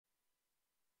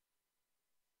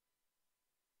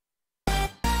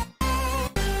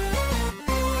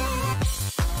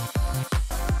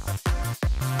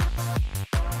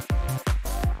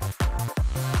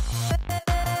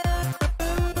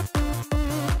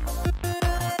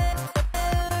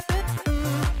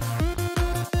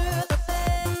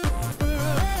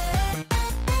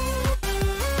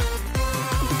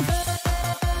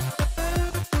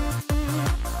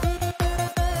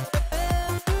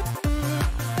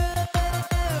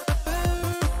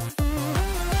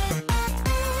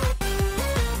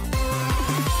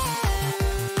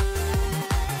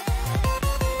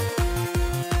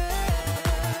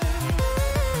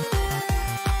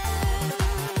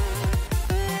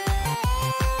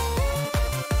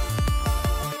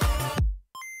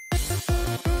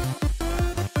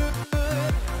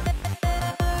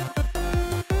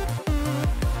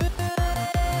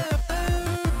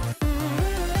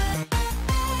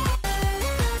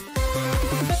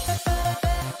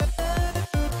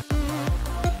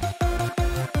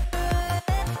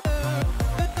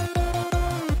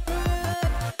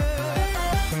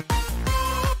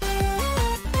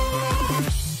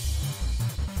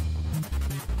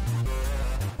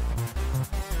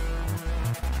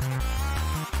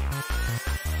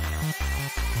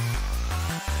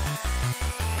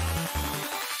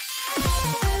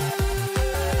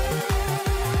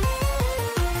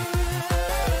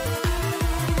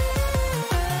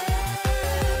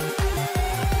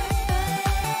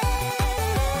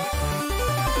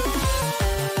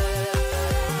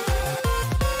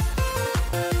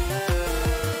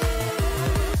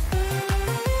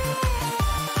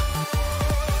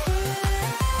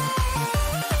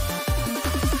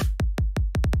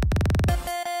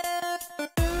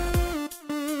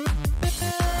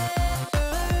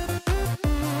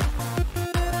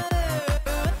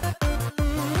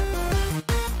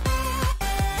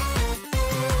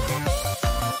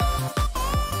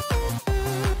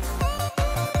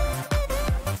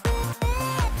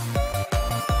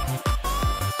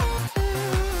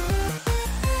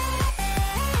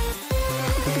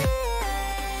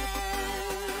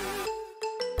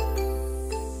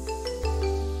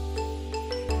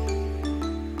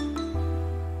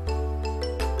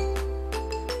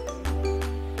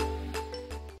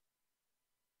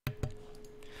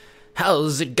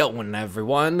How's it going,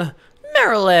 everyone?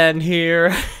 Maryland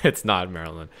here. It's not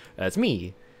Maryland. It's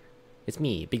me. It's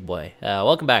me, big boy.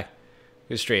 Welcome back to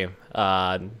the stream.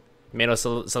 Made us a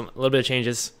little bit of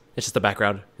changes. It's just the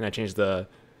background, and I changed the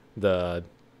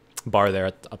bar there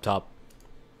up top.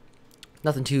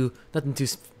 Nothing too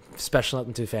special,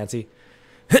 nothing too fancy.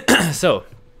 So,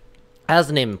 as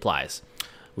the name implies,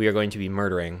 we are going to be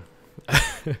murdering.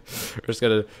 We're just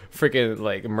gonna freaking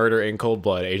like murder in cold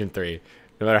blood Agent 3.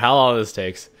 No matter how long this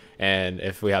takes, and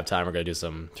if we have time, we're gonna do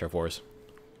some turf wars.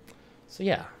 So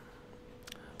yeah,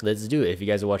 let's do it. If you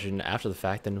guys are watching after the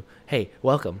fact, then hey,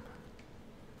 welcome.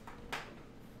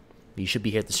 You should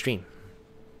be here at the stream.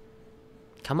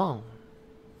 Come on,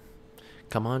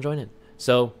 join in.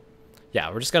 So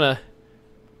yeah, we're just gonna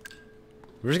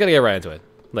get right into it.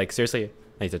 Like seriously,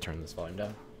 I need to turn this volume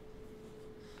down.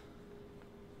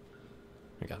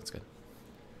 There we go, that's good.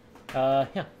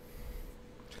 Yeah.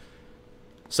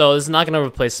 So this is not gonna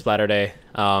replace Splatter Day.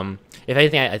 If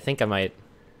anything, I think I might.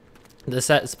 The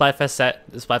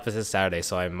Splatfest is Saturday,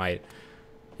 so I might,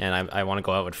 and I want to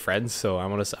go out with friends. So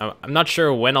I'm not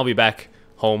sure when I'll be back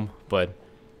home, but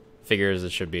figures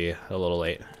it should be a little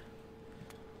late.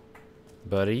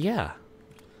 But yeah,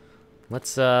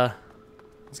 let's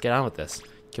get on with this.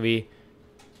 Can we?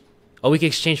 Oh, we can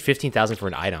exchange 15,000 for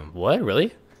an item. What?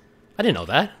 Really? I didn't know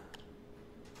that.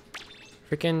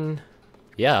 Freaking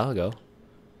yeah, I'll go.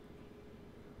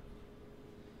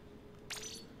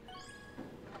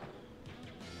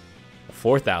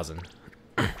 $4,000.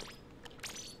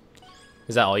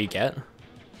 Is that all you get?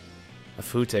 A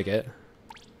food ticket.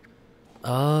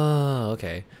 Oh,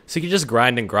 okay. So you can just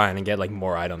grind and get like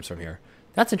more items from here.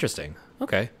 That's interesting.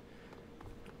 Okay.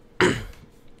 All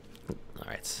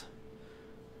right.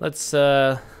 Let's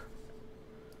just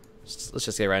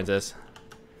get right into this.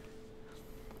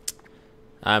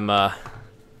 I'm a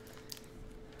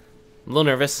little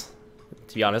nervous,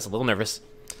 to be honest,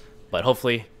 but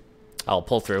hopefully I'll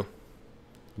pull through.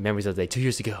 Memories of the day 2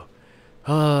 years ago.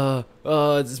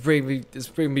 It's bringing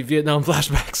me Vietnam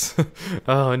flashbacks.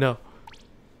 Oh no.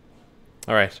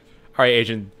 All right,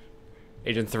 Agent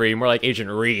 3, more like Agent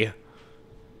Re.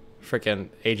 Freaking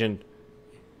Agent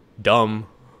Dumb.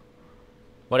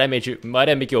 Why'd I make you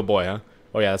a boy, huh?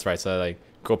 Oh yeah, that's right. So like,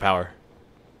 go power.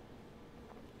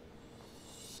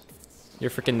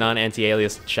 You're freaking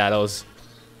non-anti-alias shadows.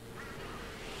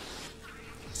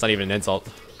 It's not even an insult.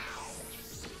 All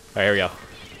right, here we go.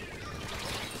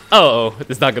 Oh,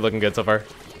 it's not good looking good so far.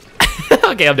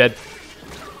 Okay, I'm dead.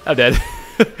 All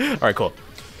right, cool.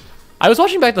 I was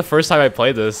watching back the first time I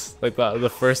played this, like my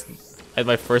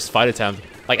first fight attempt,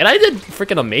 like, and I did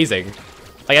freaking amazing.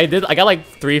 Like I got like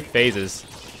 3 phases.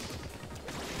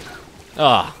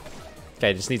 Ah,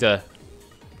 okay, just need to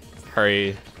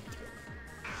hurry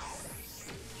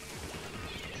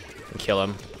and kill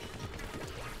him.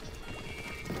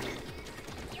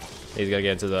 He's gotta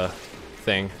get into the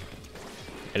thing.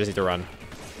 I just need to run.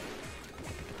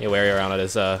 Be wary around at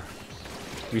his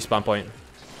respawn point.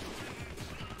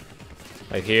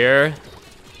 Right here.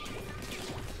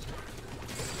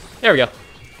 There we go.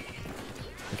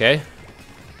 Okay.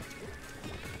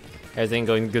 Everything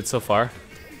going good so far.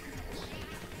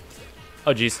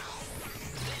 Oh jeez.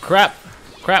 Crap.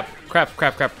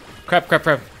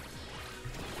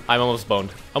 I'm almost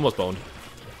boned.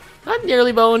 Not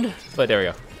nearly boned, but there we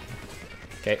go.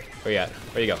 Okay, where you at?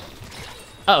 Where you go?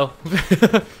 Uh-oh.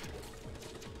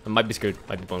 I might be screwed.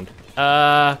 Might be boned. He's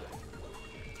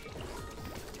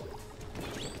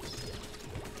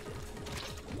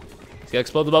gonna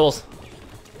explode the bubbles.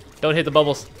 Don't hit the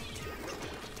bubbles.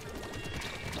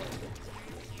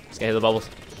 He's gonna hit the bubbles.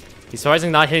 He's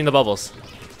surprisingly not hitting the bubbles.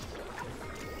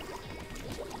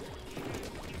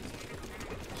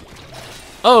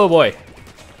 Oh boy.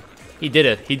 He did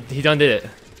it. He done did it.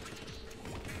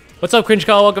 What's up, Cringe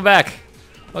Call? Welcome back.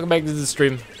 Welcome back to the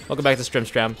stream. Welcome back to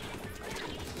Stram.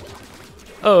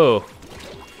 Oh.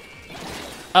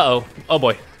 Uh-oh. Oh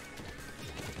boy.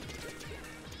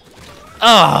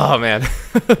 Oh man.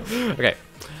 Okay.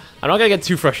 I'm not gonna get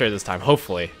too frustrated this time,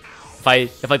 hopefully. If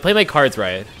I play my cards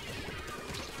right.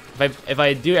 If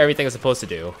I do everything I'm supposed to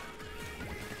do.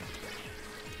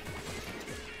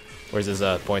 Where's his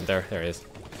point there? There he is.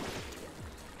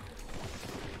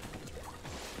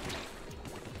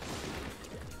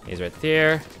 He's right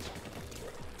there.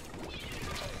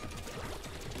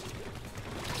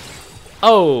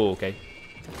 Oh, okay.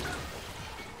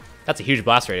 That's a huge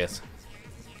blast radius.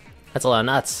 That's a lot of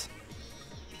nuts.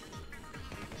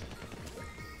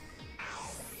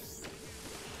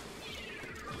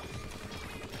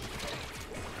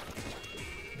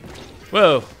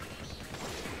 Whoa.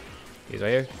 He's right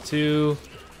here. 2,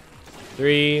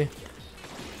 3.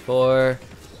 4,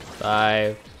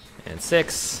 5, and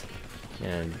 6.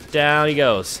 And down he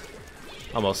goes.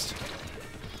 Almost.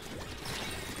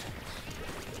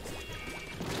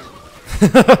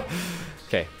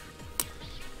 Okay.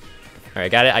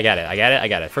 Alright, I got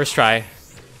it. First try.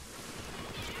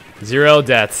 0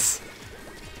 deaths.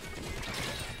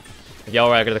 If y'all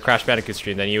were at the Crash Bandicoot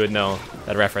stream, then you would know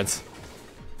that reference.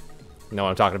 You know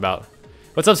what I'm talking about.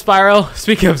 What's up, Spyro?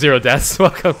 Speaking of 0 deaths,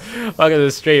 welcome to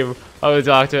the stream.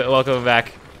 Welcome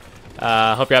back.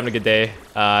 Hope you're having a good day.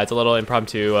 It's a little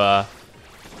impromptu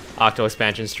Octo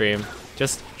expansion stream.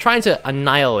 Just trying to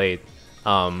annihilate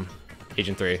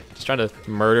Agent 3. Just trying to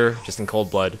murder just in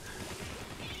cold blood.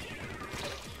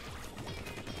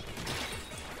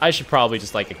 I should probably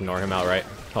just like ignore him outright.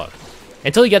 Hold on.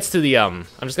 Until he gets to the I'm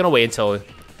just gonna wait until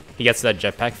he gets to that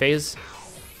jetpack phase.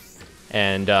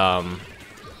 And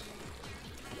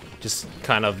just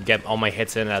kind of get all my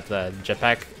hits in at the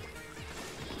jetpack.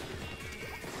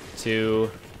 2,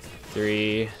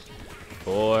 3,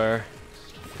 4,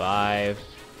 5,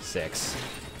 6.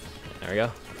 There we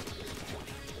go.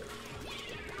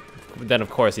 But then of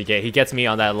course he gets me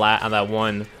on that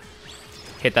one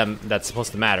hit that's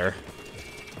supposed to matter.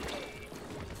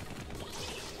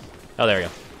 Oh, there we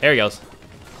go. There he goes.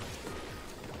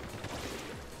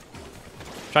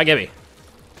 Try get me.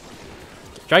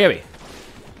 Try get me.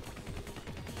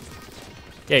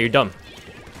 Yeah, you're dumb.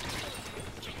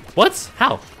 What?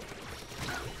 How?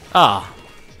 Ah.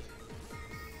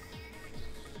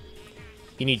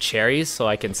 You need cherries so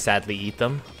I can sadly eat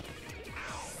them?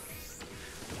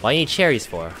 What do you need cherries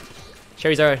for?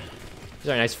 Cherries are a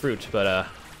nice fruit, but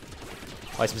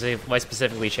why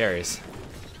specifically cherries?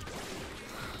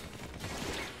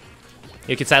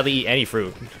 You can sadly eat any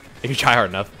fruit if you try hard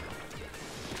enough.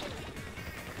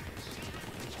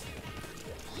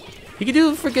 You can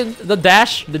do freaking the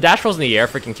dash rolls in the air.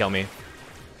 Freaking kill me.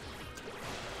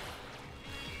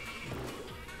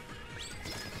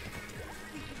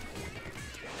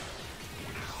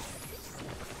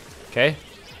 Okay,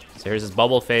 so here's his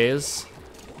bubble phase.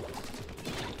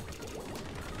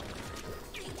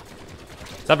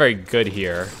 It's not very good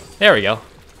here. There we go.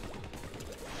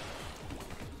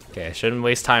 Okay, I shouldn't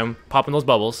waste time popping those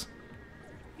bubbles.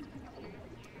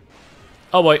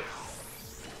 Oh boy.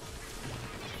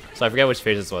 So I forget which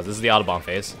phase this was. This is the Autobomb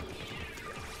phase.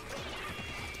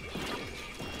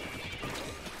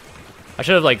 I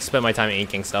should have like spent my time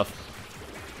inking stuff.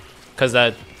 Cause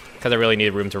I really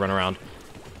needed room to run around.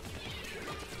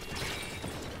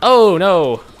 Oh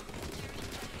no!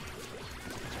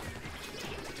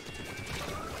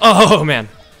 Oh man.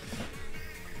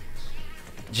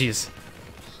 Jeez.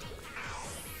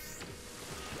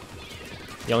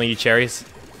 You only eat cherries?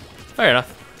 Fair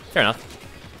enough. Fair enough.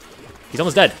 He's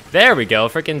almost dead. There we go.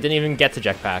 Freaking didn't even get to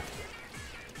jetpack.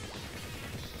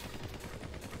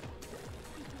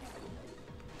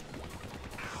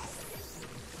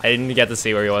 I didn't get to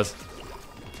see where he was.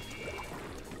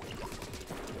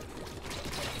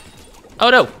 Oh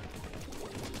no!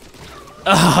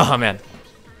 Oh man.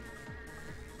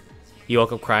 You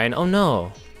woke up crying? Oh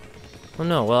no. Oh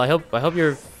no. Well, I hope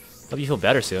you feel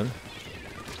better soon.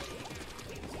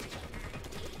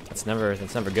 That's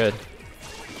never good.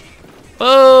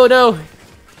 Oh no!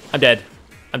 I'm dead.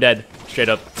 I'm dead. Straight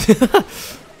up.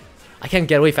 I can't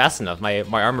get away fast enough. My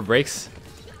armor breaks.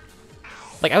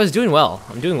 Like I was doing well.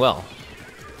 I'm doing well.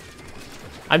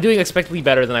 I'm doing expectedly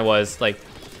better than I was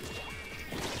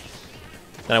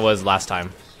last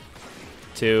time.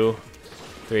 2,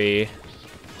 3,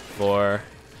 4,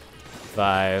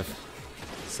 5,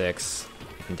 6,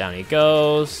 and down he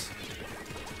goes.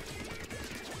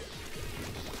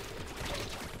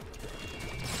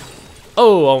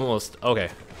 Oh, almost. Okay.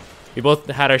 We both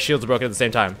had our shields broken at the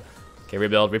same time. Okay,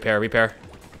 rebuild, repair, repair.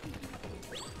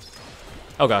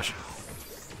 Oh gosh.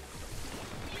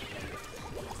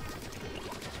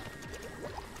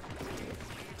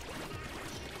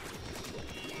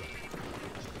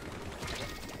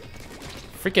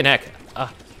 Freaking heck.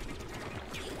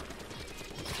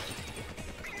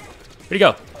 Where'd he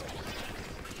go?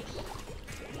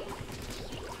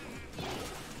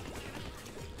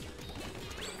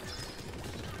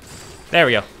 There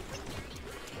we go.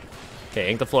 Okay,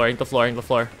 ink the floor, ink the floor, ink the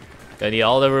floor. Gonna need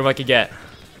all the room I could get.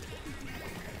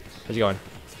 Where's he going?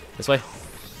 This way?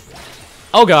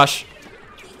 Oh gosh.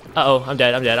 Uh-oh, I'm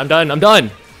dead, I'm dead, I'm done, I'm done!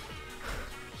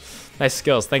 Nice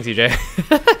skills, thanks EJ.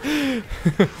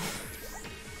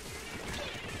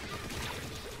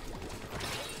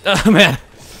 Oh man.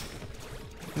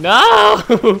 No!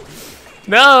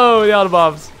 No, the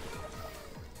Autobombs.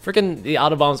 Freaking the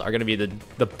Autobombs are gonna be the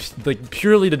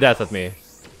purely the death of me.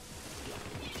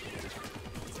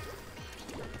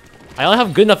 I don't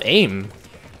have good enough aim.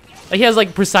 Like, he has,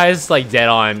 like, precise, like,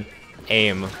 dead-on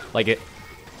aim. Like, it...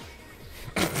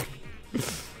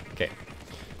 Okay.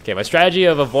 Okay, my strategy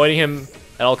of avoiding him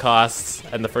at all costs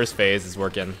in the first phase is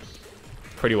working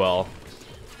pretty well.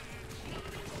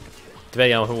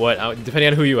 Depending on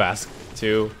who you ask.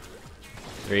 2,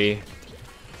 3,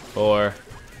 4,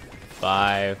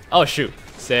 5. Oh, shoot.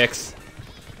 6.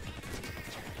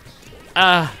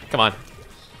 Ah, come on.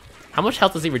 How much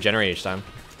health does he regenerate each time?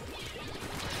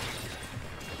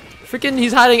 Freaking,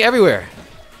 he's hiding everywhere.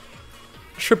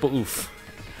 Triple oof.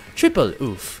 Triple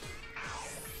oof.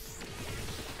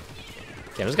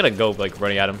 Okay, I'm just gonna go, like,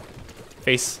 running at him.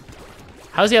 Face.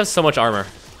 How does he have so much armor?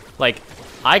 Like,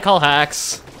 I call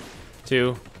hacks.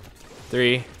 2,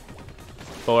 3,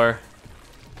 4,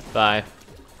 5,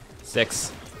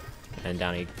 6. And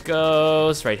down he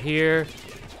goes, right here.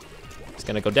 He's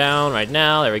gonna go down right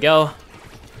now. There we go.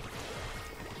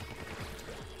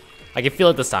 I can feel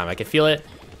it this time. I can feel it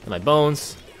in my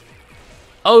bones.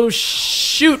 Oh,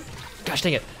 shoot! Gosh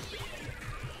dang it.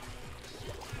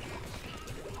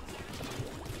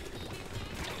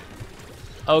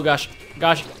 Oh, gosh.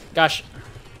 Gosh. Gosh.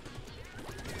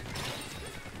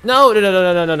 No, no, no,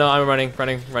 no, no, no, no. I'm running.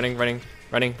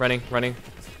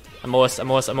 I'm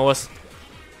almost.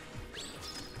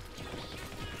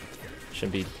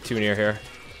 Shouldn't be too near here.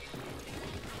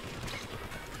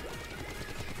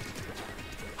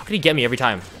 How could he get me every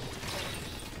time?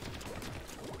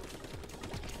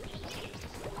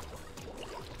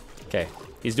 Okay,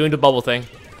 he's doing the bubble thing.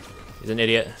 He's an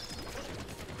idiot.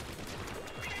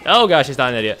 Oh gosh, he's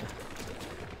not an idiot.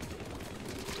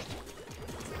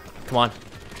 Come on.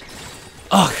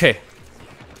 Oh, okay.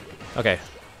 Okay.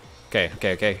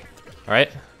 All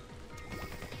right.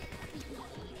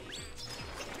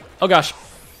 Oh gosh.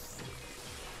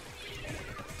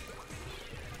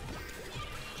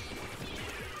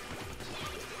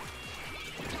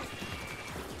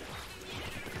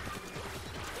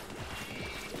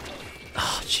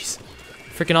 Oh, jeez.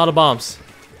 Freaking auto bombs.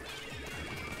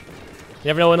 You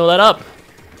never know when to let up.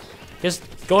 Just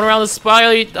going around the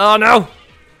spiral. Oh no!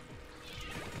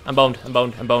 I'm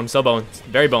boned. So boned.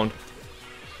 Very boned.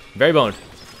 Very boned.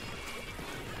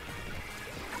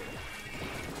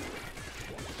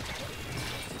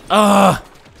 Ah!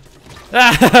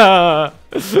 Ah!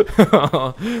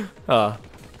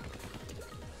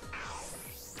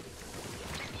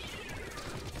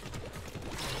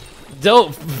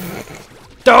 Don't.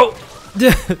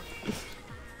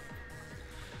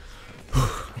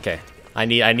 Okay, I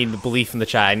need the belief in the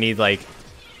chat. I need, like,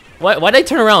 why'd I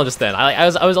turn around just then? I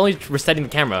was only resetting the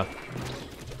camera.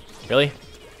 Really?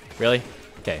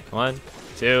 Okay, 1,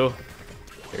 2,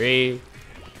 3,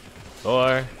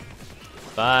 4,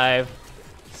 5,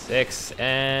 6,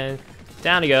 and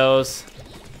down he goes.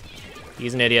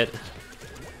 He's an idiot.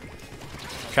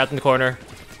 Trapped in the corner.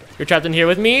 You're trapped in here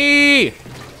with me!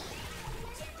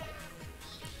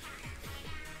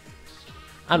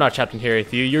 I'm not trapped in here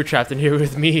with you. You're trapped in here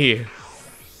with me.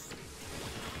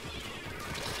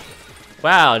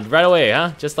 Wow, right away,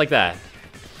 huh? Just like that.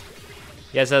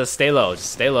 You guys gotta stay low.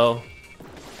 Just stay low.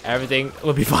 Everything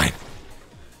will be fine.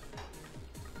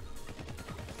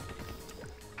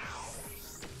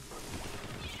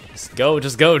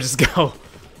 Just go.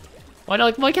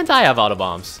 Why can't I have auto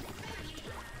bombs?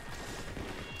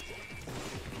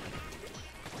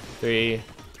 3,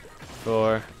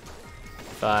 4,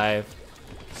 5,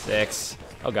 6.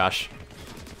 Oh gosh.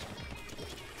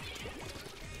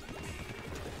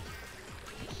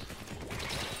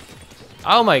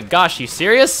 Oh my gosh, you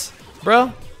serious,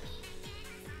 bro?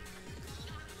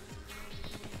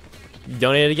 You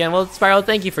donated again? Well, Spiral,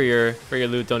 thank you for your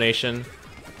loot donation.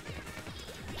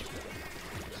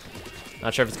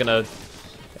 Not sure if it's gonna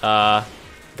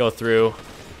go through,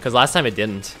 because last time it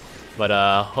didn't, but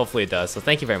hopefully it does. So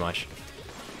thank you very much.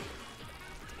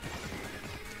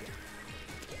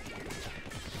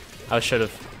 I should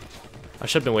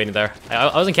have been waiting there. I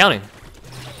wasn't counting.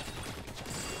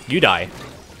 You die,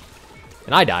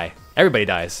 and I die. Everybody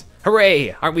dies.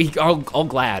 Hooray! Aren't we all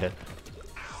glad?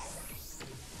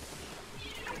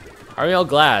 Are we all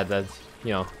glad that, you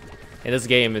know, in this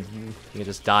game you can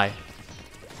just die?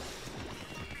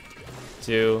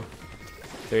 2,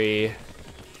 3,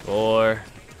 4,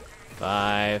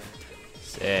 5,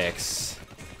 6.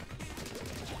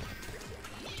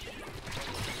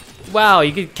 Wow,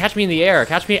 you could catch me in the air,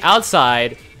 catch me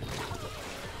outside.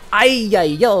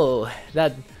 Yo,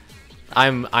 that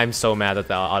I'm so mad that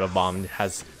the auto bomb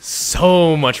has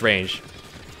so much range.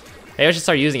 Maybe I should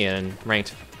start using it in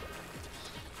ranked.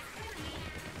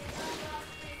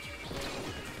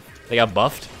 They got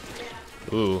buffed?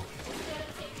 Ooh.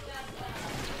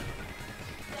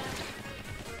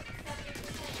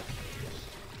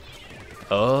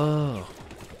 Oh.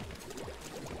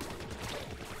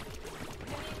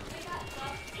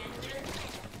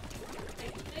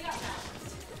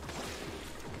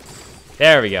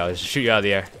 There we go. Just shoot you out of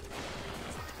the air.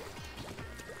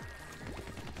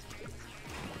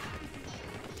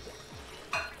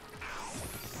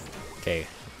 Okay.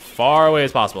 Far away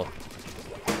as possible.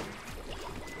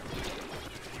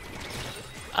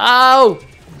 Ow!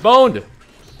 Boned!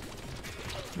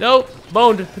 Nope,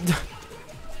 boned.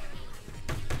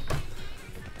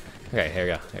 Okay, here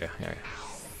we go. Here we go. Here we go.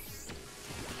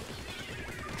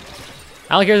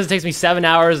 I don't care if it takes me 7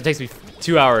 hours. It takes me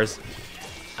 2 hours.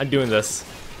 I'm doing this.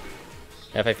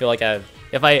 If I feel like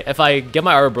if I get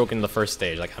my armor broken in the first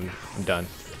stage, like I'm done.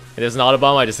 If there's an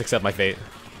Autobomb, I just accept my fate.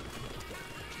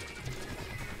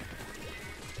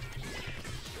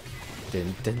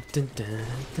 Dun, dun, dun, dun,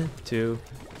 dun. 2,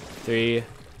 3,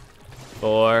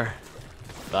 4,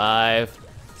 5,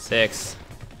 6.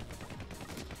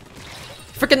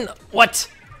 Frickin' what?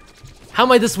 How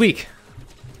am I this weak?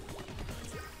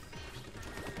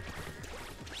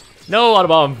 No,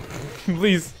 Autobomb.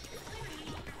 Please.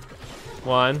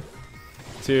 1,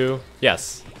 2,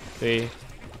 yes. 3,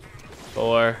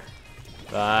 4,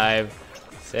 5,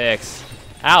 6.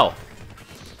 Ow.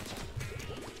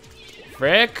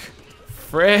 Frick.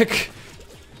 Frick.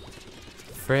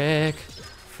 Frick.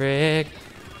 Frick.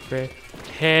 Frick.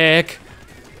 Heck.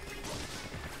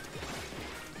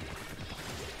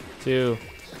 2,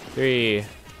 3,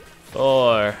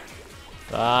 4,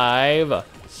 5,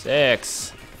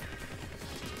 6.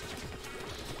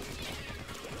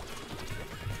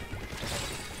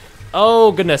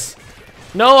 Oh goodness.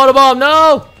 No, Autobomb,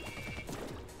 no!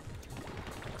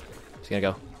 Just gonna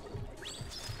go.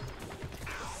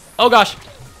 Oh gosh.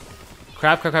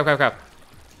 Crap, crap, crap, crap, crap.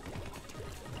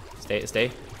 Stay,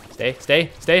 stay, stay, stay,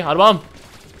 stay, Autobomb.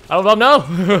 Autobomb, no!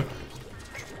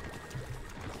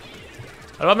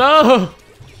 Autobomb, no!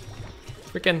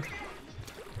 Freaking.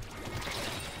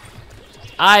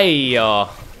 Aye.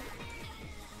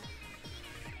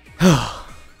 How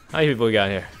many people we got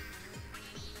here?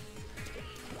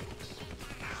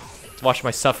 Watch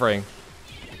my suffering.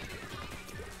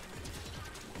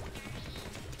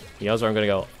 He knows where I'm gonna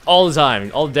go all the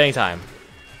time, all the dang time.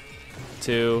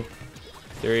 2,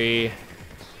 3,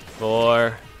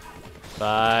 4,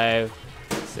 5,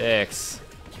 6.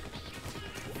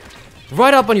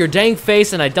 Right up on your dang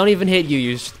face, and I don't even hit you,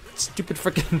 you stupid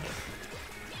freaking.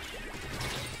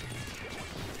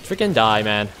 Freaking die,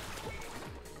 man.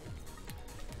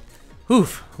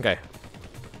 Oof. Okay.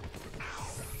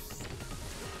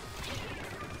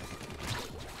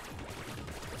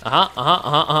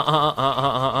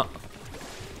 Uh-huh.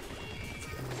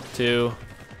 2,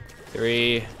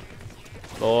 3,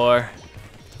 4,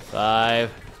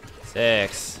 5,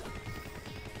 6.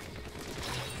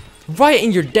 Right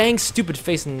in your dang stupid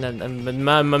face. 2.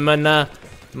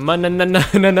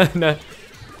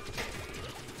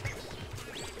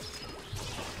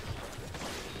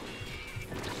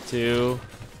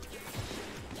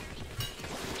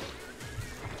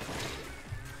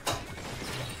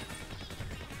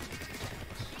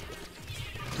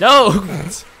 No!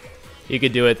 You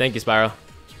could do it. Thank you, Spyro.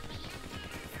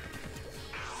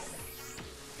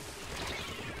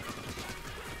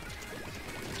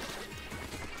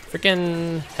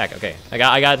 Freaking heck. Okay. I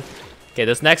got. Okay,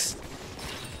 this next.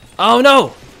 Oh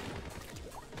no!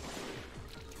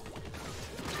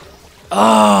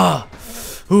 Ah!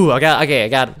 Oh! Ooh, I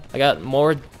got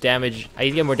more damage. I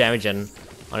need to get more damage in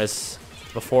on his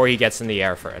before he gets in the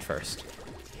air at first.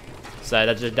 So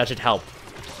that should help.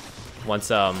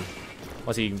 Once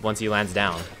he lands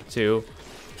down. 2,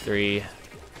 3,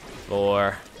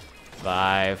 4,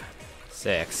 5,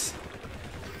 6.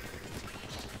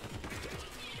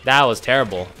 That was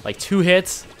terrible. Like 2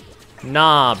 hits?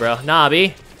 Nah, bro. Nah,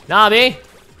 B. Nah, B.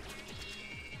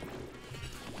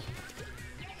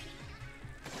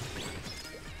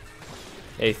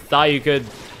 They thought you could.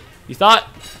 You thought.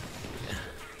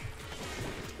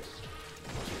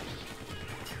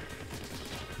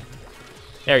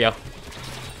 There we go.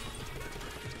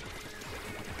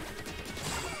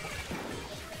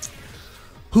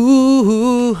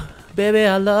 Ooh, baby,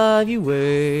 I love you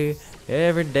way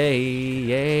every day,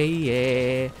 yeah,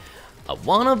 yeah. I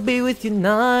wanna be with you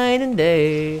night and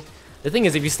day. The thing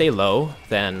is, if you stay low,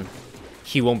 then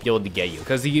he won't be able to get you,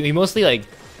 because he mostly like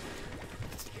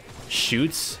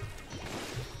shoots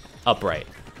upright,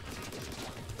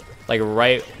 like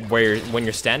right where when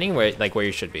you're standing, where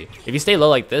you should be. If you stay low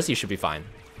like this, you should be fine.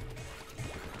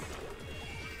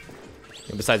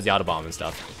 And besides the Autobomb and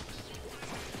stuff.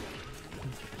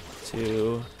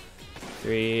 2,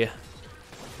 3,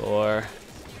 4,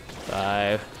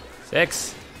 5,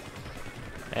 6.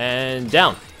 And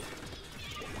down.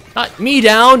 Not me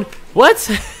down! What?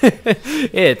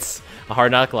 It's a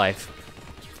hard knock life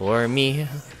for me.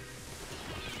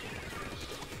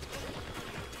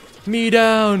 Me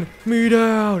down! Me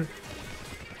down!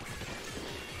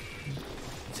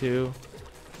 2,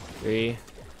 3,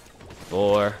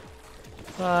 4,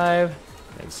 5,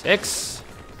 and 6.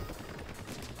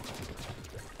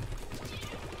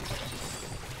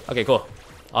 Okay, cool.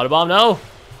 Auto bomb, no!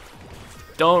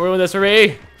 Don't ruin this for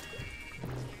me!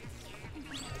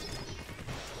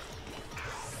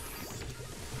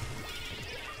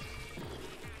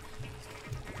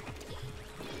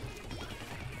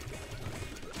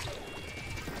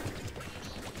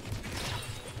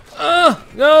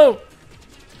 No!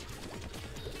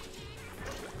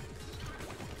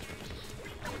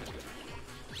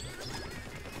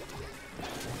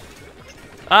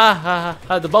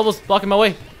 The bubble's blocking my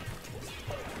way.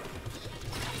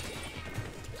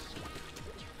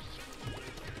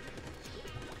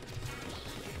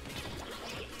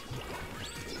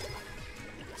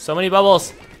 So many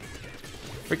bubbles.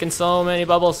 Freaking so many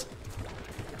bubbles.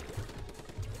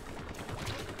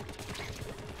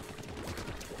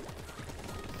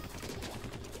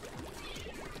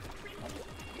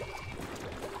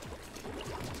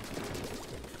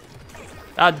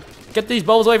 Get these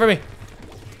bubbles away from me.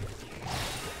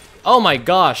 Oh my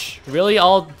gosh. Really?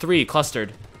 All 3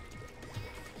 clustered.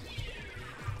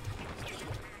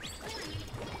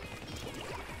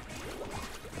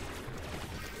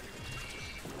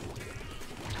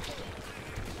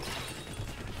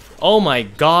 Oh my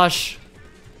gosh.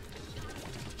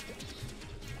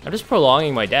 I'm just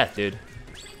prolonging my death, dude.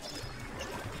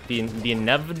 The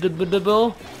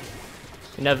inevitable?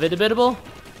 Inevitable?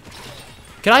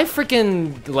 Can I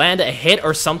freaking land a hit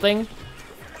or something?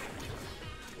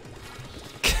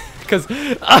 Cause,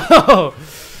 oh!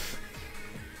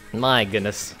 My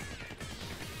goodness.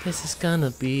 This is gonna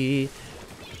be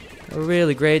a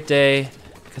really great day.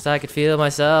 Cause I could feel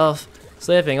myself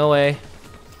slipping away.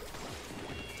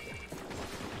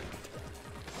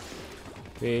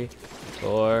 3,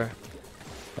 4,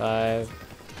 5,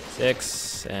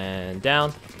 6, and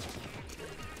down.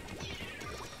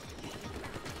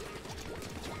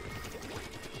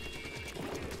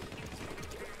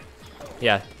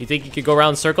 Yeah, you think you could go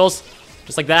around in circles?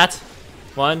 Just like that?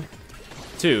 1,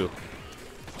 2,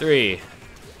 3,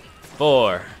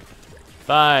 4,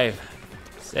 5,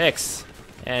 6.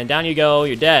 And down you go,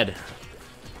 you're dead.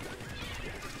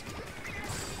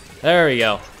 There we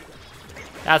go.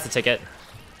 That's the ticket.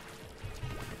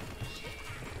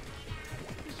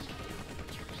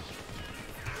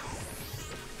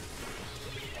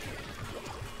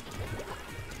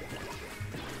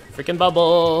 Freaking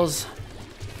bubbles.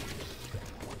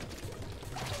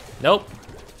 Nope.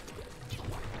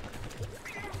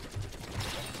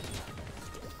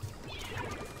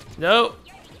 Nope.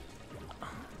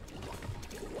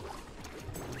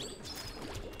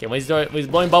 Okay, when he's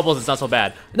blowing bubbles, it's not so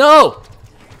bad. No!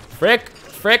 Frick,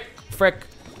 frick, frick,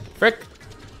 frick.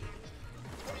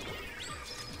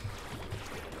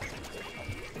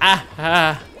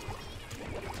 Ah.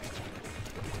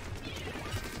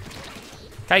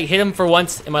 Can I hit him for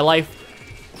once in my life?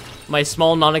 My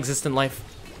small, non-existent life.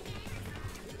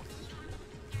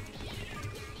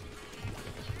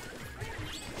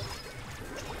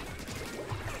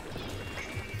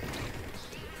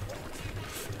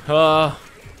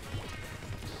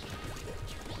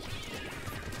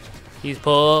 He's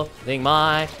pulling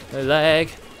my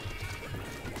leg.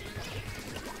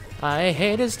 I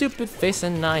hate his stupid face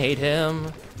and I hate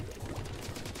him.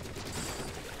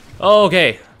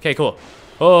 Okay, cool.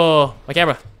 Oh, my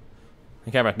camera.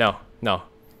 No.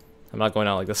 I'm not going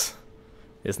out like this.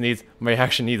 My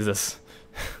action needs this.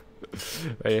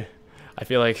 I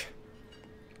feel like,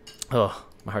 oh,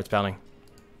 my heart's pounding.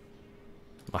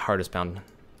 My heart is pounding.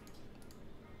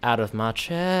 Out of my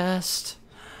chest,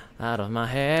 out of my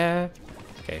hair.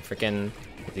 Okay, freaking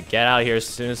need to get out of here as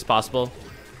soon as possible.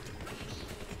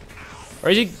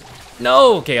 Or is he?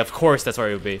 No. Okay, of course that's where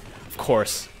he would be. Of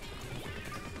course.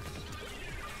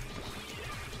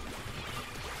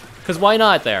 Cause why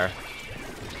not there?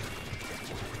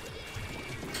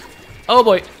 Oh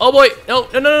boy! Oh boy! No!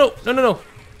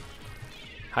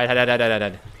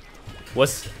 Hide.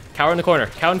 What's cower in the corner?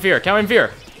 Cow in fear! Cow in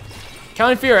fear! Cow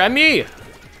in fear! At me!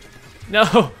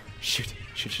 No! Shoot!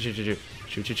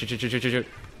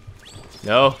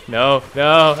 No!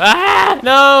 Ah!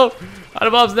 No!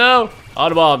 Autobombs, no!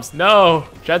 Autobombs, no!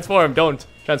 Transform! Don't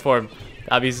transform.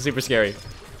 That'd be super scary.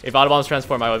 If Autobombs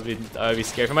transform, I would be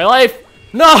scared for my life.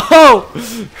 No!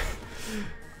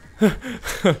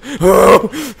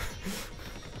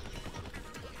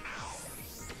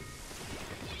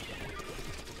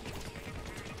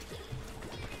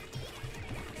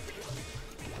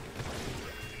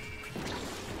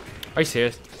 Are you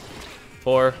serious?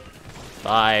 4,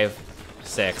 5,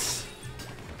 6.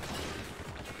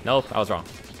 Nope, I was wrong.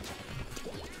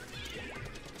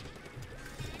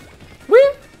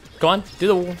 Whee! Go on,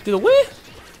 do the whee!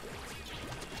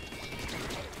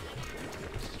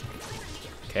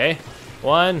 Okay.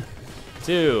 1,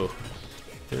 2,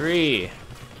 3,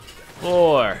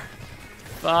 4,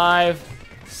 5,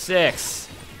 6.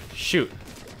 Shoot.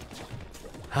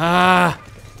 Ah!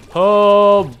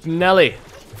 Oh, Nelly.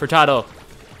 Furtado.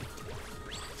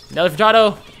 Nelly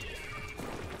Furtado.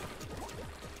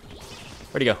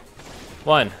 Where'd he go?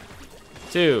 1,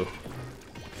 2,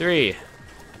 3,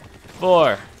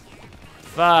 4,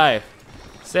 5,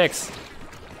 6.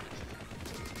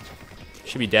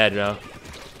 Should be dead, bro. How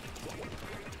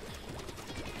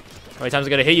many times I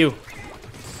gotta hit you?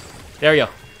 There we go.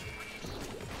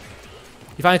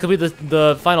 You finally completed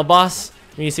the final boss.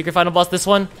 You mean secret final boss this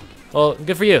one? Well,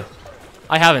 good for you.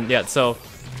 I haven't yet, so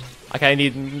I kinda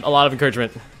need a lot of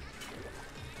encouragement.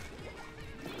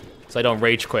 So I don't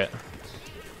rage quit.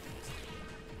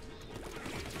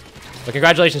 But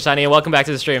congratulations, Shiny, and welcome back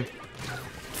to the stream.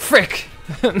 Frick!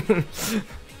 Agent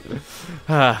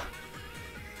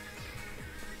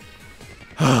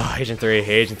 3,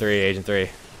 Agent 3, Agent 3.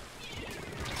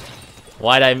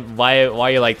 Why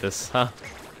are you like this, huh?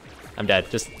 I'm dead.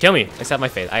 Just kill me. Accept my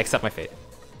fate. I accept my fate.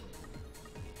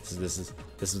 This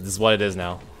is what it is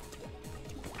now.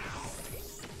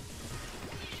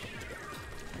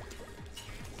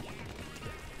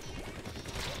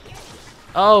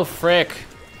 Oh frick.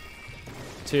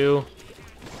 2,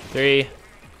 3,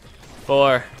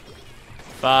 4,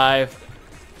 5,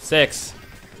 6.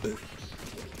 Can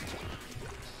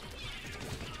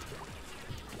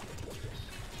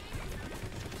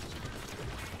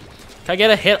I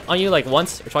get a hit on you like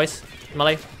once or twice in my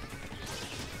life?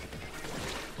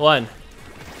 1,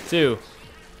 2,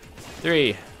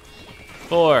 3,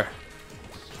 4,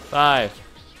 5,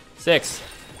 6.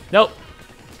 Nope.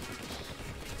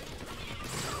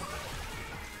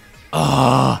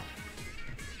 Ah.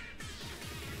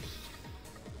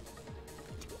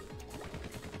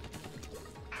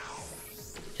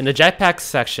 In the jetpack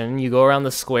section, you go around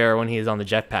the square when he's on the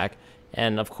jetpack,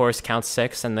 and of course count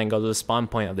 6, and then go to the spawn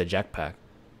point of the jetpack.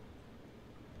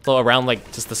 So around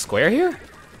like just the square here?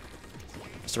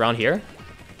 Just around here?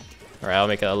 Alright, I'll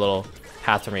make a little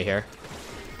path for me here.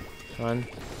 1,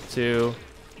 2,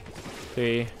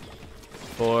 3,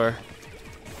 4,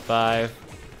 5,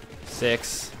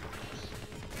 6.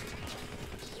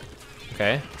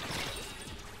 Okay.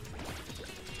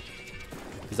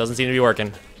 This doesn't seem to be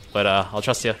working, but I'll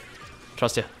trust you.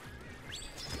 Trust you.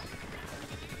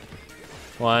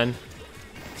 1,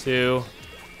 2,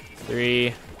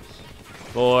 3,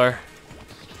 4,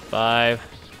 5,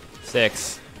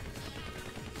 6.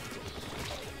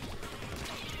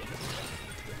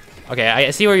 Okay,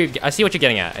 I see what you're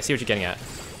getting at. I see what you're getting at.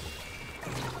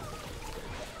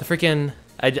 The freaking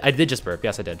I did just burp.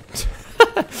 Yes, I did.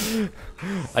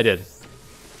 I did.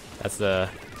 That's the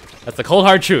cold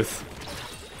hard truth.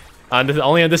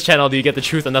 Only on this channel do you get the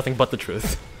truth and nothing but the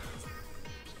truth.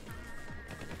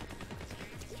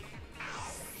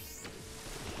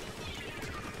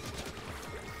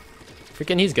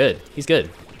 Freaking, he's good. He's good.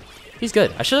 He's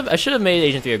good. I should have made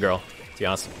Agent 3 a girl, to be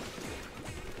honest.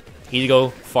 You need to go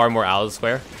far more out of the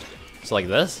square. So like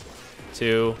this.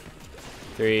 2,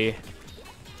 3.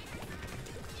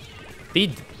 Did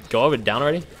he go over down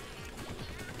already?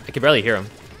 I can barely hear him.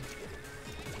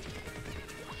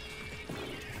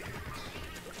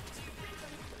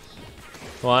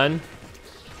 One,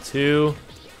 2,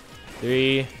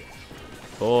 3,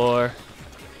 4,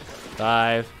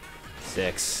 5,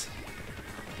 6.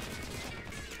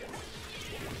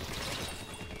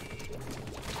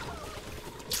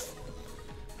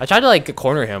 I tried to like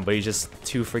corner him, but he's just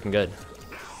too freaking good.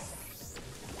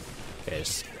 Okay,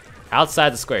 just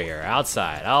outside the square here.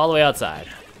 Outside. All the way outside.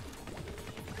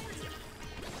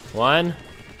 1,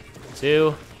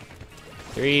 2,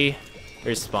 3.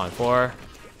 Here's spawn. 4,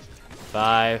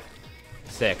 5,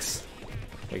 6. There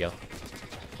we go.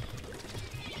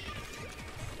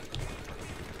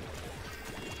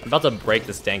 I'm about to break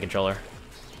this dang controller.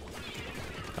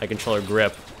 My controller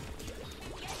grip.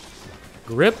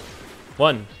 Grip?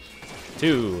 1,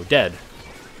 2, dead.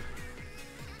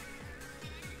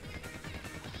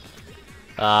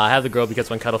 I have the girl because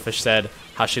when Cuttlefish said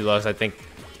how she looks, I think,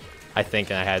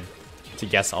 and I had to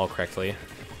guess all correctly.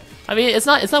 I mean, it's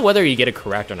not whether you get it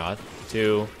correct or not.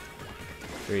 2,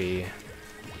 3, 4,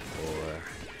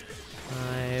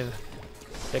 5,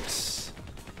 6.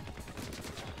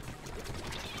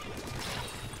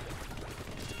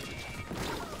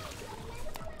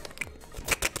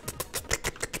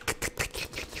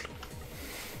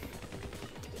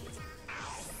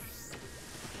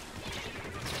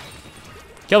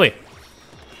 Kill me.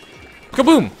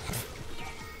 Kaboom!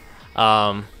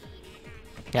 Yeah,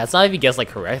 it's not if you guess like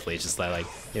correctly, it's just like,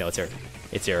 you know,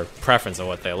 it's your preference of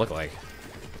what they look like.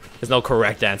 There's no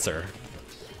correct answer.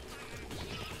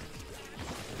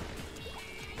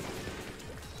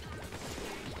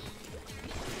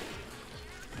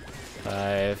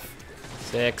 Five,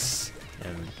 6,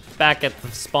 and back at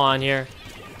the spawn here.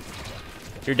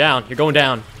 You're down. You're going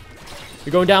down.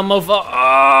 You're going down, mofo.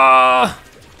 Ah!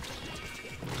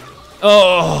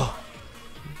 Oh!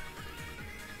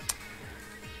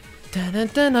 Dun, dun,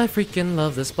 dun, I freaking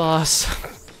love this boss.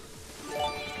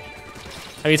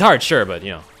 I mean, it's hard, sure, but, you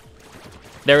know.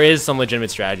 There is some legitimate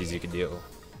strategies you can do.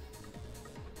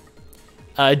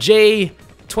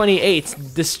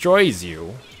 J28 destroys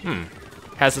you.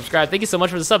 Has subscribed. Thank you so much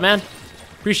for the sub, man.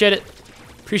 Appreciate it.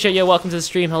 Appreciate you. Welcome to the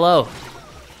stream. Hello.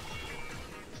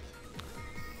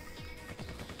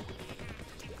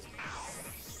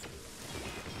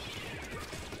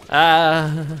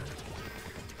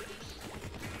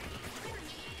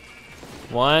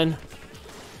 One,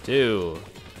 2,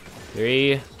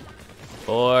 3,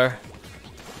 4,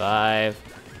 5,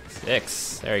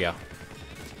 6. There we go.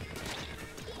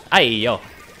 Aye, yo.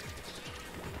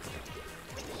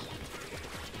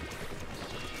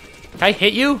 Can I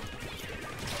hit you?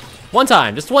 One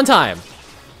time, just one time.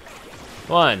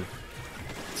 1,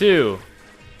 2,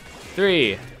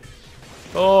 3,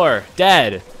 4.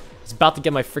 Dead. I was about to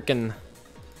get my freaking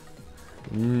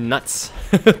nuts.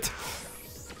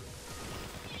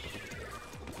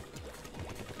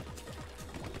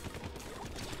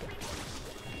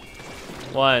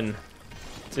 One,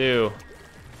 2,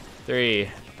 3,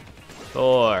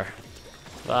 4,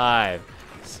 5,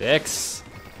 6,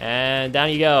 and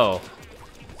down you go.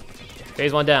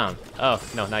 Phase 1 down. Oh,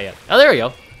 no, not yet. Oh, there we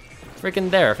go. Freaking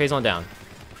there, phase 1 down.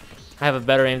 I have a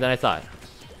better aim than I thought.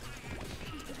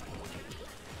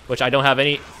 Which I don't have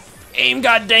any aim,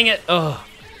 god dang it! Oh.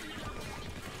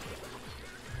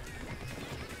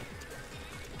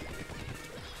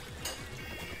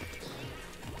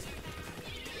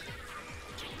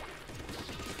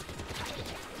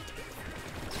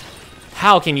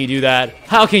 How can you do that?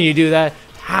 How can you do that?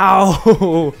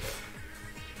 How?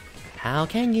 How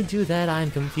can you do that?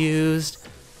 I'm confused.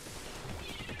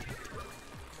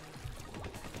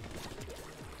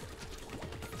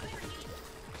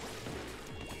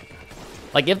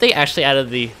 Like, if they actually added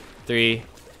the 3,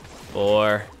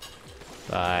 4,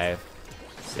 5,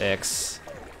 6.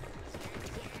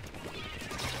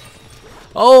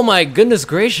 Oh my goodness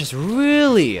gracious,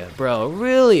 really? Bro,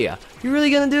 really? You really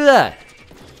gonna do that?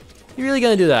 You really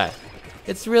gonna do that?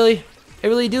 It really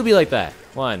do be like that.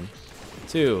 1,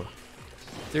 2,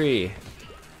 3,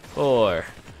 4,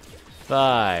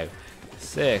 5,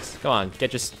 6. Come on,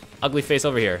 get your ugly face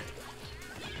over here.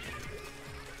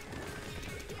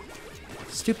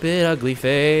 Stupid ugly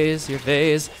face, your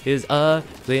face is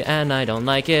ugly and I don't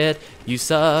like it. You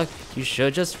suck, you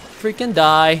should just freaking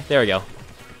die. There we go.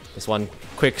 Just one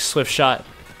quick swift shot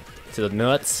to the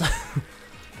nuts.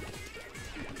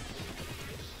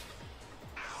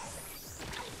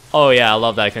 Oh yeah, I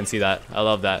love that. I couldn't see that. I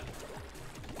love that.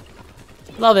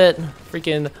 Love it.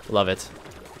 Freaking love it.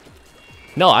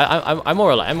 No, I'm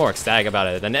more ecstatic about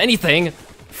it than anything.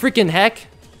 Freaking heck.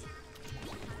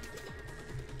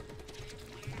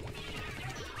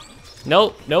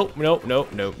 Nope, nope, nope,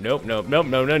 nope, nope, nope, nope, nope,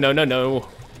 no, no, no, no, no.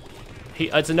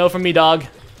 It's a no from me, dog.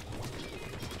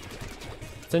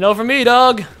 It's a no from me,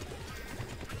 dog.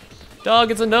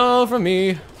 Dog, it's a no from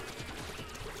me.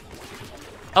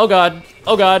 Oh god.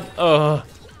 Oh god.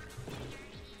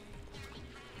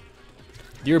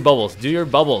 Do your bubbles. Do your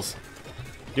bubbles.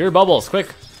 Do your bubbles,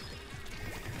 quick.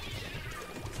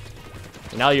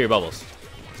 And now your bubbles.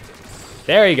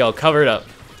 There you go, covered up.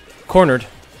 Cornered.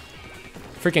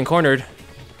 Freaking cornered.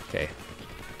 Okay.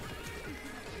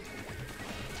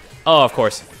 Oh, of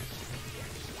course.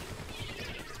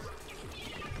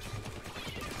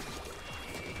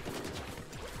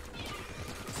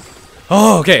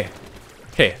 Oh, okay.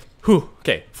 Okay. Whew.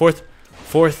 Okay.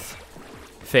 Fourth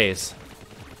phase.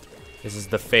 This is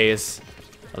the phase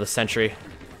of the century.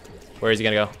 Where is he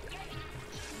gonna go?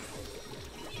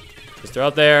 Just throw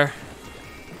out there.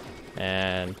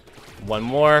 And one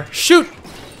more. Shoot!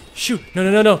 Shoot! No,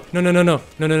 no, no, no, no, no, no, no,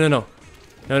 no, no, no, no,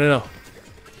 no, no, no.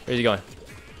 Where's he going?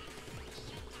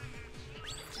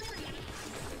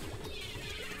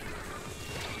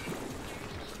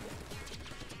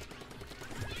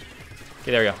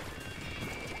 Okay, there we go.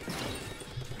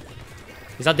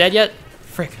 He's not dead yet?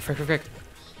 Frick, frick, frick, frick.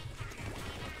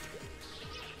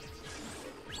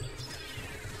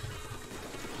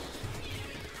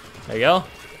 There you go.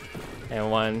 And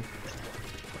 1,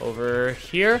 over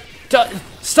here.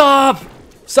 Stop!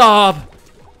 Stop!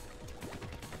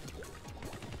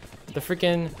 The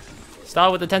freaking...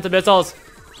 Stop with the tens of missiles.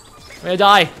 I'm gonna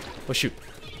die. Oh, shoot.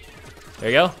 There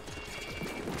you go.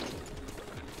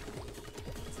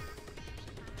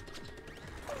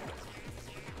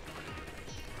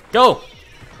 Go!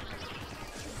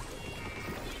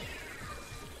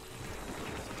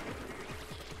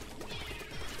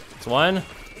 It's one.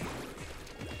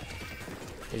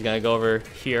 He's gonna go over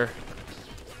here.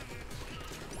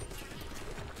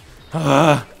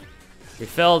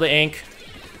 Refill the ink.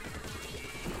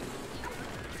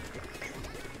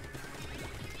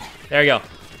 There you go.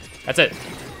 That's it.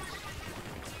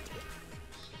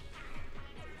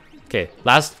 Okay,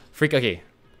 last freak. Okay.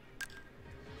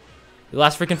 The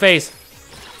last freaking phase.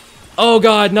 Oh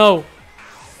god, no.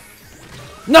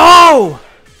 No!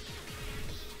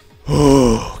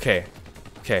 Okay.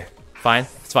 Okay. Fine.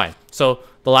 It's fine. So,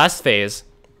 the last phase,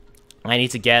 I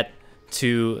need to get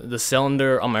to the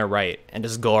cylinder on my right and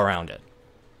just go around it.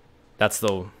 That's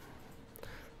the...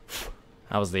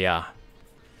 That was the,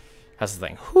 that's the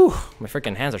thing. Whew. My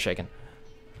freaking hands are shaking.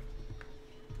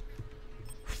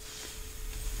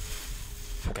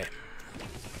 Okay.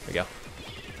 Here we go.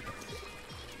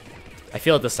 I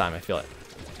feel it this time. I feel it.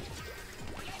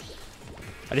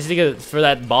 I just need to get for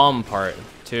that bomb part.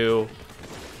 2,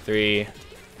 3,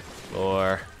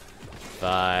 4,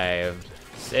 5,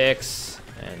 6,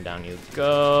 and down you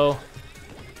go.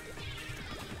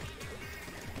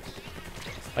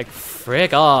 Like,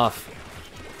 frick off.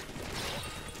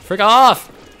 Frick off!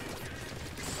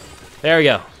 There we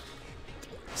go.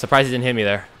 Surprised he didn't hit me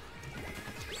there.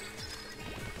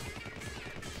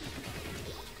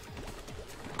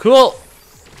 Cool.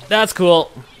 That's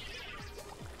cool.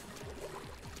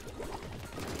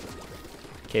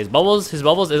 Okay, his bubbles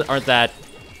aren't that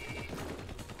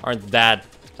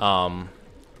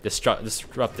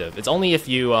disruptive. It's only if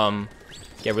you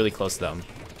get really close to them,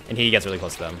 and he gets really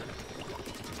close to them.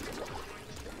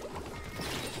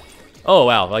 Oh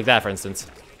wow, like that for instance.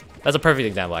 That's a perfect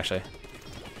example actually.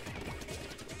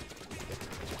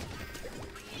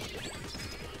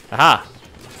 Aha!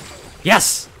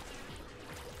 Yes!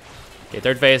 Okay,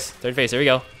 third phase, here we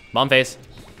go. Bomb phase.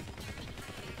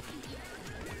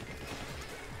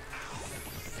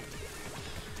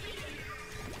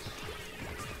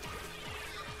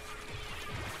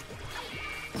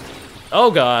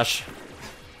 Oh gosh.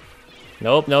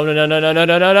 Nope, no, no, no, no, no, no,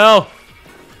 no, no, no!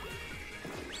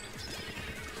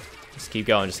 Just keep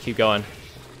going, just keep going.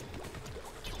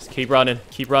 Just keep running,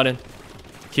 keep running.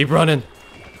 Keep running.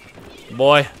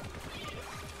 Boy.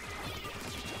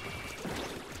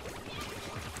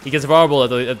 He gets vulnerable at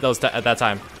that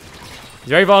time. He's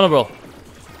very vulnerable.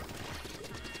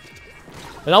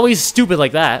 But always stupid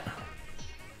like that.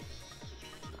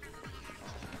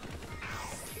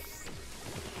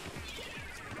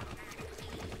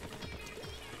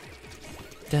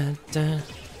 Dun, dun,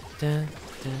 dun,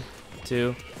 dun.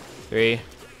 2, 3,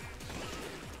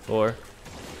 4,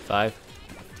 5,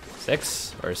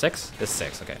 6, or 6? This is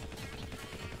 6, okay.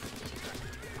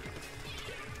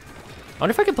 I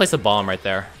wonder if I could place a bomb right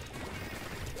there.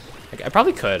 Like, I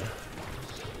probably could.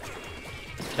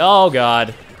 Oh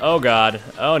god. Oh god.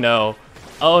 Oh no.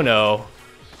 Oh no.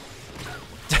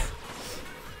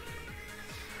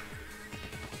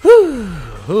 Whew.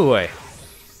 Ooh, boy.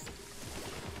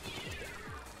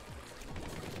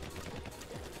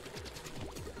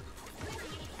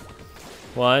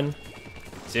 One,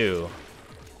 2,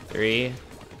 3,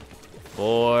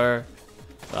 4,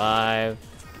 5,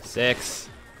 6.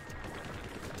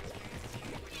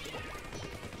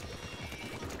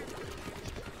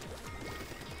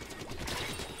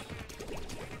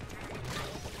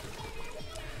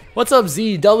 What's up,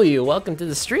 ZW? Welcome to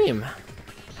the stream.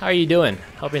 How are you doing?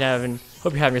 Hope you're having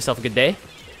yourself a good day.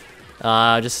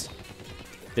 Just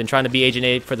been trying to be Agent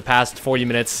 8 for the past 40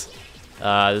 minutes.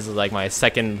 This is like my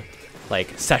second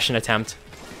session attempt.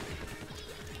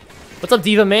 What's up,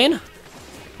 Diva Main?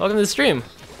 Welcome to the stream.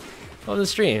 Welcome to the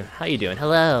stream. How you doing?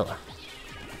 Hello.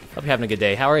 Hope you're having a good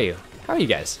day. How are you? How are you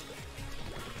guys?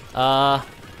 I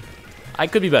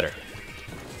could be better.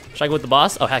 Should I go with the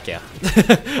boss? Oh heck yeah.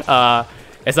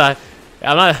 It's not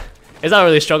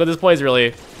really a struggle at this point. It's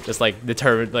really just like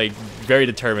determined, like very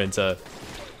determined to.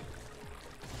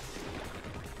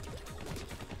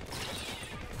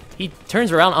 He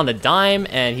turns around on a dime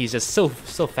and he's just so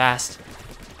fast.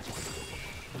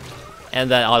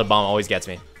 And that auto bomb always gets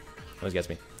me. Always gets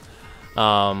me.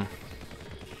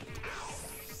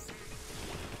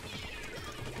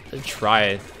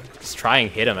 Just try and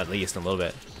hit him at least a little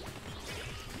bit.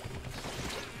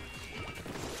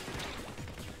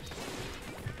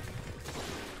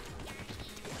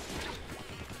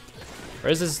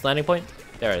 Where is this landing point?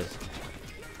 There it is.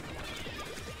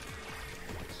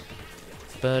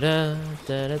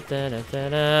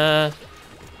 Ba-da-da-da-da-da-da.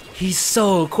 He's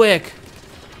so quick.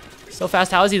 So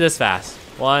fast. How is he this fast?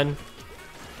 1,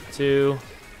 2,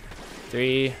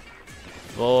 3,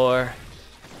 4,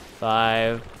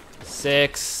 5,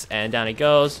 6, and down he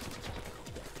goes.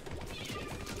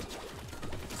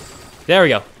 There we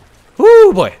go.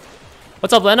 Woo boy.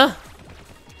 What's up, Lena?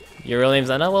 Your real name's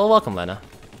Lena? Well, welcome, Lena.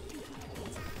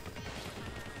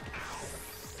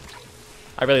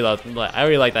 I really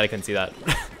like that I couldn't see that.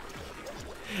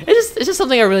 It's just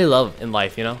something I really love in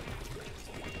life, you know?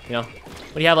 You know?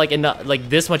 When you have like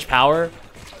this much power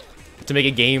to make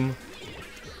a game, you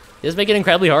just make it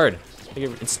incredibly hard.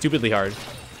 It's stupidly hard.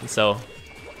 And so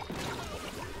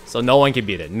no one can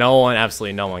beat it.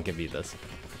 Absolutely no one can beat this.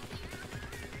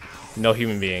 No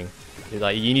human being.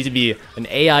 Like, you need to be an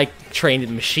AI trained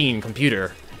machine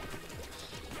computer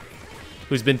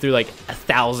who's been through like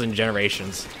 1,000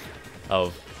 generations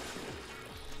of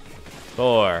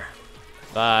 4,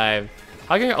 5.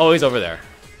 How come you're always over there?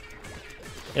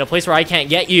 In a place where I can't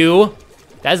get you.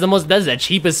 That is the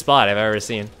cheapest spot I've ever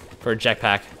seen for a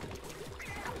jetpack.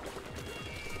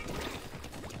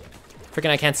 Freaking,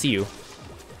 I can't see you.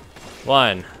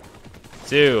 1,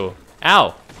 2,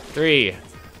 ow, 3.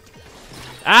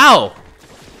 Ow!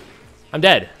 I'm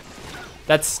dead.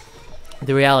 That's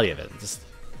the reality of it. Just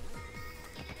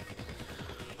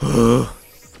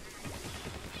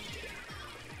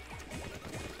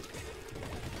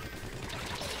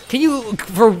can you,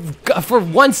 for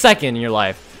 1 second in your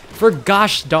life, for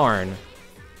gosh darn,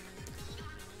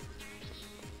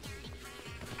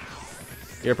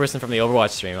 you're a person from the Overwatch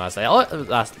stream last night. Oh,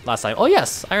 last time. Oh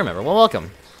yes, I remember. Well,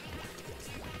 welcome.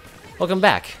 Welcome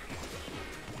back.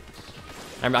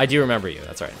 I do remember you.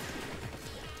 That's right.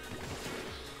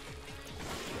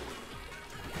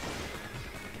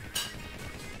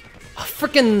 Oh,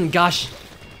 frickin' gosh.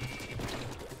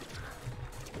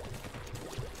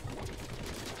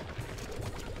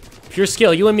 Pure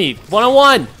skill, you and me,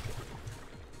 1-on-1.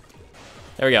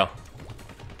 There we go.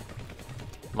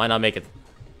 Might not make it.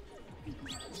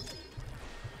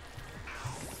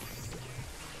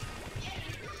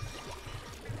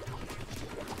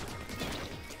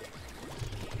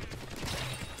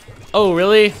 Oh,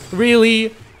 really?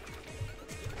 Really?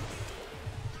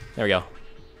 There we go.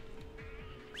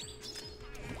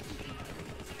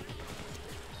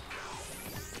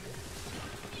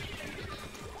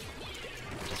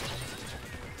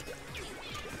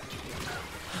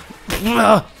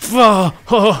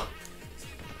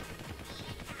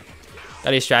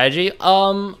 Got a strategy?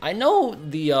 I know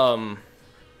the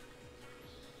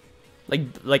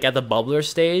like at the bubbler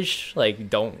stage, like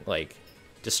don't like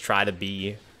just try to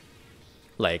be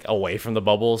like away from the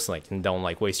bubbles, like, and don't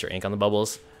like waste your ink on the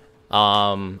bubbles.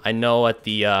 I know at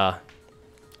the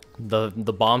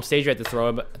bomb stage, you have to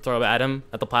throw at him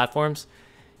at the platforms.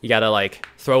 You gotta like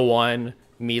throw one,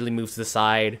 immediately move to the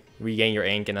side, regain your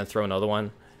ink, and then throw another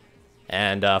one.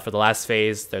 And for the last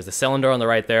phase, there's the cylinder on the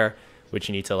right there, which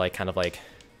you need to like kind of like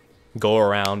go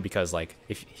around, because like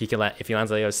if he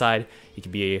lands on the other side, he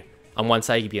could be on one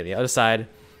side, he could be on the other side,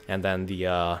 and then the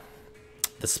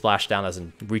splashdown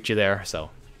doesn't reach you there.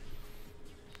 So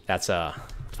that's what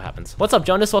happens. What's up,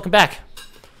 Jonas? Welcome back.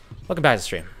 Welcome back to the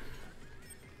stream.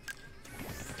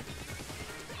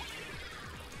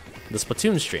 The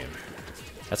Splatoon stream.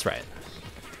 That's right.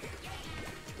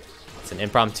 It's an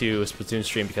impromptu Splatoon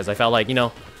stream because I felt like, you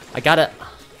know, I gotta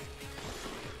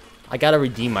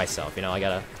redeem myself, you know, I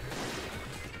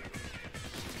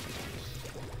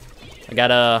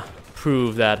gotta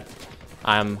prove that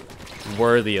I'm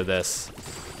worthy of this.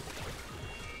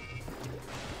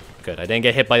 Good, I didn't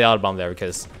get hit by the auto bomb there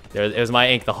because it was my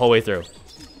ink the whole way through.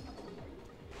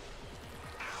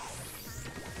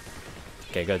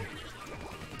 Okay, good.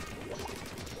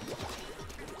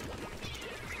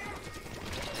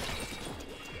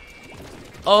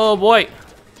 Oh boy!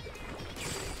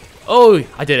 Oh,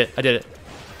 I did it! I did it!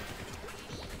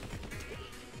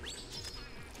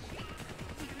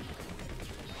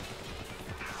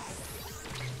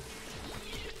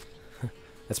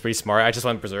 That's pretty smart. I just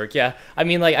went berserk. Yeah, I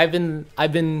mean, like I've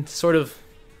been sort of.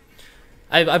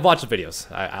 I've watched the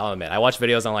videos. I'll admit, I watch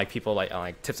videos on like people like on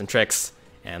like tips and tricks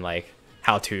and like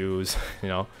how-tos. You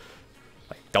know,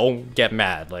 like don't get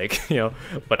mad, like, you know.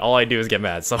 But all I do is get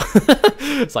mad, so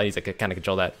so I need to kind of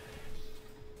control that.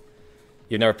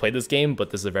 You've never played this game,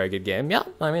 but this is a very good game. Yeah,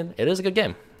 I mean, it is a good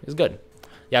game. It's good.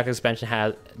 The Octo expansion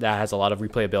has a lot of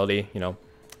replayability, you know.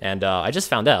 And I just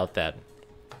found out that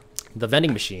the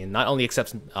vending machine not only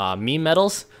accepts meme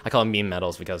medals. I call them meme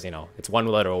medals because, you know, it's one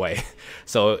letter away.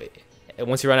 So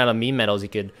once you run out of meme medals, you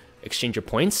could exchange your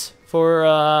points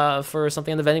for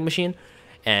something in the vending machine.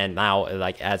 And now it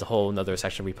like adds a whole another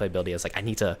section of replayability. It's like I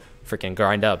need to freaking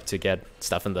grind up to get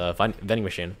stuff in the vending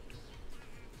machine.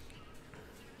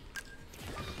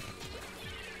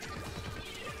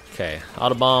 Okay,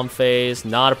 auto bomb phase,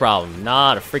 not a problem,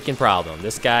 not a freaking problem.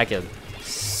 This guy can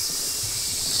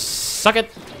suck it.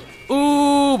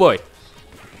 Ooh boy,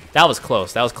 that was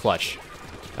close. That was clutch.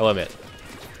 I will admit,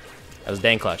 that was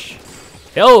dang clutch.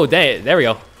 Oh, dang! There we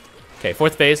go. Okay,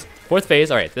 fourth phase. Fourth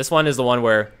phase. All right, this one is the one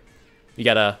where you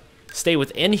gotta stay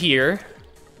within here,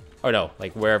 or no,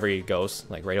 like wherever he goes,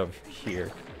 like right over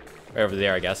here, right over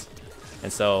there, I guess.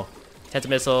 And so, tenta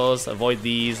missiles, avoid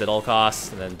these at all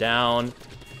costs, and then down,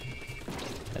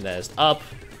 and then it's up,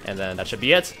 and then that should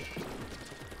be it.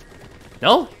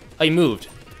 No? Oh, you moved.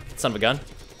 Son of a gun.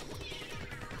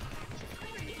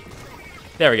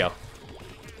 There we go.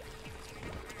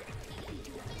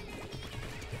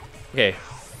 Okay,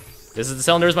 this is the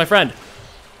cylinders, my friend.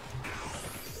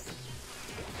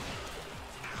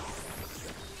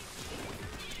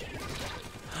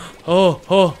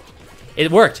 Oh,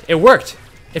 it worked. It worked.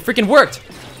 It freaking worked.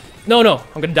 No,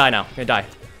 I'm gonna die now. I'm gonna die.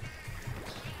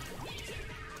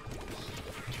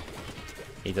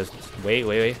 He does.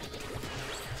 Wait.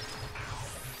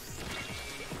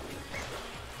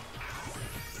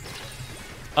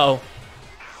 Uh-oh.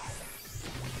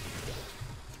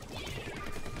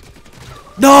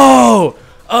 No!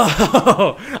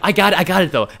 Oh, I got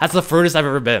it though. That's the furthest I've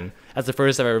ever been.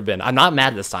 I'm not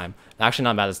mad this time. I'm actually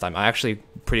not mad this time. I'm actually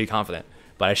pretty confident,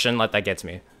 but I shouldn't let that get to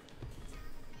me.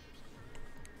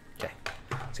 Okay,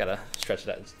 just gotta stretch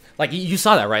that. Like you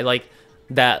saw that, right? Like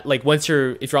that. Like if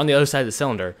you're on the other side of the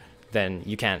cylinder, then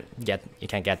he can't get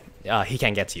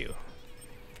to you.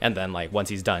 And then like once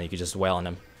he's done, you can just wail on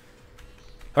him.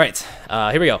 All right,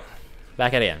 here we go.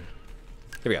 Back at it again.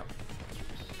 Here we go.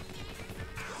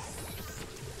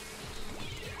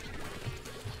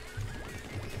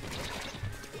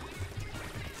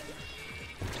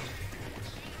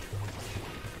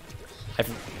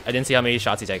 I didn't see how many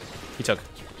shots he took.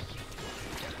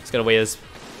 He's gonna weigh his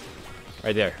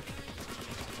right there.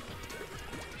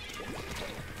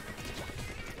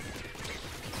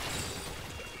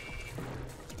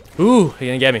 Ooh, he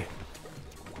didn't get me.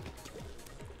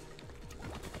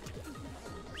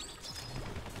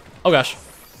 Oh gosh.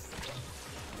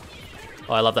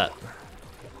 Oh, I love that.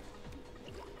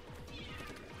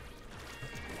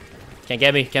 Can't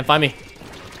get me. Can't find me.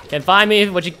 Can't find me.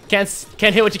 What you can't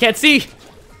hit what you can't see.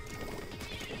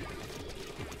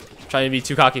 Trying to be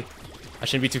too cocky. I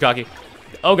shouldn't be too cocky.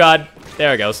 Oh god.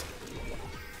 There it goes.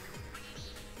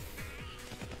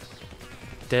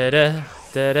 Da-da,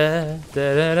 da-da,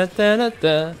 da-da, da-da,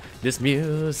 da. This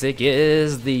music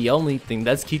is the only thing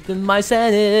that's keeping my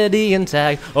sanity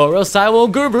intact, or else I will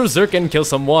go berserk and kill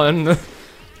someone.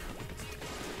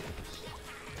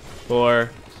 4,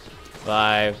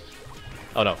 5.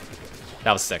 Oh no,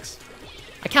 that was 6.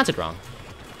 I counted wrong.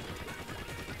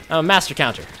 I'm a master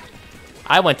counter.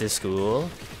 I went to school.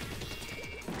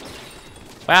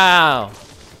 Wow.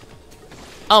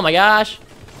 Oh my gosh.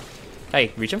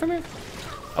 Hey, reaching from here?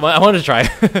 I wanted to try.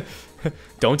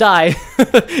 Don't die.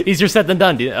 Easier said than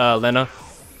done, Lena.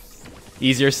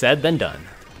 Easier said than done.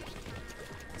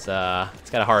 It's kind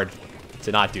of hard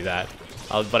to not do that.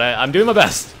 But I'm doing my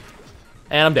best.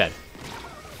 And I'm dead.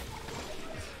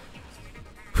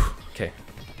 Okay.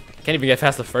 Can't even get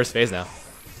past the first phase now.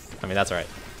 I mean, that's alright.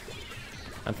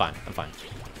 I'm fine.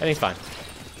 Everything's fine.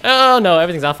 Oh no,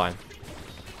 everything's not fine.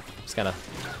 Just gotta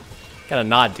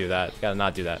not do that. Gotta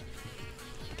not do that.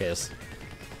 Okay, just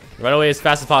run away as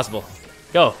fast as possible.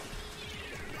 Go.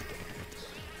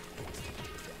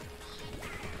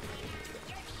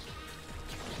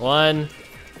 One,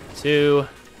 2,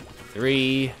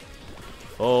 3,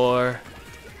 4,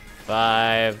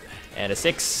 5, and a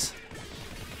 6.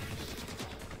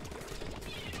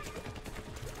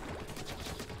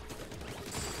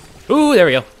 Ooh, there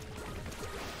we go.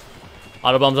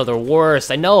 Auto bombs are the worst.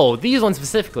 I know, these ones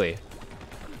specifically.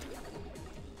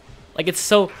 Like, it's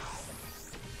so...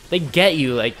 They get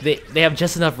you, like, they have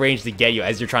just enough range to get you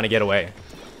as you're trying to get away.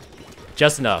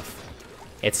 Just enough.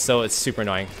 It's super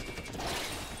annoying.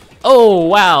 Oh,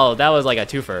 wow, that was like a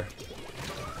twofer.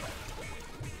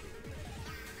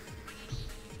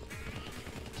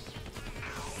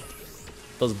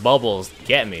 Those bubbles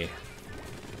get me.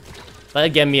 They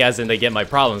get me as in they get my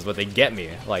problems, but they get me.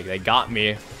 Like, they got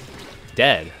me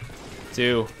dead.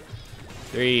 2,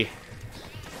 3,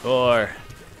 4,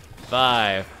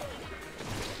 5.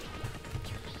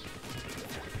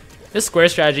 This square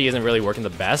strategy isn't really working the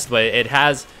best, but it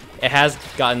has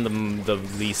gotten the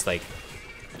least, like,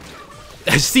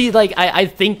 See, like, I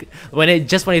think when I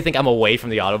think I'm away from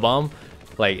the auto bomb,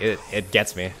 like, it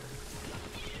gets me.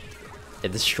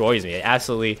 It destroys me. It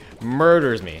absolutely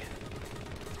murders me.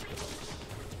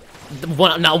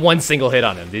 Not one single hit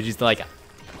on him. Did you like?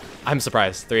 I'm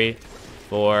surprised. 3,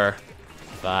 4,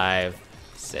 5,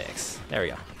 6. There we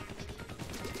go.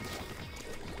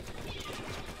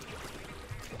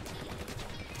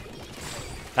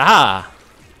 Aha!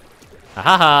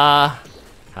 Aha!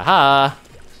 Aha!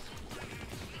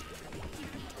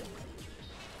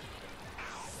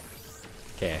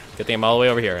 Okay, good thing I'm all the way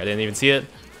over here. I didn't even see it,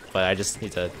 but I just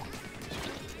need to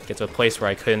get to a place where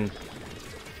you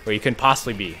couldn't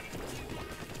possibly be.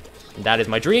 And that is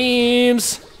my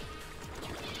dreams!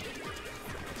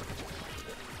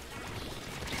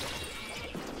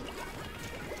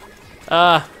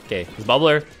 Okay,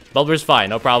 Bubbler. Bubbler's fine,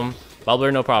 no problem.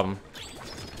 Bubbler, no problem.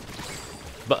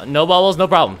 But no bubbles, no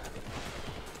problem.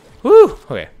 Woo!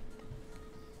 Okay.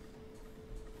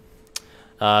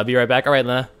 Be right back. Alright,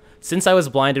 Lena. Since I was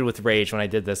blinded with rage when I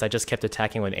did this, I just kept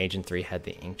attacking when Agent 3 had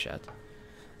the inkjet.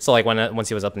 So like once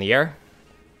he was up in the air.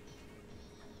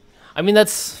 I mean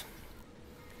that's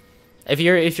if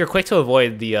you're quick to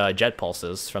avoid the jet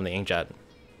pulses from the inkjet,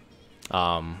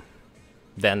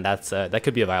 then that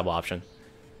could be a viable option.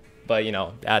 But you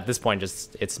know, at this point,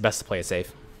 it's best to play it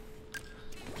safe.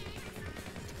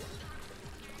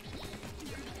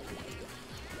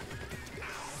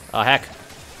 Oh heck.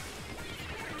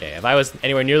 Okay, if I was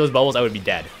anywhere near those bubbles, I would be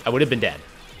dead. I would have been dead.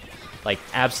 Like,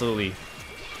 absolutely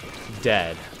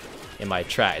dead in my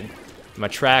tracks.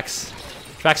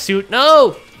 Tracksuit.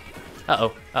 No!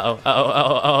 Uh-oh. Uh-oh. Uh-oh.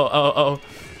 Uh-oh. Uh-oh. Uh-oh. Uh-oh.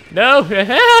 No!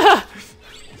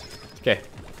 Okay.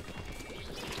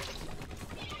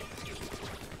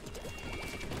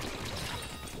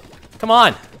 Come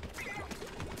on!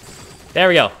 There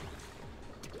we go.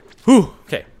 Whew.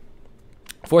 Okay.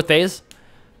 4th phase.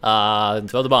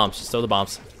 Throw the bombs. Just throw the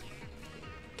bombs.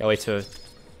 Gotta wait to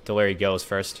where he goes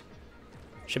first.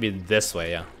 Should be this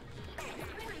way, yeah.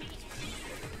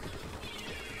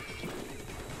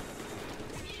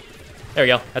 There we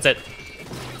go. That's it.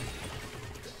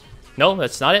 No,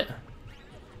 that's not it.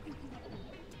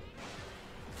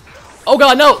 Oh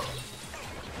god, no!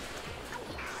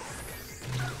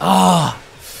 Ah,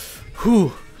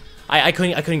 whew. I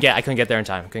couldn't get there in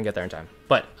time. Couldn't get there in time.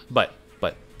 But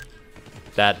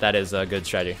that is a good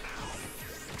strategy.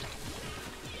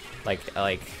 Like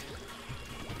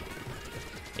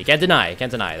you can't deny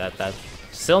that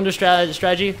cylinder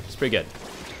strategy is pretty good.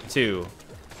 2,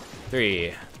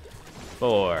 3,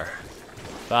 4,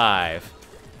 5,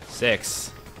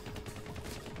 6.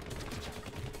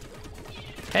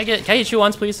 Can I hit you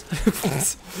once, please?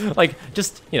 Like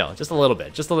just just a little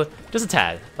bit, just a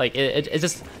tad. Like it's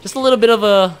just a little bit of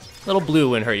a little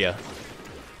blue wouldn't hurt you.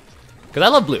 Cause I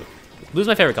love blue. Blue's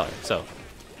my favorite color. So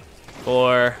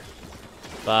 4,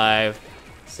 5,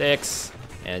 6,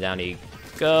 and down he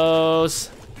goes.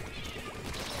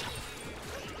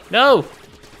 No!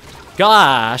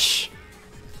 Gosh!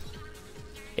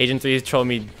 Agent 3 trolled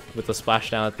me with the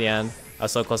splashdown at the end. I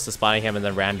was so close to spotting him and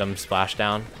then random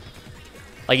splashdown.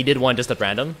 Like he did one just at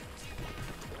random.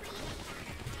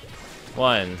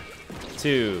 1,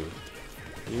 2,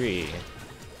 3,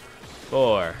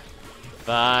 4,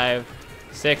 5,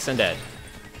 6, and dead.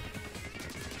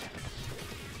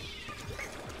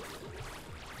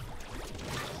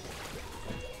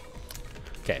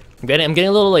 Okay, I'm getting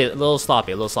a little late, a little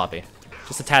sloppy,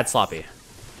 just a tad sloppy.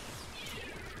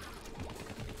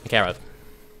 The camera,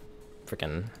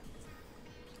 freaking.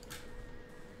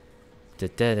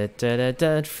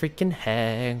 Freaking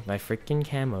heck, my freaking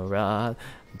camera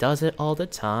does it all the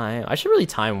time. I should really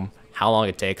time how long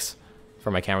it takes for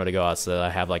my camera to go out so that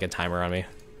I have like a timer on me.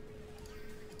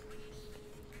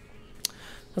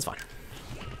 That's fine.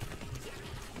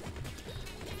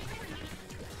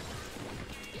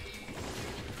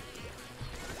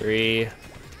 Three,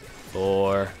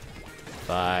 4,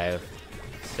 5,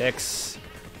 6.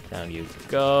 Down you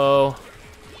go.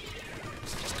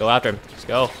 Just go after him. Just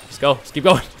go. Just go. Just keep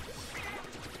going.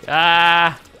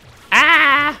 Ah!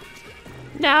 Ah!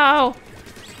 No!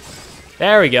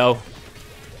 There we go.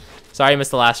 Sorry I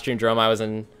missed the last stream, Jerome. I was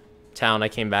in town. I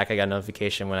came back. I got a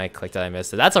notification when I clicked that I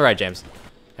missed it. That's alright, James.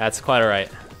 That's quite alright.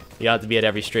 You don't have to be at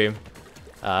every stream.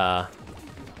 I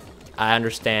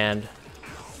understand.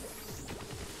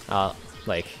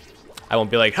 Like, I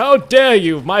won't be like, how dare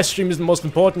you! My stream is the most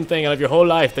important thing out of your whole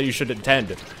life that you should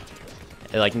attend.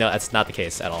 And like, no, that's not the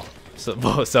case at all. So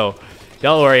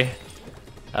don't worry.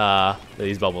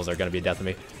 These bubbles are gonna be a death to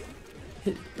me.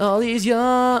 All these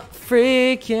young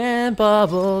freaking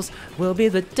bubbles will be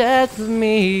the death of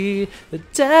me, the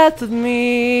death of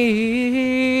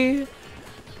me.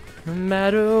 No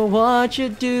matter what you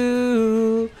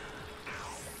do,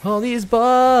 all these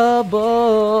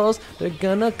bubbles, they're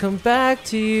gonna come back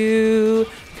to you,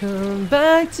 come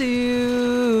back to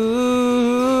you.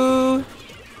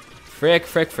 Frick,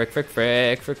 frick, frick, frick,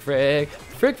 frick, frick, frick, frick,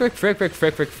 frick, frick, frick,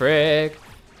 frick, frick, frick.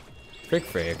 Frick,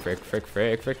 frick, frick, frick,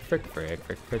 frick, frick, frick, frick,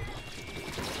 frick, frick.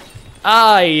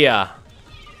 Ah, yeah.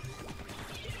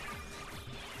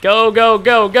 Go, go,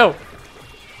 go, go.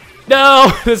 No,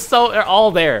 they're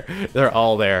all there. They're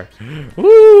all there.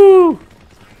 Woo!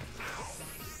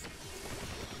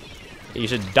 You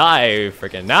should die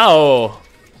freaking now.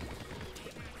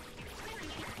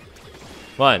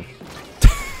 One.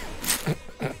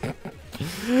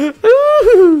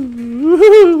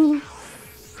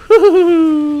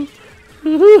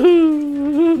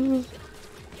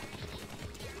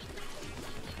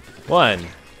 One,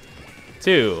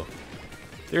 2,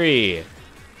 3,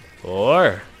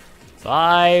 4,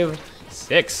 5,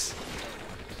 6.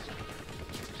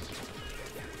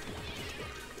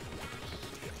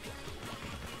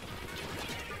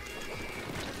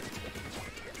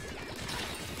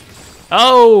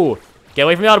 Oh! Get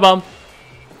away from the autobomb.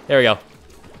 There we go.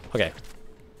 Okay.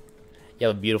 You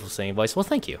have a beautiful singing voice. Well,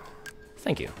 thank you.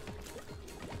 Thank you.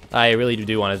 I really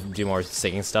do want to do more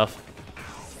singing stuff.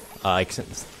 Like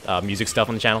music stuff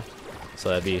on the channel. So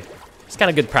that'd be... It's kind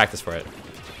of good practice for it.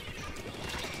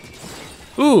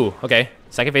 Ooh, okay.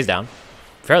 Second phase down.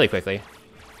 Fairly quickly.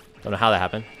 Don't know how that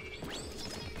happened.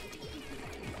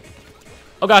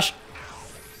 Oh gosh.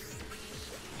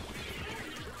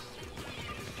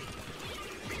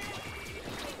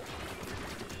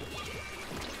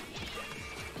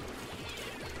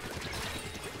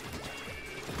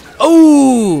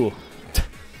 Ooh!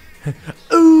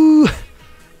 Ooh!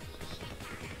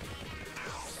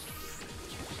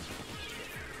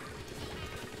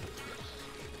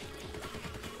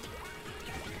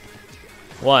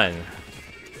 One,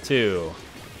 2,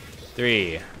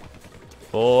 3,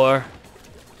 4,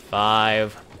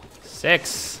 5,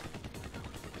 6.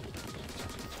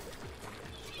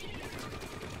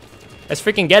 Let's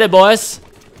freaking get it, boys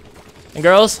and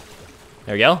girls.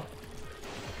 There we go.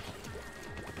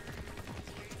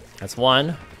 That's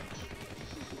one.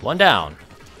 One down.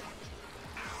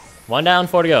 One down,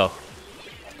 4 to go.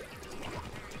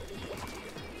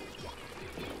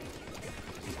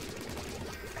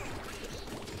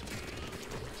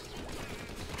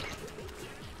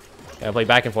 Gotta play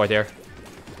back and forth here.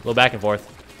 A little back and forth.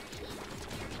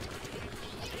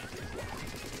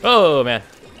 Oh, man.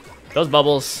 Those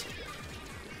bubbles.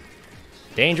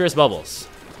 Dangerous bubbles.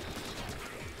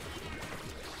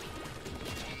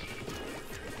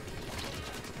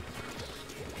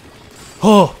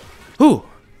 Oh! Ooh!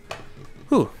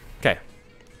 Ooh. Okay.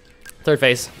 Third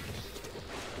phase.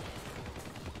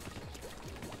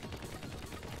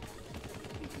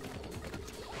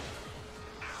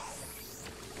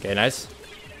 Okay, nice.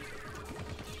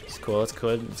 It's cool, it's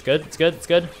good, it's good, it's good, it's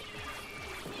good.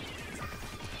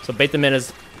 So bait them in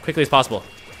as quickly as possible.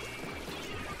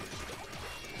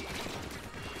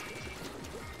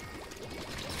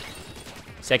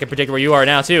 See, I can predict where you are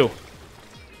now, too.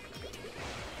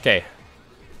 Okay.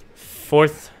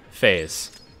 Fourth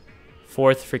phase.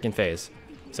 Fourth freaking phase.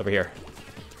 It's over here.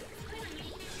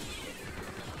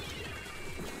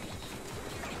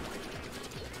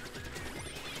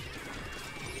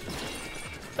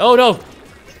 Oh no!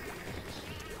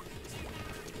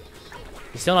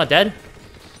 He's still not dead?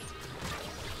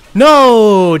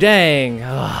 No! Dang!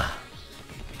 Ugh.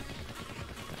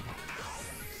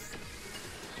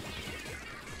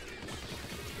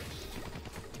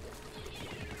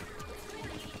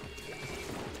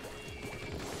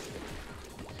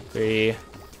 Three,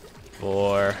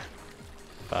 4,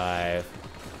 5,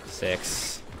 6.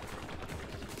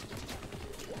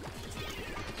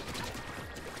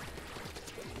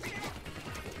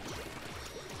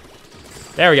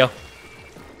 There we go.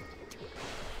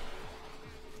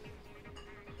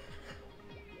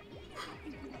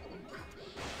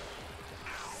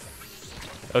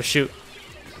 Oh shoot.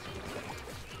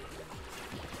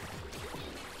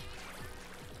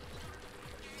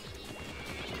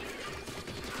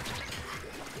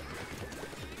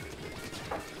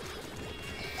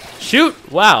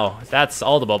 Shoot! Wow, that's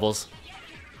all the bubbles.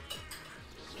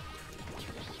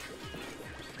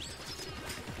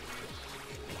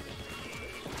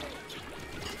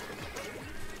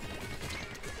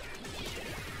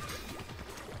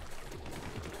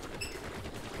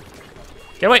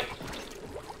 Get away!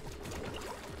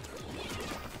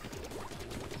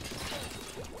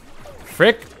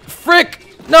 Frick!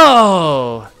 Frick!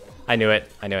 No! I knew it.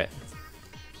 I knew it.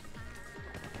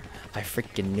 I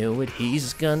freaking knew it.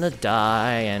 He's gonna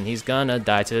die, and he's gonna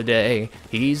die today.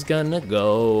 He's gonna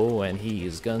go, and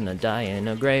he's gonna die in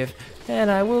a grave. And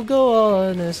I will go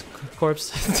on his corpse.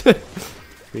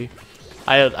 3.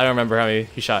 I don't remember how many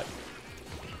he shot.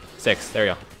 6. There we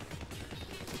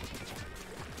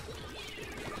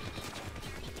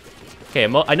go. Okay,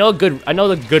 I know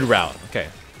the good route. Okay.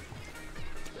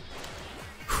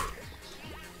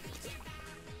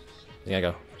 Yeah,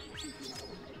 go.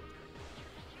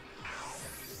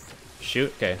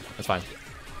 Shoot. Okay, that's fine.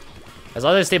 As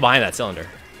long as I stay behind that cylinder.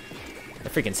 The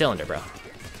freaking cylinder, bro.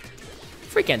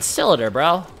 Freaking cylinder,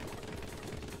 bro.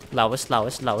 Lowest.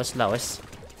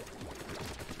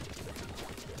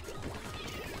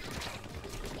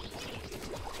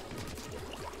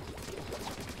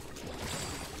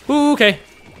 Ooh, okay.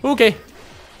 Okay.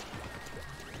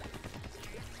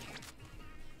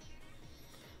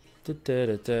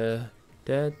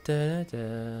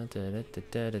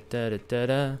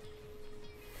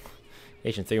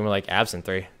 Agent 3 more like absent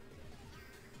 3.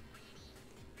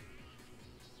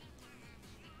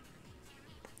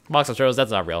 Box of turtles,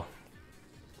 that's not real.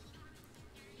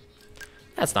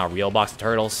 That's not real, box of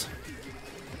turtles.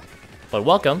 But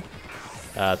welcome.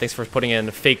 Thanks for putting in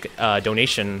fake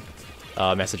donation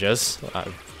messages.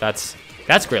 That's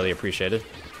greatly appreciated.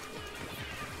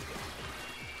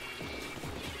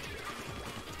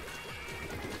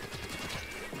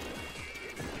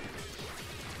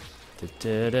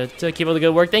 Keep up the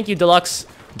good work. Thank you, Deluxe.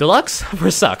 Deluxe?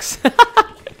 Or sucks?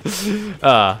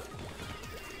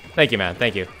 Thank you, man.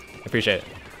 Thank you. I appreciate it.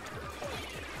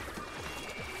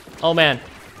 Oh, man.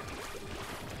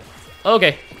 Okay.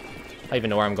 I don't even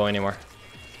know where I'm going anymore.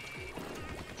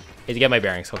 Need to get my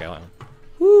bearings. Okay, hold on.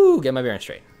 Woo, get my bearings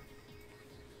straight.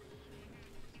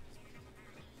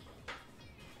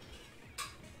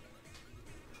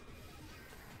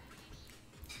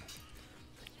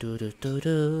 Just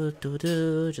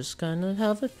gonna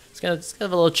have it. Just gonna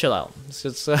have a little chill out.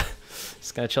 Just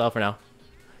gonna chill out for now.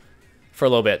 For a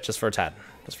little bit, just for a tad.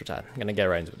 Just for a tad. I'm gonna get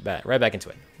right back into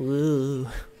it. Woo.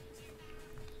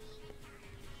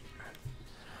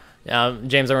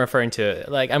 James, I'm referring to,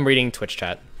 like, I'm reading Twitch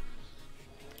chat.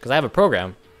 Because I have a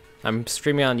program. I'm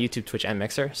streaming on YouTube, Twitch, and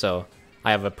Mixer, so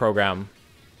I have a program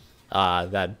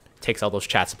that takes all those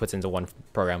chats and puts into one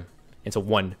program, into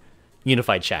one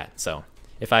unified chat. So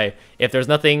if I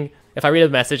read a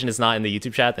message and it's not in the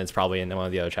YouTube chat, then it's probably in one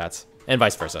of the other chats, and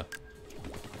vice versa.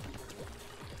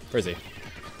 Where is he?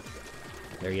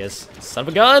 There he is. Son of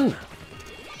a gun!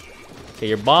 Okay,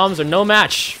 your bombs are no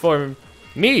match for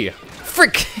me.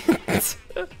 Frick!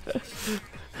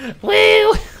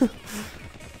 Woo!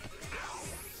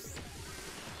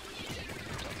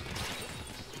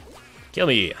 Kill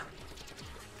me.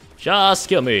 Just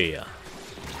kill me.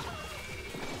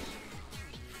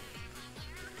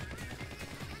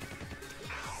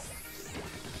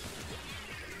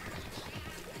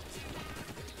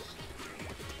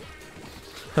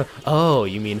 Oh,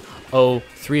 you mean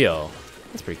 030.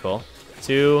 That's pretty cool.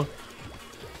 2,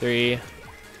 3,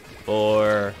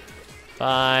 4,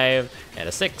 5, and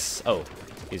a 6. Oh,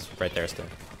 he's right there still.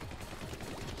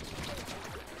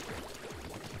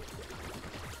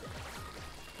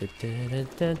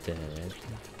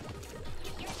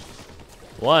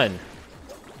 One,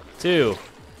 2,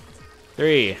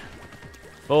 3,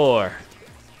 4,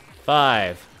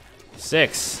 5,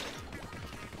 6.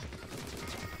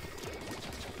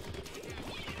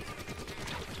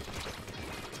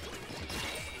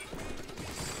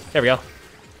 There we go.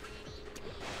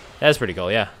 That's pretty cool,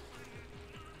 yeah.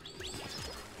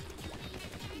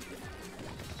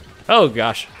 Oh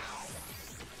gosh.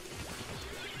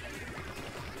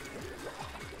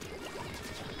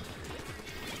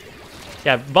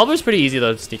 Yeah, Bubbler's pretty easy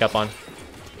to sneak up on.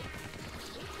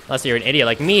 Unless you're an idiot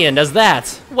like me and does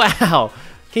that. Wow.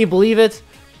 Can you believe it?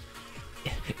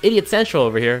 Idiot Central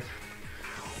over here.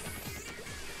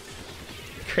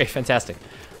 Great, fantastic.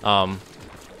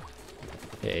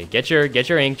 Okay, get your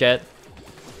inkjet.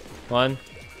 1,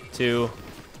 2,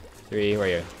 3, where are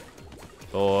you?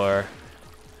 4,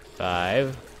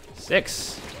 5,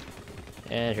 6.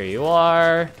 And here you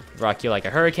are. Rock you like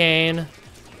a hurricane.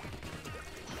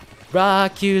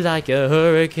 Rock you like a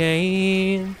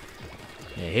hurricane.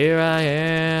 And here I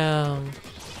am.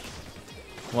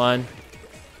 1,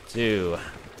 2,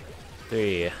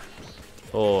 3,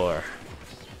 4,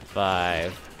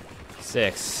 5,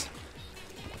 6.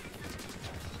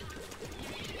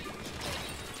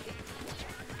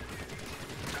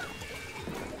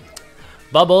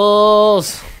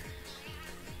 Bubbles!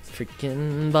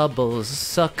 Freaking bubbles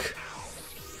suck.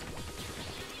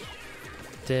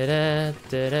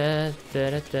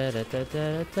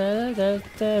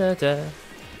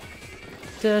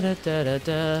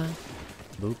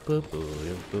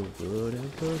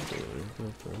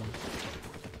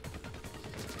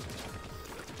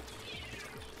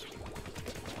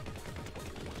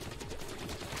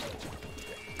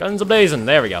 Guns a-blazing.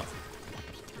 There we go.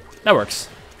 That works.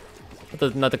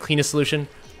 Not the cleanest solution,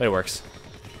 but it works.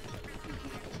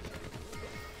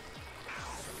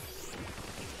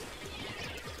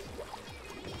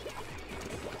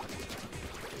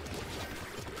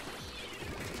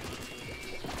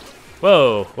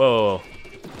 Whoa, whoa.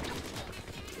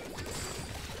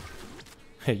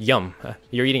 Yum.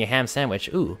 You're eating a ham sandwich.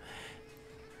 Ooh.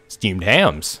 Steamed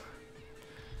hams.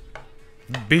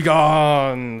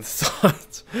 Begone!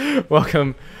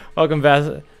 Welcome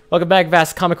back,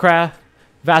 Vast Comicraft,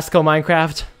 Vastco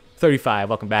Minecraft 35.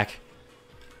 Welcome back.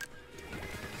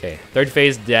 Okay, third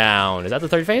phase down. Is that the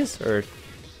third phase or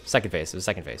second phase? It was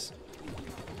second phase.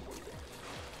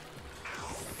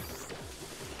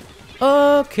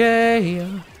 Okay.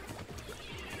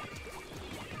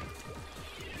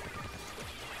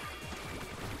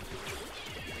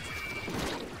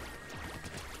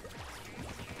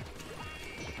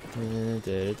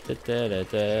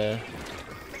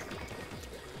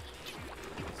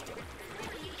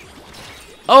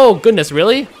 Oh goodness,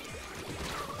 really?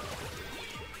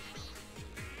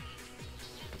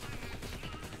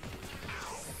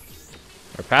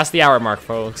 We're past the hour mark,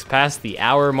 folks. Past the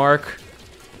hour mark.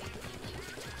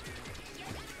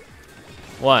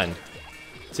 1,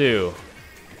 2,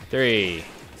 3,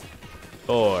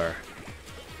 4,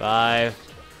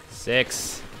 5,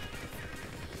 6.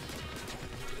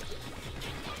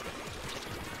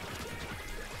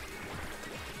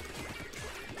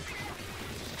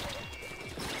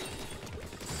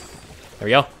 There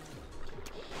we go.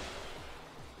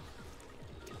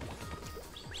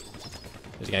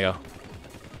 Where's he gonna go?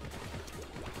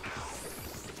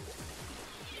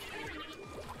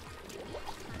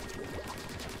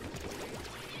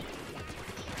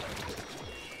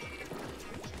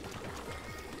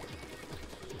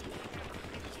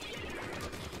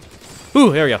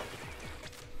 Ooh, there we go.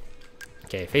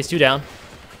 Okay, phase 2 down.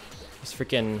 These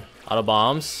freaking auto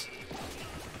bombs.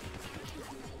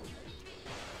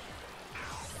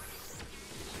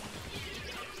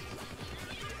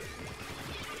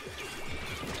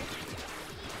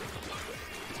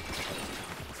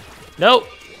 Nope.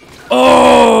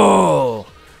 Oh!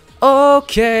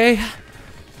 Okay.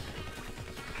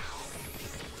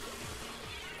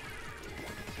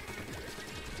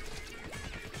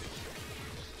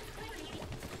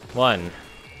 One,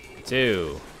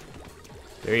 2,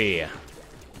 3,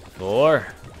 4,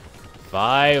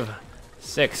 5,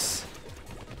 6.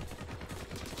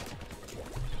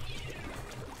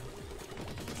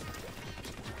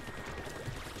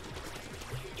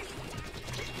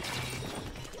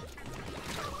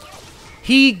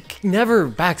 He never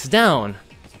backs down.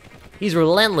 He's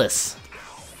relentless.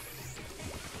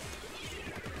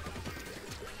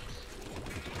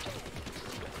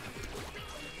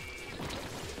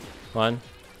 One,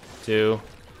 2,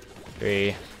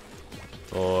 3,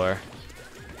 4,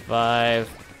 5,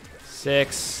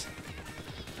 6.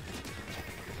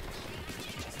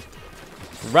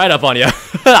 Right up on you.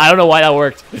 I don't know why that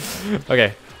worked.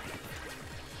 Okay.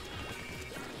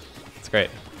 It's great.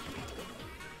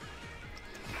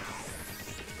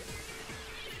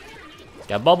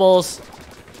 Got bubbles.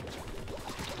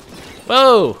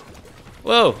 Whoa!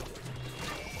 Whoa!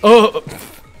 Oh!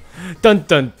 Dun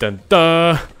dun dun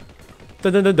dun!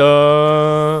 Dun dun dun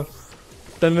dun!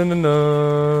 Dun dun dun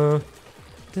dun!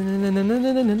 Dun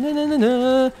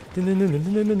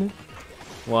dun dun!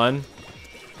 1,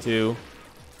 2,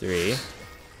 3,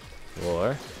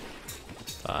 4,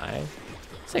 5,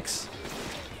 6.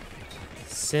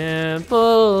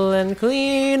 Simple and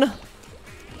clean.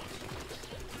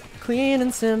 Clean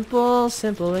and simple,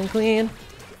 simple and clean.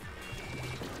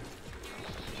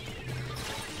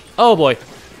 Oh boy,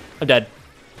 I'm dead.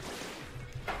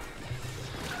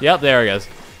 Yep, there he goes.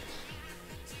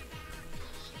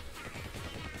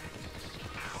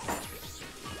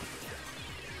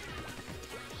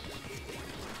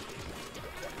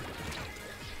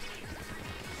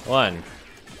 One,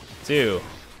 2,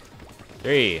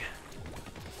 3,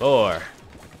 4,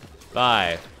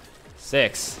 5,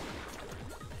 6.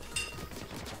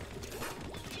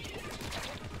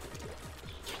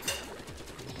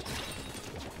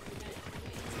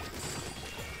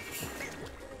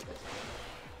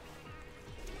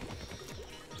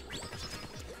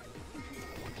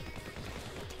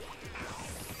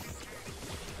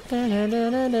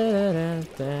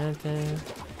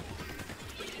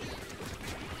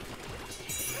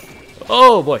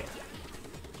 Oh boy.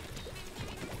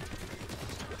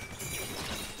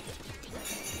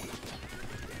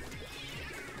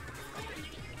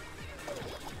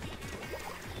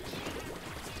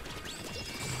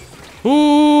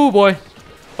 Ooh boy.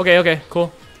 Okay, okay,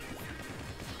 cool.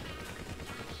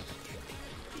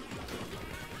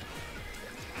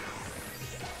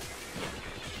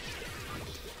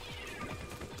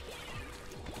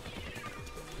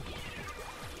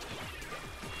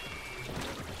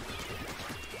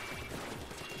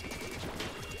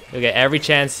 Okay, every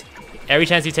chance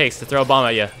he takes to throw a bomb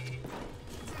at you.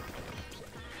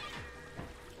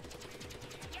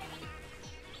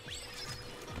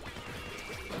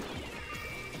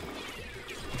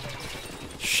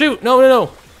 Shoot! No, no,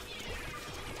 no!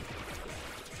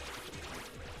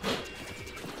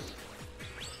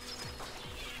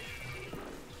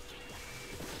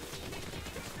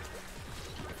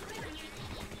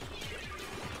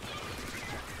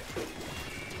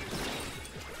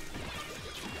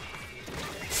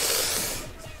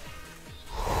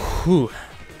 Whew.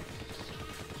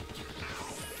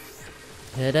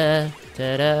 Ta-da,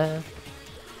 ta-da.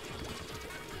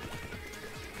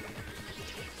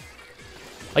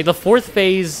 Like the fourth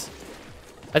phase,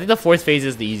 I think the fourth phase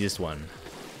is the easiest one.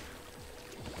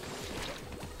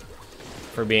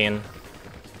 For being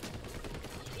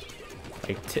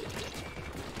like,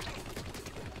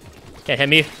 can't hit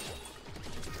me.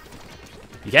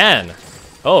 You can.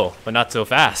 Oh, but not so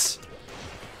fast.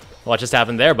 What just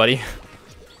happened there, buddy?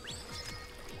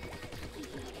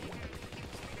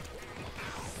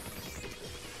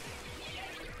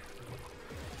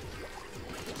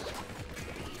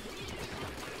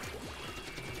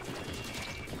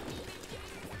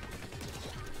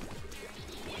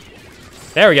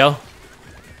 There we go.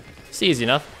 It's easy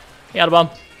enough. He got a bomb.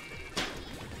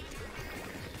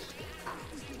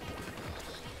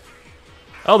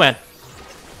 Oh man.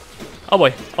 Oh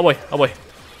boy. Oh boy. Oh boy.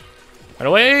 Run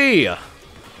away.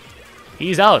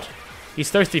 He's out. He's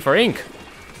thirsty for ink.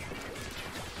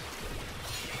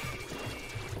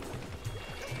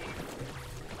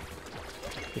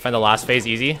 You find the last phase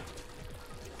easy?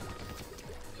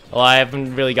 Well, I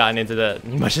haven't really gotten into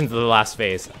much into the last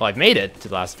phase. Well, I've made it to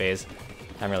the last phase.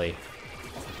 I haven't really,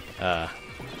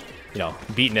 you know,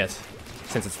 beaten it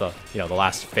since it's the, you know, the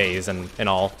last phase and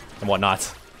all and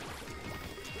whatnot.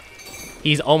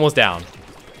 He's almost down.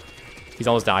 He's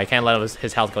almost down. I can't let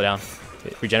his health go down.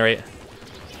 Regenerate.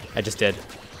 I just did.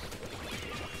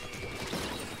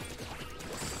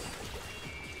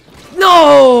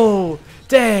 No!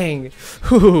 Dang!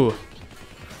 Whew.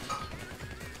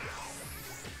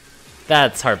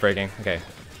 That's heartbreaking. Okay.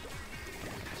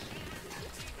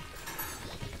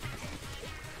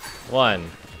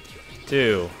 1,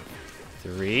 2,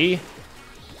 3,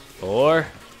 4,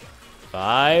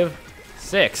 5,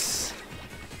 6.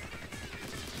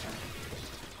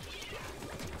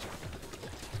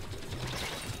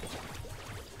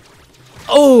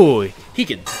 Oh, he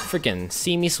could freaking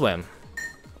see me swim.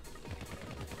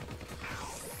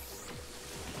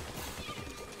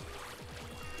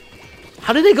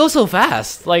 How did they go so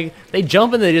fast? Like, they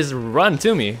jump and they just run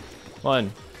to me.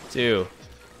 1, 2,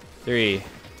 3,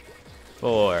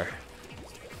 4,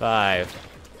 5,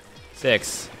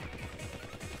 6.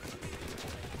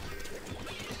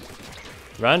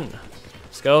 Run.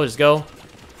 Let's go, just go.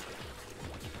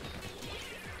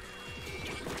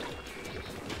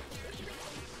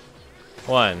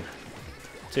 One,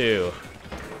 2,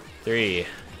 3,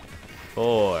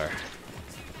 4,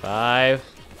 5,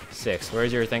 6.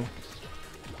 Where's your thing?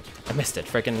 I missed it.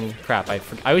 Freaking crap. I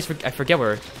forget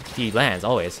where he lands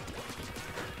always.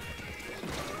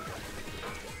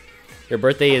 Your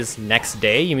birthday is next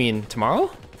day? You mean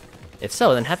tomorrow? If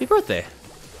so, then happy birthday.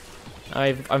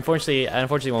 I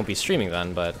unfortunately won't be streaming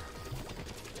then, but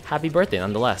happy birthday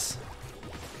nonetheless.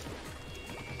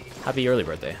 Happy early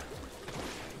birthday.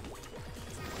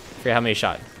 Forget how many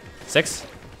shot. 6?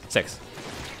 6.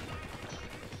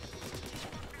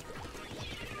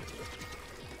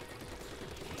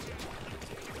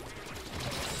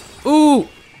 Ooh!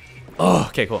 Oh,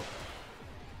 okay, cool.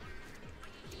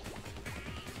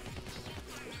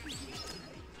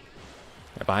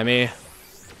 Right behind me.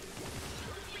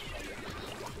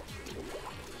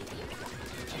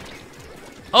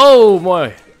 Oh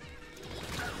boy!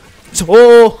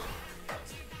 Oh!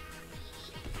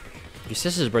 Your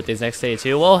sister's birthday's next day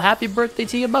too. Well, happy birthday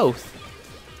to you both.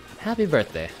 Happy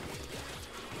birthday.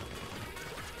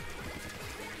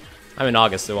 I'm in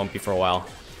August, so it won't be for a while,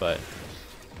 but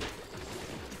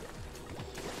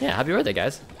yeah, happy birthday,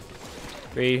 guys.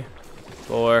 3,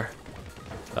 4,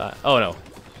 5. Oh no.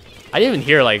 I didn't even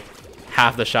hear like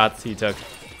half the shots he took.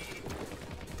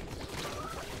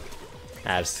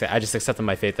 I just accepted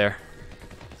my fate there.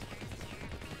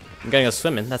 I'm gonna go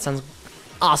swimming. That sounds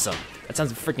awesome. That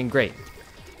sounds freaking great.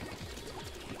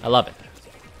 I love it.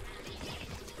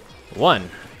 1,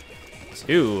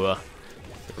 2,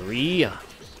 3,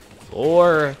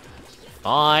 4,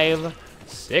 5,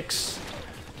 6.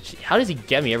 How does he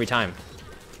get me every time?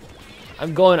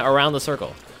 I'm going around the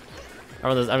circle.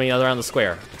 Around the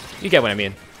square. You get what I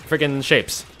mean. Freaking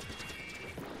shapes.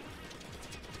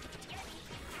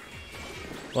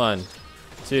 1,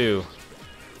 2,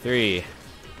 3,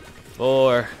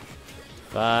 4,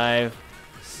 5,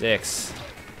 6.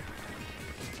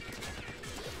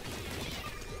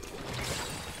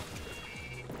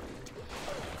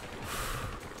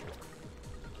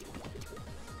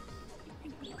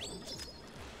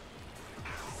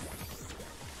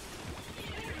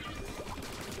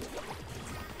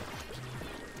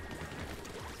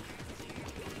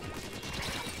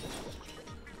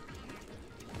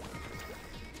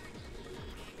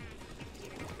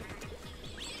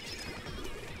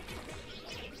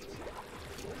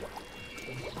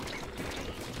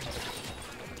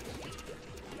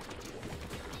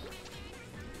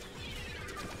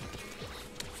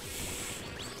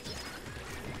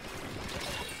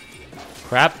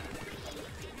 Crap.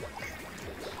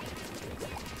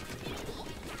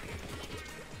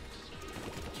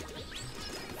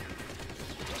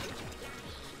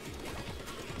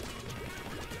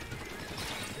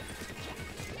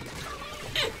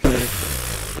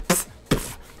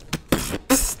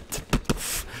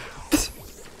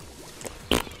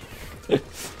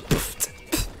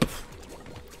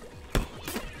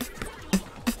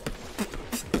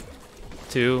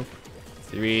 Two,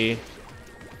 3,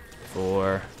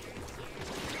 4.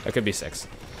 That could be 6.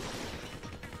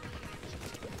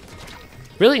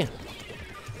 Really?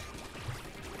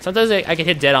 Sometimes I can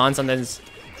hit dead on. Sometimes,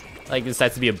 like, it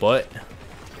decides to be a butt.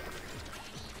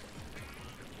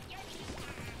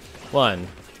 1,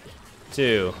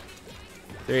 2,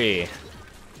 3,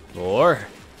 4,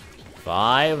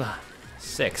 5,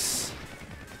 6.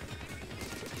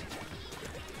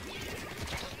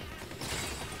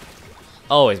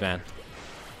 Always, man.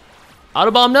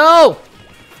 Autobomb, no!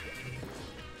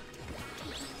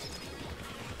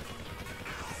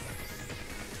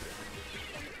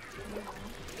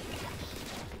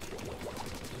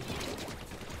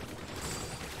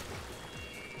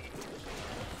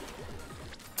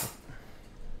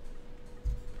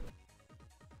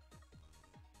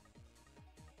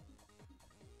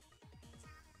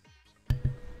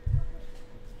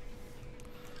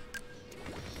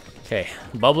 Okay,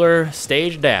 bubbler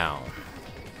stage down.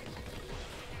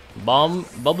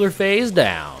 Bubbler phase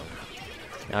down.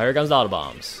 Now here comes the auto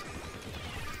bombs.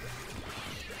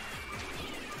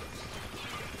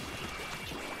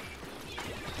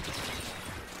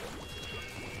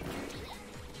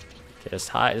 Just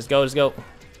high, just go, just go.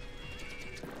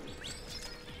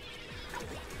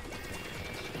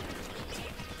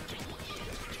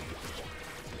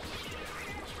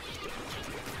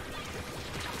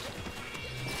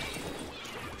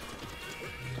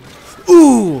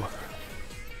 Ooh!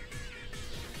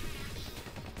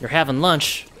 You're having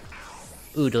lunch.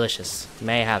 Ooh, delicious.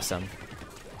 May I have some?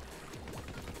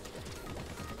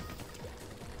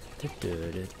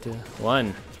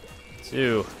 1,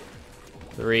 2,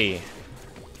 3,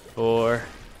 4,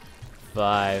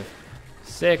 5,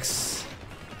 6.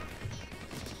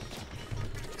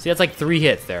 See, that's like 3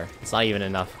 hits there. It's not even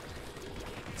enough.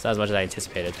 It's not as much as I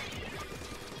anticipated.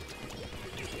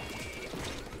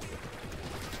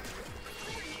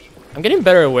 I'm getting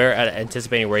better aware at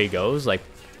anticipating where he goes, like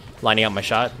lining up my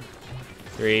shot.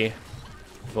 3,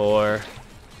 4,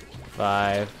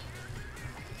 5.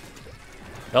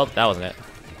 Nope, that wasn't it.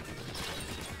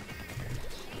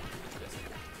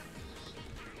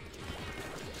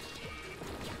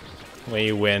 When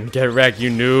you win, get wrecked,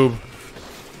 you noob.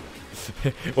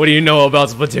 What do you know about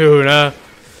Splatoon, huh?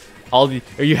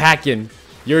 Are you hacking?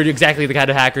 You're exactly the kind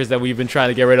of hackers that we've been trying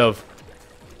to get rid of.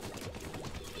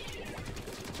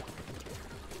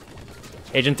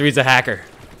 Agent 3's a hacker.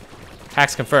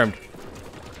 Hacks confirmed.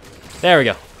 There we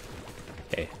go.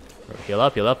 Okay. Heal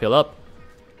up, heal up, heal up.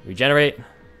 Regenerate.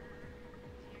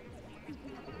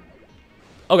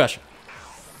 Oh gosh.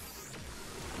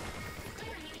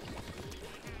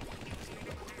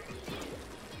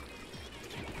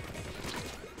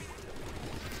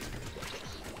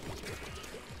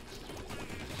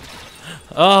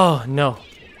 Oh no.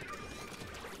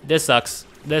 This sucks.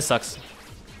 This sucks.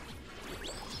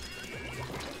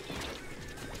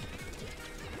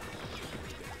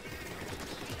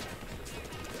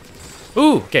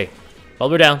 Ooh, okay.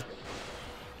 Bubbler down.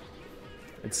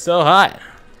 It's so hot.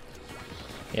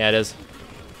 Yeah, it is.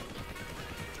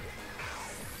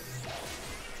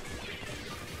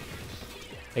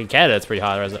 In Canada, it's pretty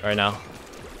hot right now.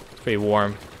 It's pretty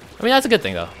warm. I mean, that's a good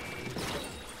thing, though.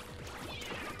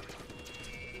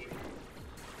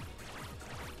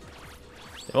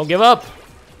 Don't give up.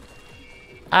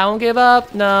 I won't give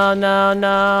up. No, no,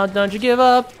 no. Don't you give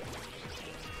up.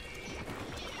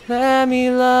 Let me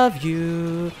love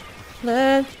you.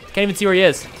 Can't even see where he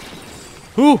is.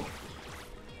 Who?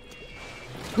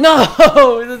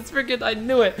 No! That's freaking. I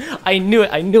knew it. I knew it.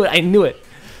 I knew it. I knew it.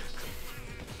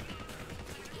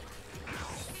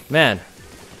 Man.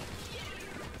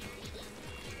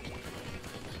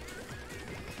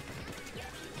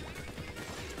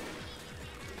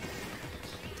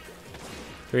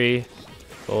 Three,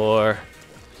 4,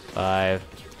 5,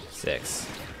 6.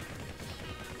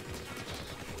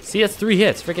 See, that's 3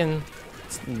 hits. Freaking,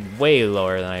 it's way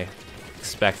lower than I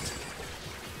expect.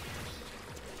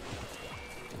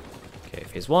 Okay,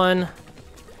 phase 1, and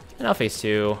now phase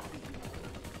 2.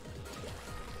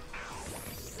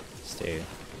 Stay.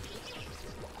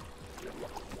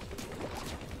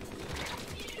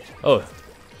 Oh,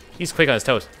 he's quick on his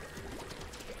toes.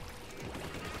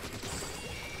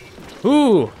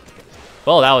 Ooh!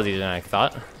 Well, that was easier than I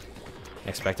thought.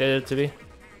 Expected it to be.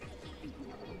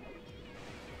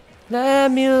 Let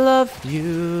me love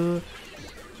you.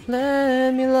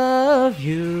 Let me love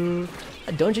you.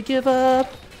 Don't you give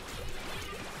up.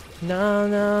 No,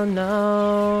 no,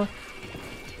 no.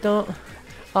 Don't.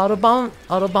 Auto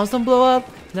bombs don't blow up.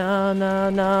 No, no,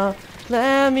 no.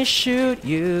 Let me shoot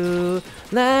you.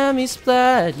 Let me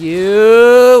splat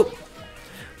you.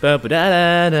 Come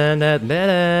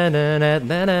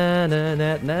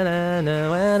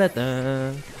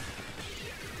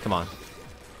on.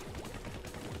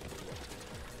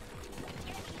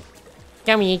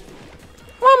 Yummy.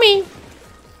 Mommy.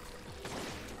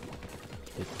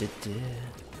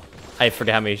 I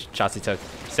forget how many shots he took.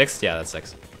 6? Yeah, that's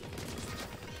 6.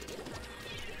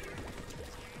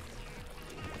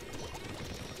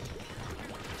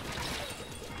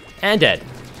 And dead.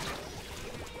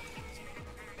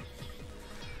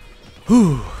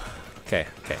 Whew. Okay,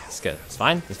 okay, it's good. It's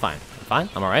fine. It's fine. I'm fine.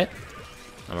 I'm alright.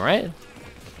 I'm alright.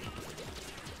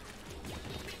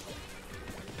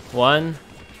 1,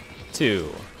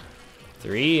 2,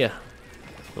 3,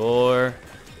 4,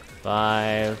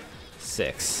 5,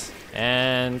 6.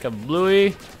 And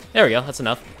kablooey. There we go. That's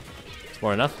enough. It's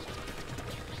more enough.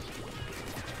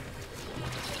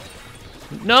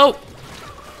 Nope.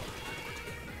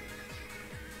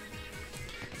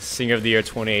 Singer of the Year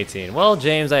 2018. Well,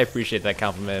 James, I appreciate that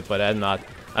compliment, but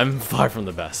I'm far from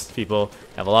the best. People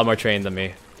have a lot more training than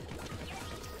me.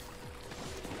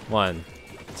 1,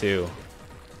 2,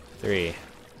 3,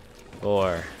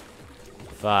 4,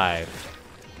 5,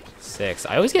 6.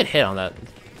 I always get hit on that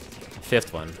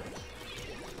 5th one.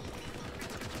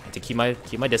 To keep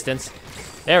my distance.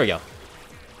 There we go.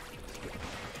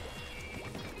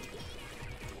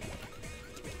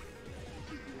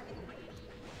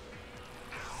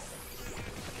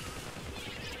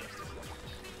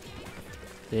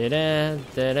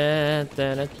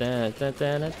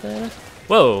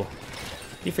 Whoa!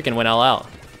 He freaking went all out.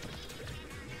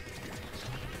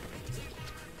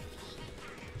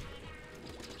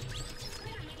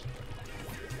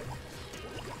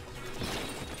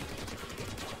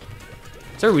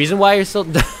 Is there a reason why you're so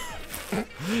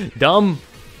dumb,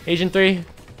 Agent 3?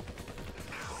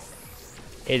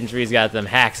 Agent 3's got them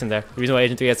hacks in there. The reason why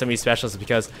Agent 3 has so many specials is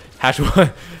because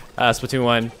Splatoon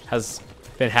 1 has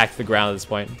been hacked to the ground at this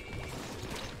point.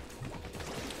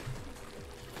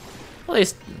 Well, at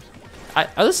least, are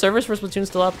the servers for Splatoon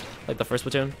still up? Like the first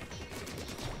Splatoon?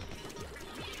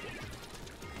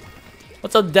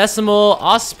 What's up, Decimal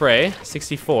Osprey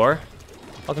 64?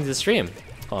 Welcome to the stream.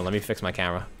 Hold on, let me fix my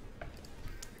camera.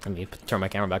 Let me turn my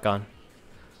camera back on.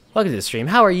 Welcome to the stream.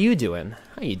 How are you doing?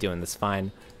 How are you doing this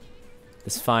fine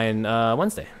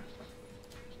Wednesday?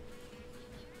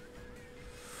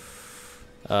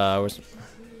 Where's...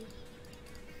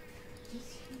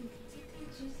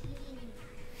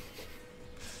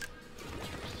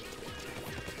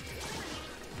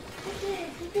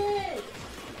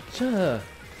 Sure.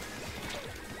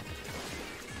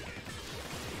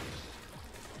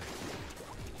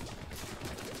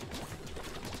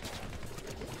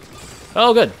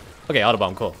 Oh, good. Okay,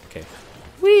 Autobomb, cool. Okay.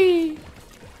 Whee!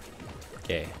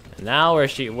 Okay, and now where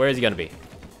is he gonna be?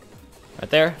 Right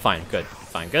there? Fine, good.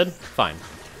 Fine, good, fine.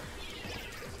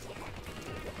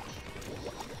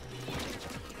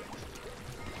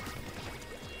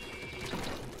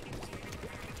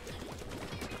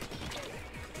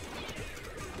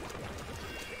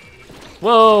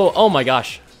 Whoa! Oh my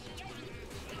gosh.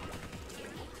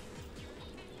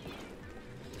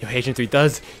 Yo, Agent 3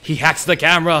 does. He hacks the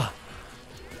camera.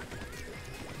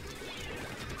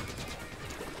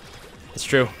 It's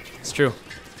true. It's true.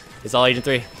 It's all Agent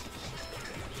 3.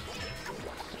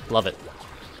 Love it.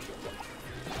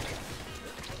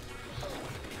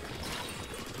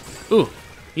 Ooh,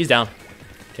 he's down.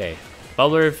 Okay,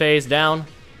 bubbler phase down.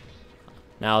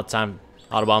 Now it's time.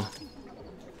 Autobomb.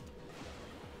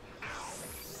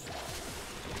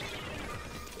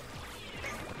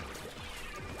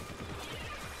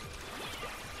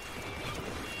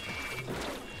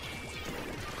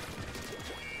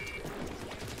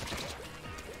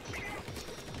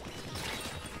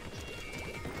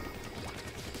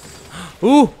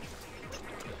 Ooh!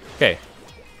 Okay.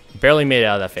 Barely made it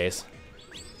out of that phase.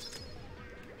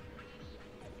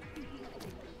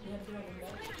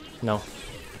 No.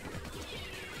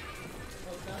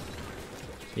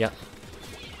 Yeah.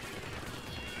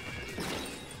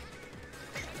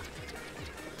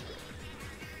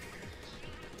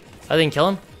 I didn't kill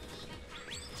him?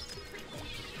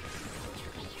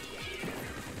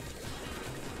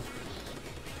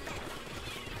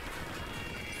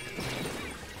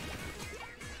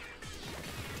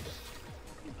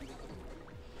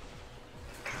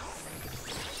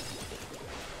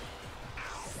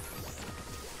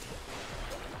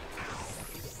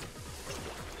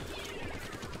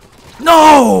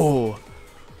 No!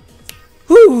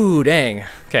 Whoo, dang.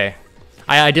 Okay.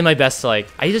 I did my best to like,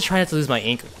 I just try not to lose my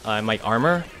ink, my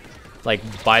armor,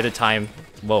 like by the time,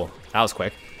 whoa, that was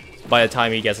quick. By the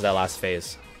time he gets to that last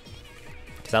phase.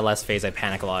 Because that last phase I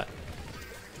panic a lot.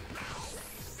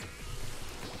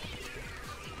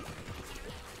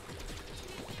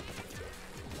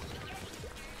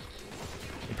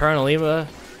 Pearl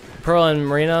and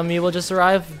Marina amiibo just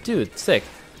arrived? Dude, sick.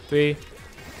 3,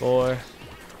 4,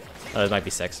 oh, it might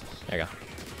be 6. There you go.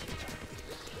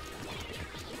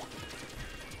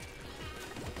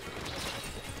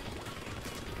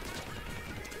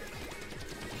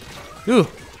 Ooh.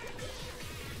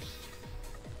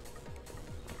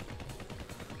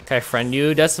 Can I friend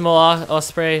you, Decimal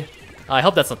Osprey? I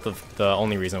hope that's not the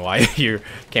only reason why you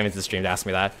came into the stream to ask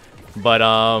me that. But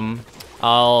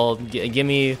I'll give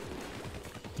me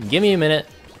a minute,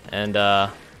 and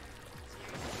I'll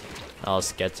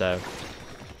just get to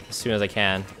as soon as I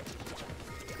can.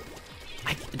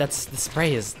 The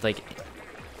spray is like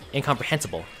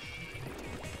incomprehensible.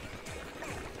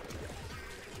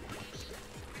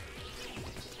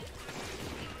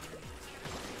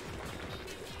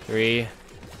 Three.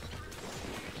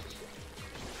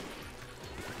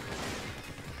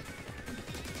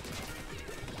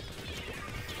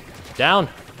 Down.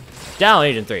 Down,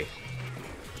 Agent 3.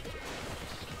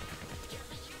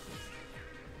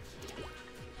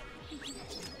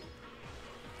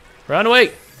 Run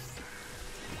away.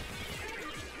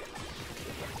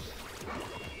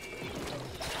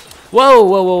 Whoa,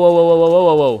 whoa, whoa, whoa, whoa, whoa, whoa,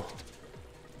 whoa, whoa.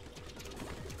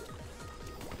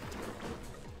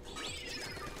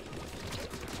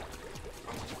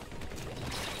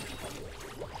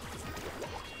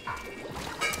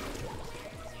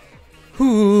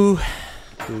 Hoo.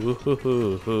 Hoo, hoo,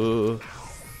 hoo, hoo.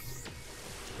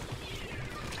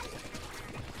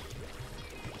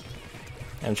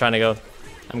 I'm trying to go.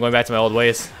 I'm going back to my old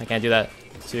ways. I can't do that.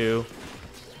 2,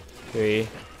 3,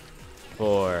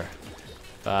 4,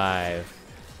 5,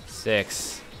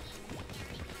 6.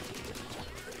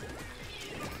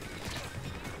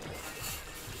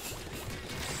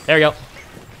 There we go.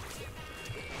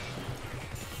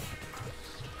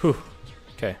 Whew.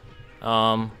 Okay.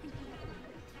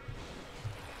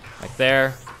 Like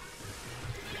there.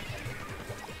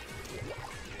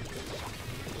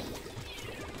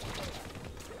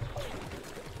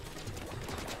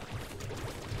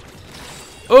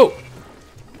 Oh!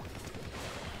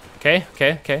 Okay,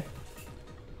 okay, okay.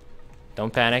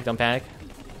 Don't panic, don't panic.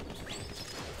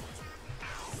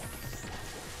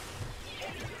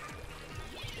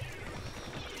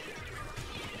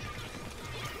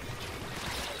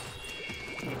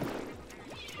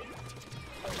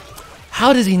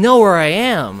 How does he know where I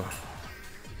am?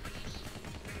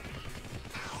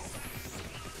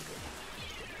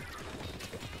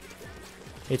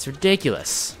 It's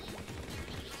ridiculous.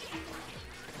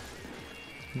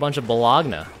 Bunch of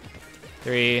Bologna.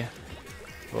 3,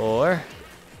 4,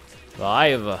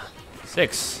 5,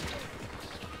 6.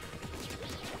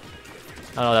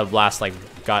 I don't know, that blast like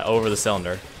got over the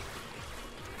cylinder.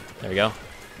 There we go.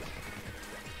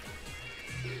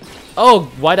 Oh,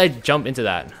 why'd I jump into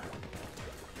that?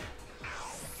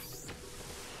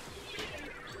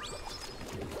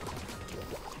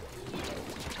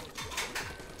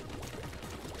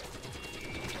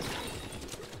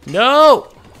 No!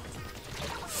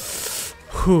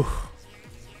 Whew.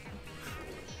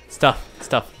 Stuff.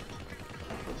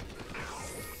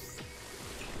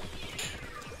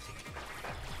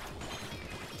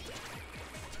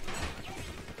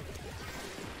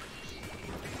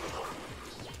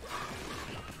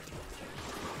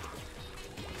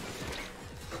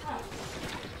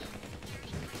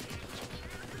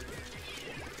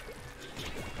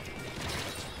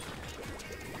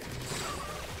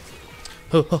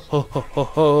 Ho ho ho ho ho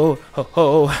ho ho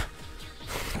ho.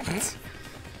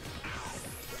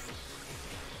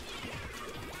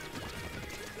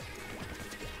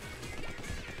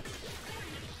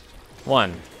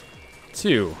 One,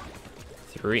 2,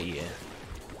 3,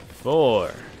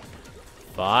 4,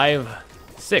 5,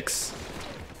 6.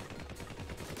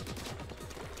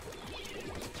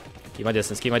 Keep my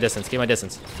distance, keep my distance, keep my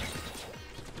distance.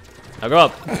 Now go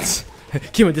up.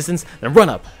 Keep my distance, then run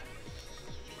up.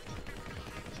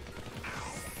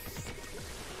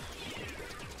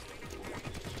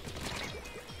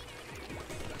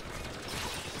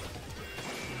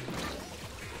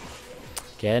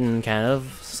 Getting kind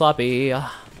of sloppy.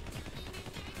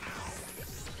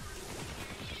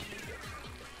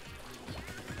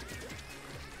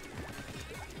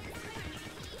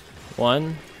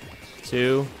 One,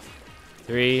 2,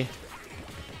 3,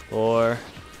 4,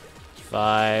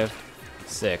 5,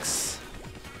 6.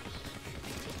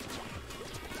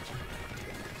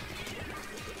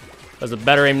 That's a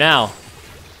better aim now.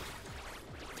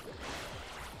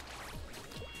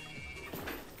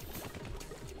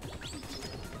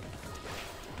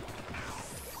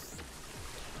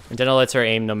 Nintendo lets her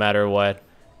aim no matter what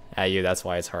at you. That's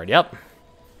why it's hard. Yep.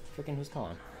 Freaking who's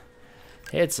calling?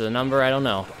 It's a number I don't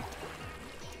know.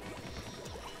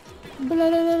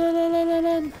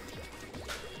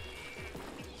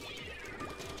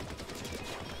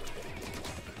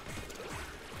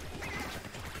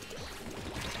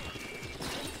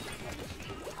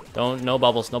 Don't, no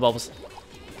bubbles, no bubbles.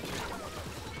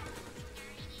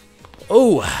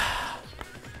 Oh!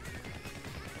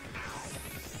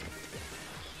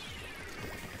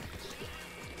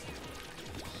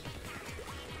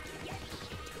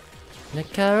 The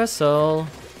carousel.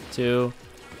 2,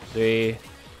 3,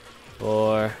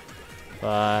 4,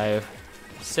 5,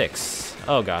 6.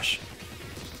 Oh gosh.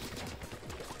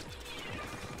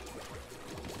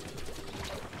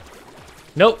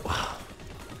 Nope.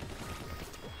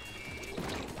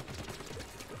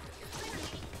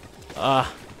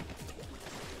 Ah.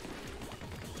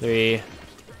 3,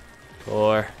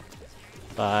 4,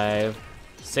 5,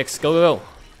 6. Go, go, go.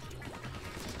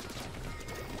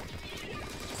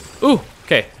 Ooh,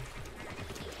 okay.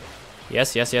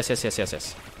 Yes, yes, yes, yes, yes, yes,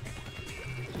 yes.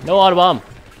 No auto bomb.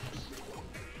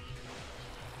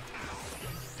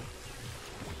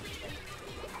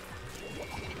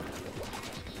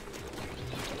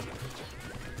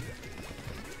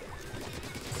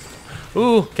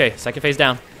 Ooh, okay, second phase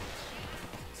down.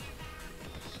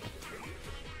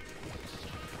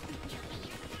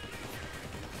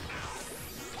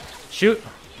 Shoot.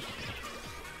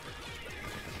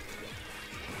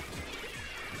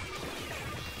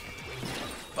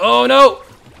 Oh no!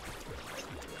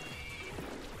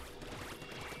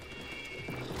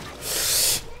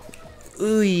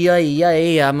 Ooh,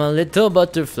 yay, I'm a little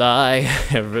butterfly.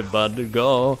 Everybody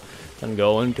go. I'm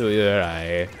going to your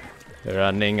eye.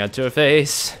 Running at your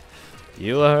face.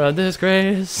 You are a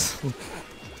disgrace.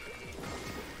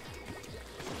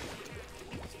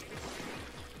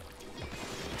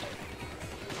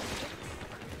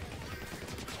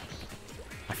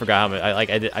 I forgot how many. I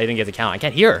didn't get the count. I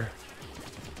can't hear.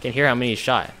 Can't hear how many he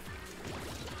shot.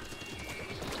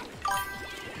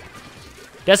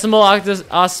 Decimal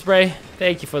Osprey,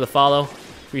 thank you for the follow.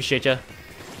 Appreciate ya.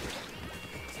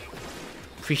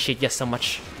 Appreciate ya so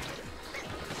much.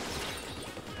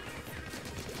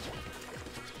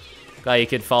 Glad you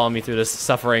could follow me through this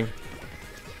suffering.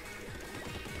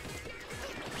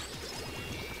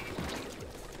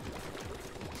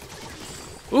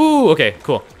 Ooh, okay,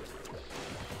 cool.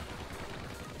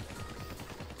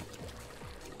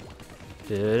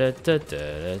 Da, da,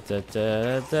 da, da,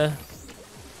 da, da.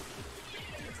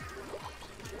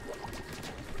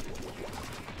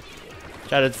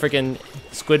 Try to freaking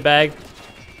squid bag.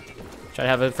 Try to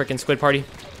have a freaking squid party.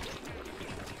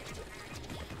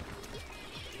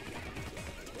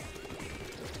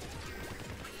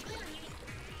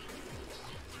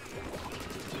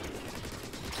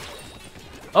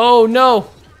 Oh no!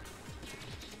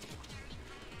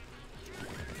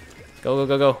 Go, go,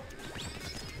 go, go.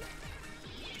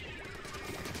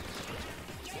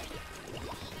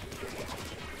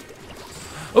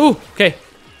 Ooh, okay.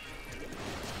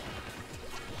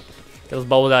 Get those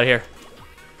bubbles out of here.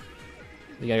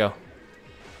 You gotta go.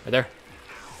 Right there.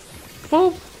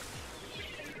 Boop.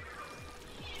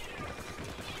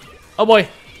 Oh boy.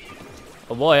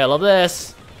 Oh boy, I love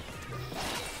this.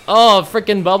 Oh,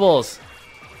 freaking bubbles.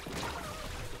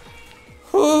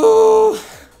 Ooh.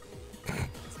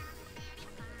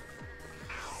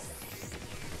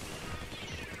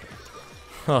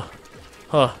 Huh.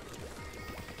 Huh.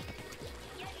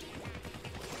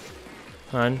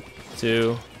 1,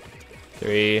 2,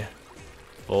 3,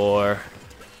 4,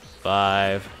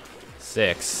 5,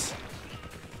 6.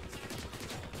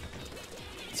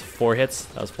 It's 4 hits.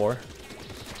 That was 4.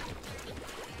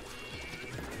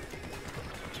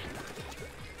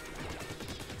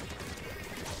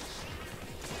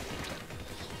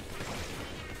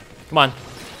 Come on.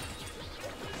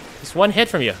 Just 1 hit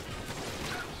from you.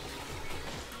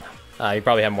 You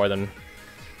probably have more than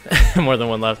more than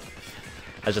 1 left.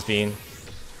 I was just being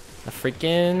a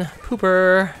freaking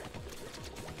pooper.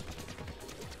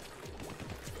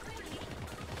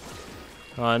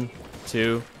 1,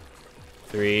 2,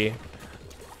 3,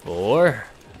 4,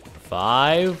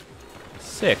 5,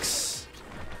 6.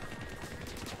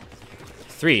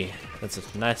 3. That's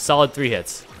a nice solid 3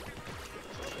 hits.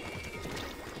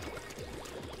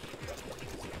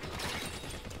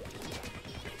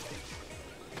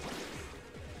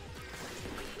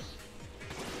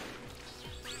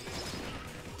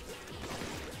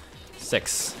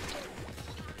 Six.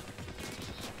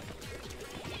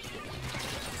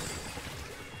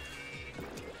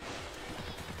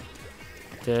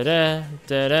 Da-da,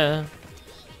 da-da.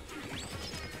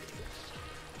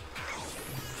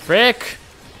 Frick!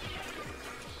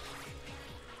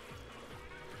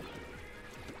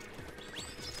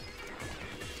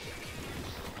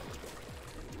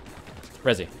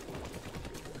 Resi.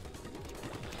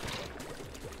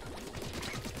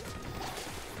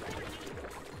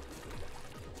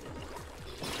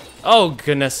 Oh,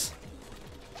 goodness.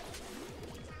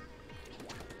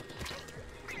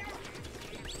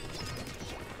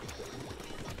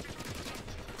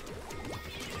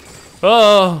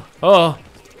 Oh, oh,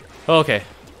 okay,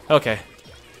 okay.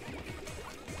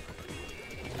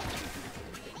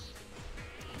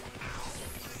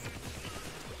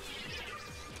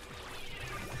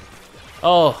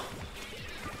 Oh.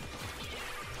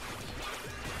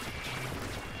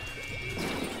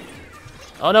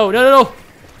 Oh, no, no, no, no.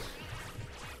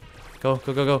 Go,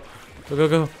 go, go, go. Go, go,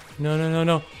 go. No, no, no,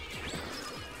 no.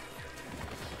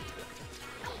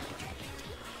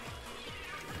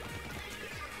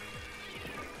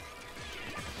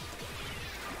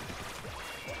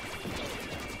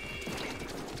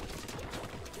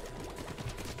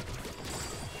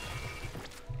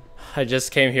 I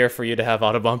just came here for you to have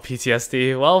Autobomb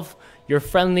PTSD. Well, your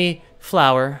friendly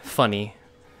flower funny.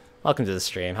 Welcome to the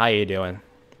stream. How you doing?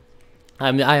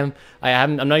 I'm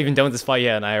not even done with this fight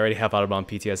yet, and I already have Autobomb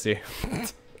PTSD.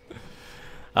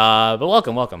 But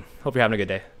welcome, welcome. Hope you're having a good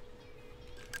day.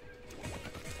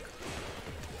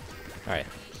 All right,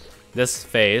 this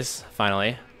phase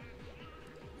finally.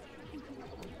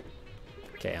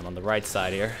 Okay, I'm on the right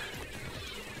side here.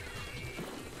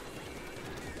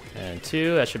 And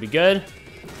 2, that should be good.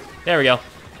 There we go.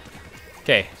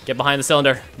 Okay, get behind the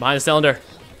cylinder. Behind the cylinder.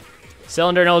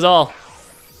 Cylinder knows all.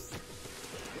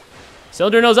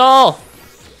 Cylinder knows all.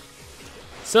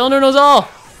 Cylinder knows all.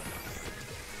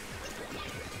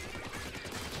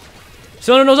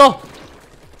 Cylinder knows all.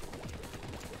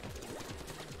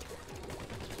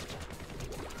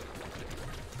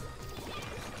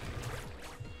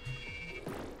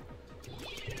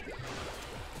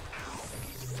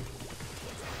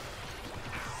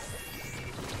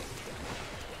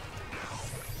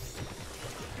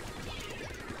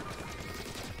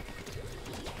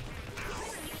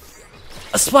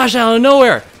 A splash out of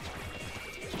nowhere!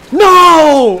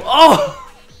 No!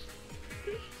 Oh!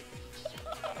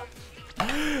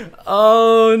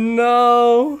 Oh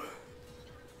no!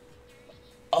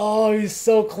 Oh, he's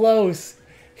so close.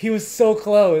 He was so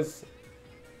close.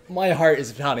 My heart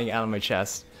is pounding out of my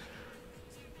chest.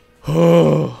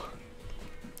 Oh.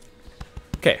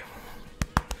 Okay.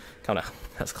 Calm down.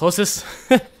 That's closest.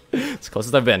 As close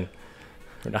as I've been.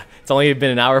 It's only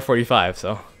been 1 hour 45,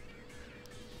 so.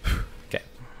 Okay.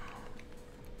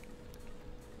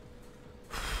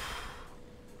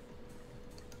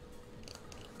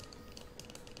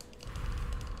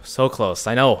 So close.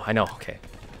 I know. Okay.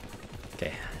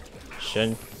 Okay.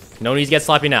 Shouldn't. No need to get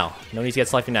sloppy now. No need to get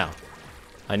sloppy now.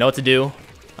 I know what to do.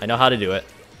 I know how to do it.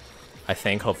 I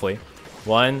think, hopefully.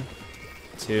 1,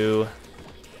 2,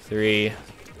 3,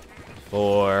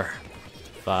 4,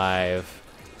 5,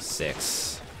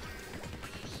 6.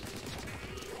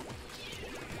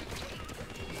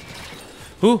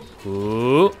 Ooh.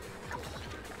 Ooh.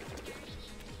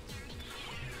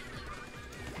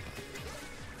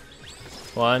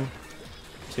 One,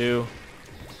 2,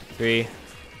 3,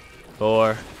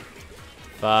 4,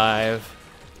 5,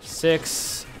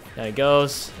 6. There he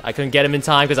goes. I couldn't get him in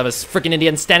time because I was freaking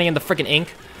Indian standing in the freaking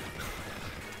ink.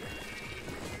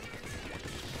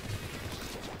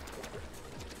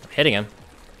 Hitting him.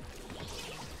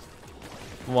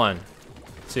 1,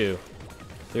 2,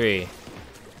 3,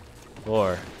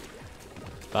 4,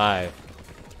 5,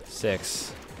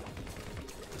 6.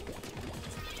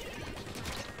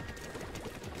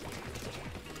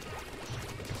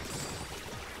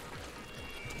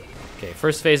 Okay,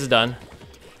 first phase is done.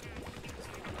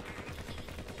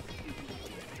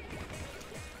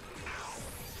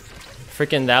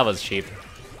 Freaking, that was cheap.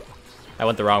 I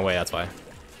went the wrong way, that's why.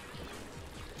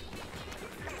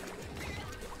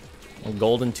 A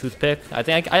golden toothpick. I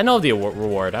think I know the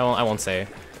reward. I won't say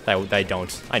that I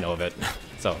don't. I know of it.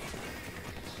 So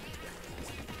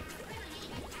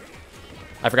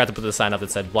I forgot to put the sign up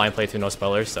that said blind playthrough, no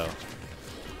spoilers. So,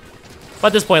 but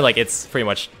at this point, like it's pretty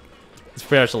much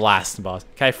the last boss.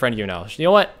 Can I friend you now? You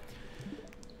know what?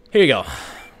 Here you go.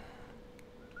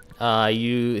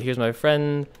 Here's my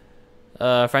friend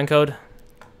code.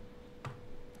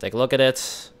 Take a look at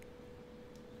it.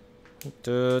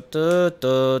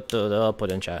 I'll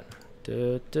put in chat.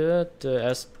 So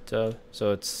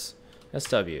it's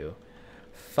SW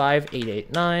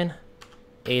 5889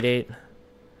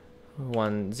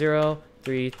 8810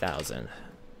 3000.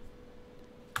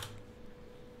 There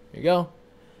you go.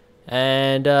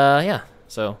 And yeah,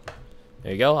 so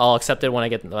there you go. I'll accept it when I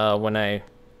get the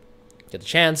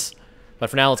chance. But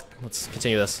for now, let's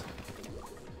continue this.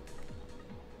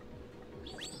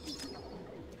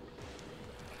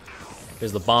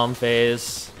 Here's the bomb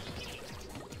phase.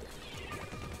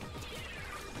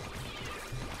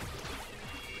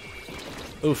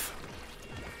 Oof.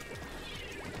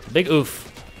 Big oof.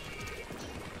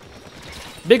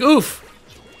 Big oof.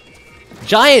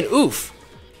 Giant oof.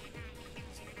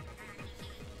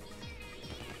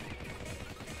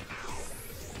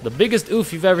 The biggest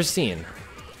oof you've ever seen.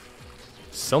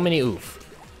 So many oof.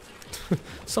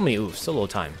 So many oof. So little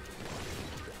time.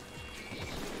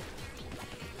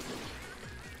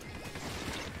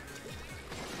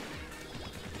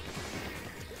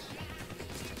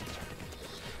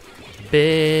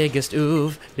 Biggest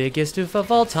oof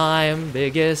of all time.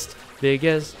 Biggest.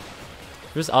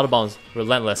 Where's Autobombs?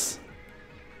 Relentless.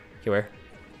 Okay, where?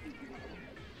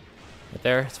 Right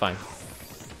there? It's fine.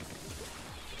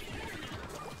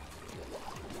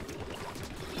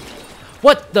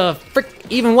 What the frick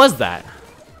even was that?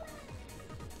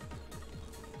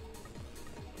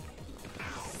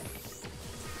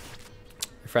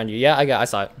 Friend you. Yeah, I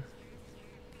saw it.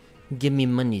 Give me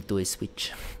money to a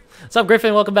Switch. What's up,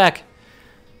 Griffin? Welcome back.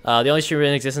 The only streamer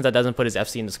in existence that doesn't put his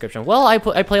FC in the description. Well, I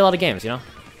play a lot of games, you know,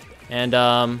 and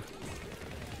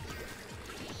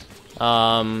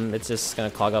it's just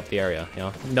gonna clog up the area, you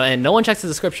know. And no one checks the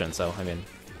description, so I mean,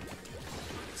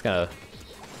 it's kind of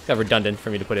redundant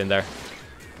for me to put in there.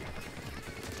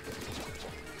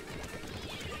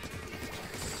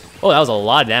 Oh, that was a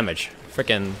lot of damage.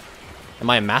 Freaking, am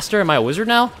I a master? Am I a wizard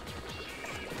now?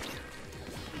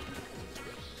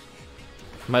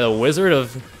 Am I the wizard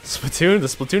of Splatoon? The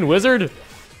Splatoon wizard?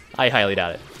 I highly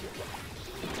doubt it.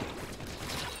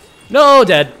 No,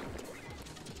 dead.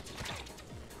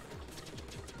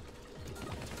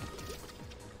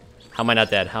 How am I not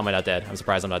dead? How am I not dead? I'm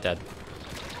surprised I'm not dead.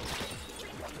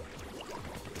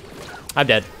 I'm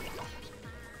dead.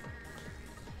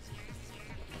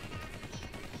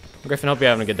 Griffin, hope you're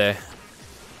having a good day.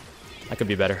 I could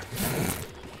be better.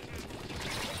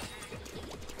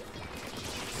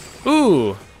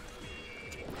 Ooh!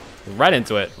 Right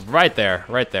into it. Right there.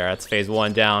 Right there. That's phase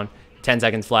 1 down. 10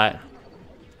 seconds flat.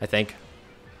 I think.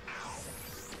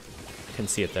 Can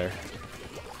see it there.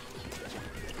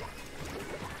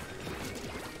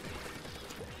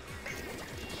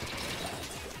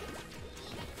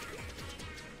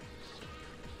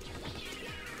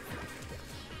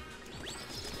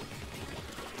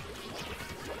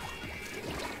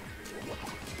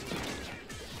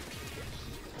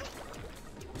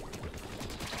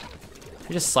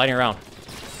 You're just sliding around.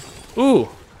 Ooh,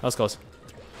 that was close.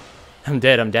 I'm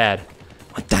dead, I'm dead.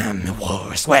 One time I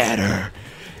wore a sweater,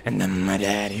 and then my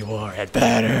daddy wore it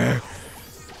better.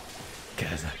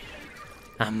 Cause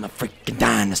I'm a freaking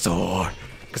dinosaur.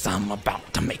 Cause I'm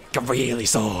about to make a really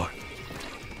sore.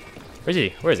 Where's he?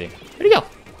 Where is he? Where'd he go?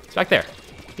 He's back there.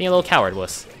 Being a little coward,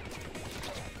 wuss.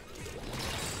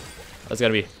 That's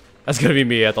gonna be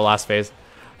me at the last phase.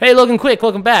 Hey, Logan Quick,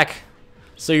 welcome back.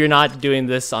 So you're not doing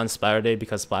this on Splatter Day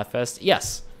because Splatfest?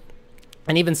 Yes.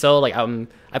 And even so, like I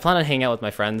plan on hanging out with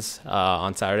my friends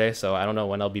on Saturday, so I don't know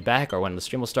when I'll be back or when the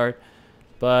stream will start.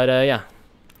 But yeah,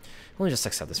 let me just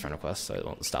accept this friend request so it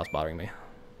won't stop bothering me.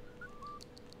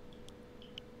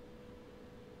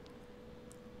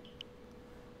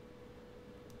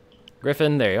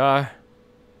 Griffin, there you are.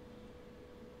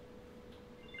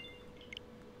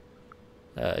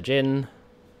 Jin.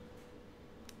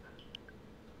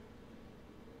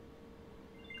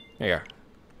 There you are.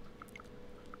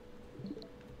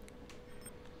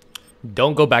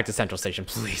 Don't go back to Central Station,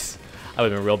 please. That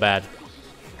would have been real bad.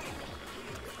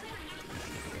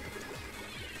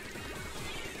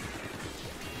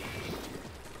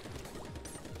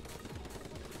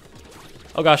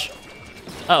 Oh gosh.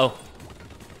 Uh-oh.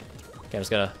 Okay, I'm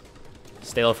just gonna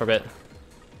stay low for a bit.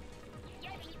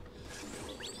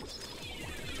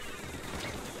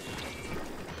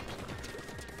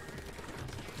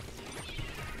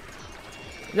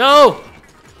 No!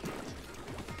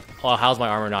 Oh, how's my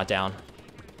armor not down?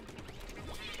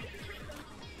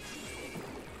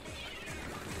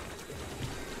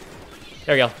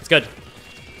 There we go. It's good.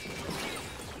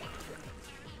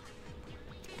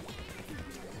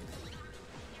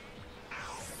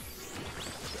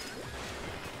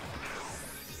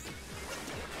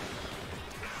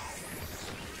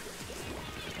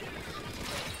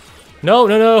 No,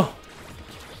 no, no.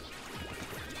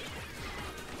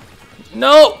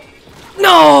 No!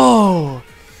 No!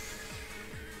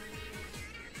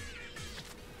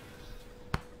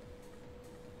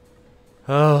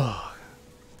 Oh.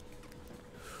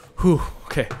 Whew,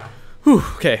 okay. Whew,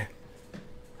 okay.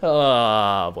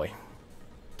 Oh, boy.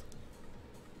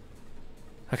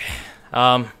 Okay.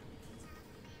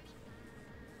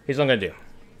 Here's what I'm gonna do.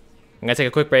 I'm gonna take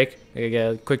a quick break, get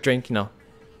a quick drink, you know,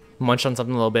 munch on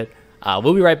something a little bit.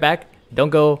 We'll be right back. Don't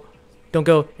go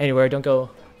anywhere. Don't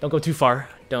go too far.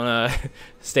 Don't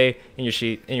stay in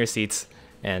your seats.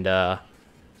 And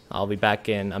I'll be back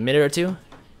in a minute or two.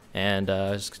 And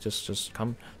just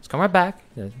come right back.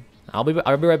 I'll be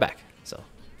right back. So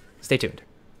stay tuned.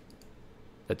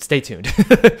 But stay tuned.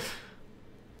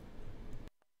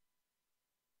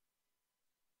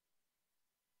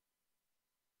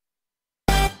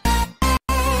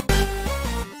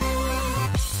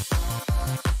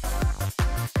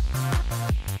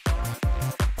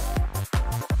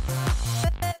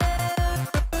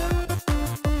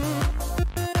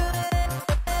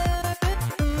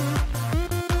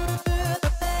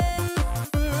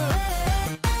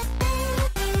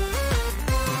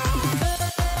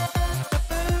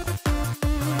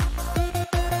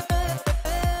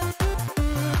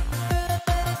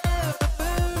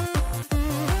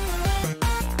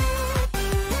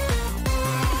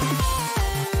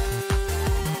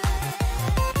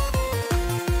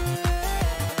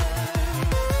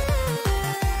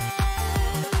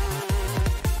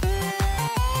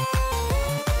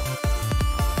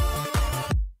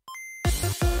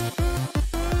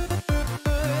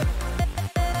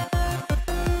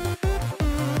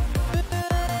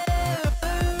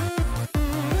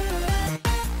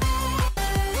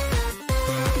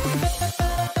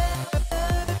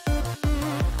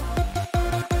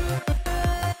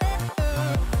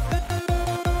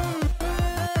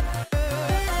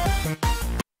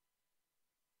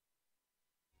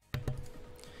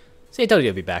 See, I told you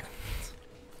I'd be back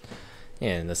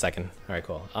in a second. All right,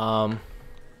 cool.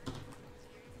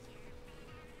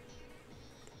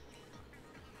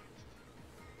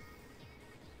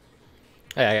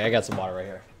 I got some water right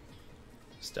here.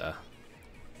 Just okay.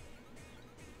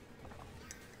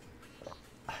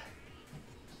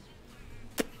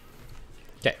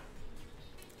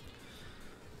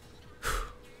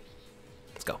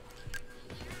 Let's go.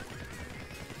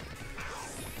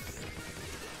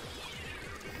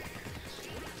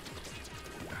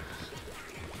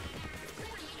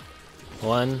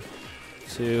 One,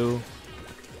 2,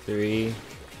 3,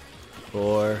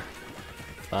 4,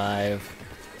 5,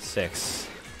 6.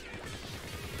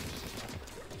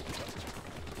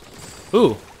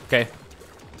 Ooh, okay.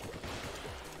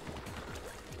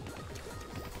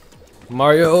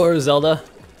 Mario or Zelda?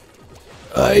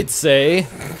 I'd say.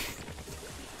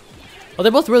 Well,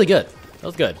 they're both really good.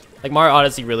 Both good. Like Mario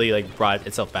Odyssey really like brought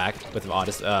itself back with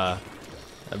Odyssey.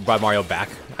 Brought Mario back.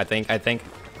 I think.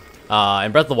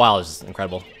 And Breath of the Wild is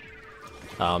incredible.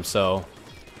 So,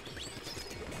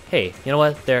 hey, you know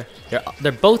what? They're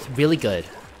both really good.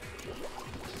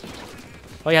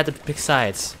 Oh, you have to pick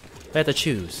sides. I have to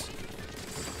choose.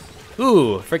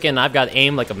 Ooh, freaking! I've got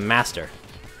aim like a master.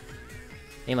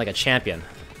 Aim like a champion.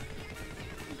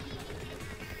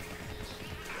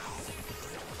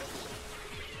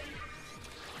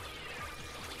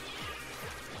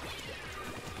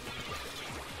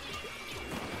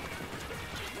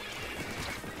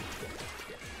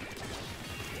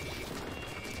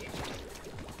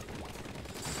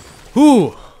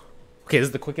 Ooh! Okay, this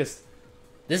is the quickest.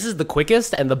 This is the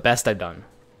quickest and the best I've done.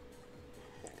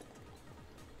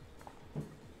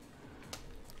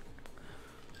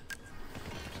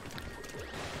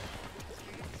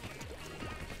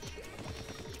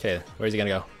 Okay, where's he gonna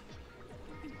go?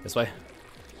 This way?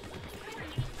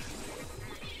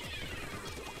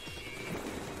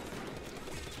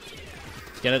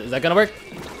 Is that gonna work?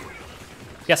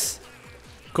 Yes.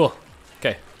 Cool.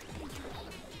 Okay.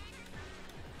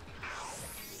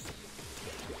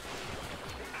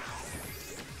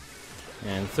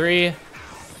 And 3.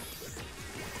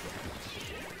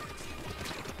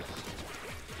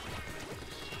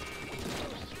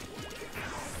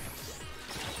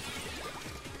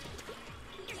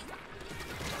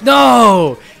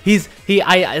 No!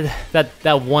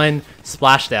 That one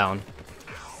splashdown.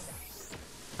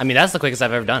 I mean, that's the quickest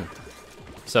I've ever done.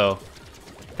 So,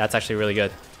 that's actually really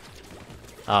good.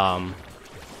 That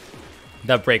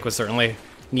break was certainly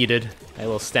needed. A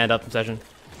little stand-up session.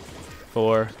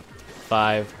 4,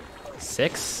 5,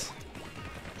 6.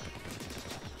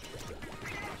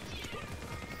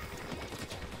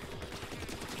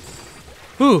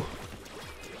 Whew.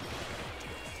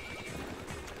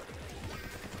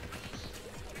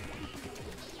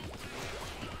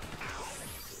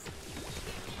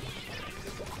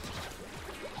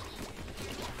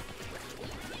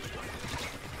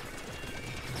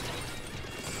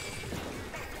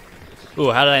 Ooh,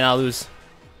 how did I not lose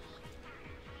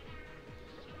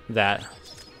that?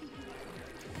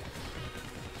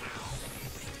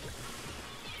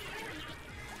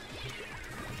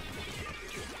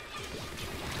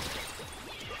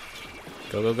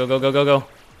 Go, go, go, go, go, go, go.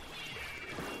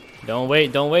 Don't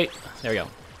wait, don't wait. There we go.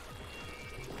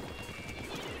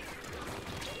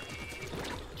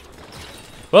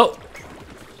 Whoa!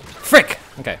 Frick!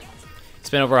 Okay.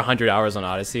 Spent over 100 hours on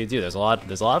Odyssey. Dude, there's a lot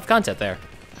of content there.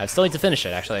 I still need to finish it,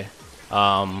 actually.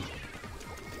 I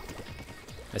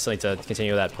still need to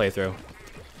continue that playthrough.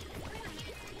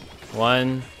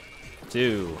 1,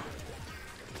 2,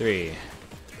 3,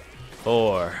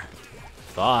 4,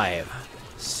 5,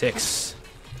 6.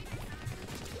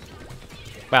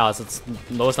 Wow, that's the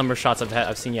lowest number of shots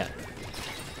I've seen yet.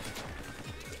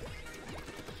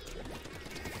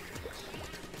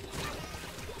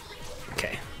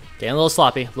 Okay, getting a little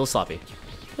sloppy, Just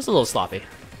a little sloppy.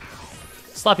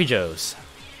 Sloppy Joes.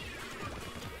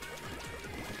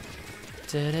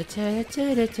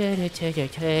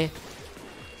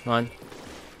 1,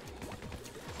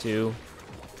 2,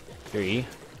 3,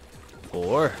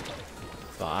 4,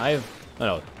 5. Oh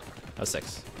no, that was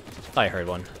 6. Thought I heard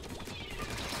one.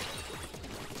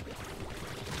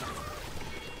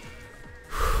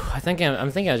 I'm thinking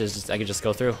I could just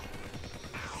go through.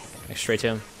 Like straight to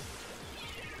him.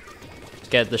 Just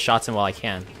get the shots in while I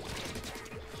can.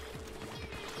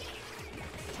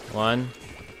 1,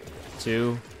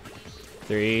 2,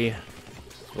 3,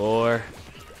 4,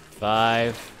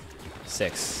 5,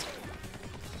 6.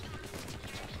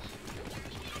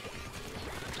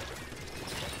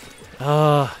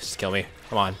 Oh, just kill me.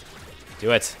 Come on.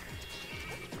 Do it.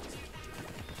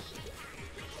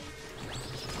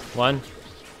 1,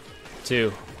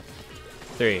 2,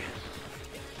 3,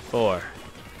 4,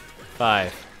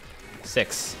 5,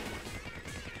 6.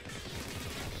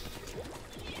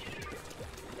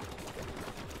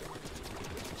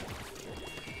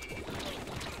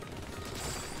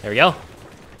 There we go.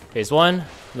 Phase 1. A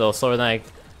little slower than I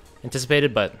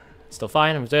anticipated, but still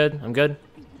fine. I'm good.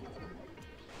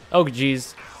 Oh,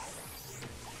 geez.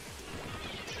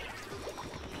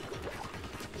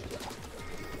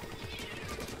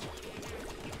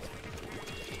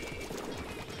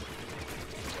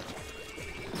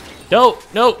 No.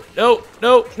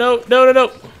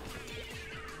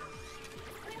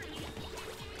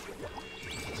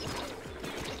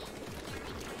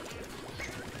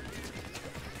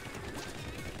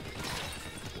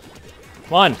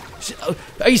 1.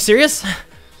 Are you serious?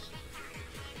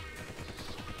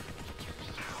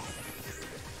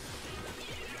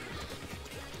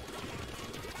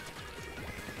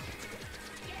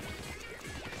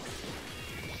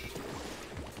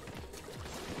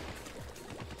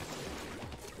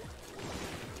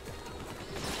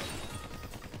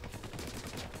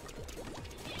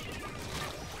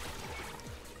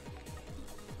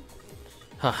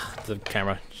 The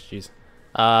camera, jeez.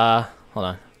 Hold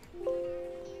on.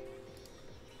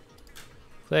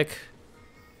 Click.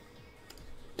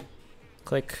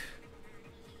 Click.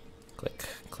 Click,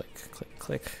 click, click,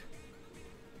 click.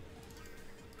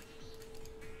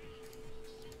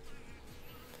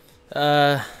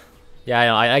 Yeah, I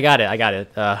know, I got it. I got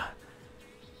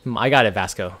it,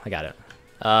 Vasco. I got it.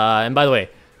 And by the way,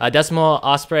 Decimal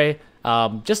Osprey,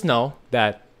 just know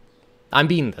that I'm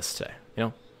beating this today, you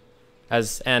know?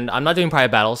 And I'm not doing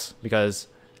private battles because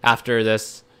after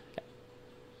this,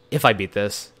 if I beat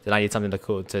this, then I need something to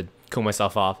cool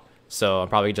myself off. So I'm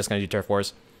probably just gonna do turf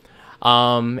wars.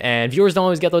 And viewers don't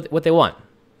always get what they want.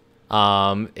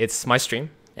 It's my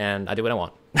stream, and I do what I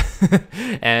want.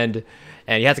 and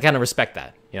you have to kind of respect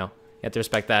that, you know. have to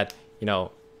respect that. You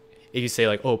know, if you say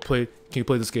like, oh, can you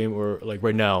play this game, or like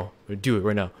right now, or do it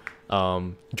right now,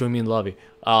 join me in the lobby,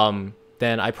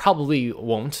 then I probably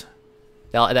won't.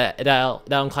 That'll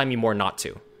incline me more not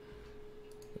to.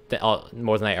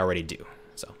 More than I already do.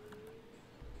 So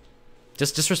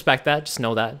just respect that. Just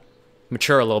know that.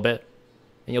 Mature a little bit,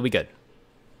 and you'll be good.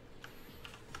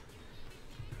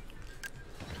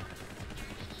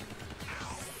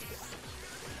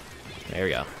 There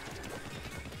we go.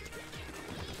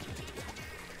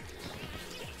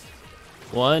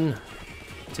 1,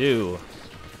 2,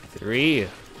 3,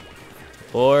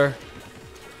 4,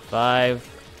 5,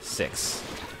 6.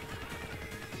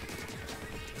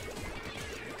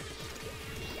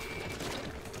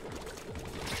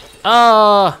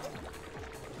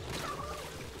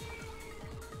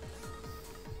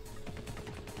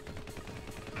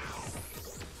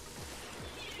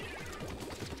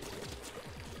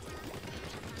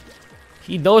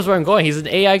 He knows where I'm going. He's an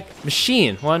AI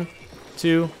machine. 1,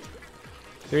 2,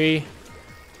 3,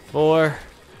 4,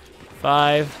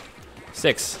 5,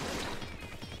 6.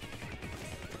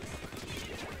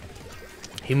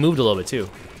 He moved a little bit too.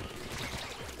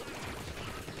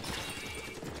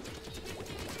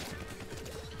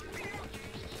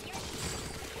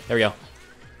 There we go.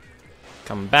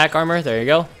 Come back, armor. There you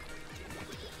go.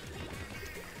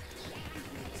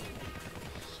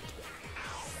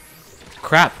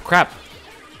 Crap, crap.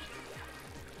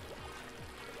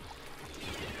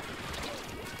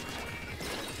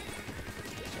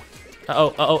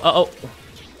 Uh-oh, uh-oh, uh-oh.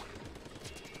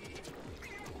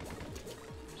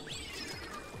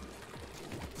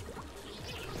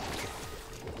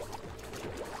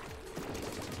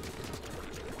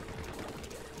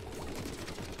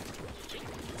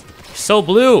 So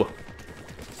blue.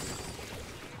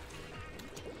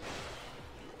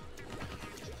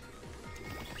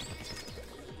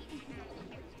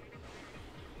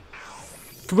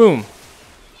 Kaboom.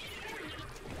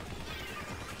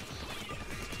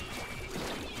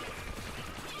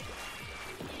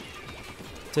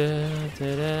 Da,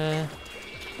 da, da.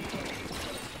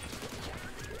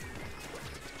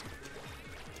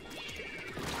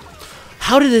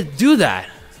 How did it do that?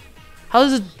 How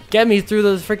does it get me through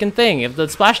the freaking thing? If the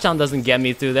splashdown doesn't get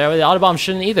me through there, the auto bomb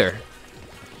shouldn't either.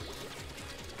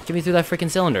 Get me through that freaking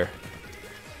cylinder.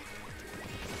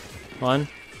 1,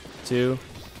 2,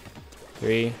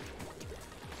 3,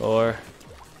 4,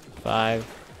 5,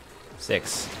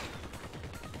 6.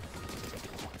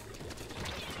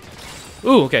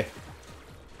 Ooh, okay.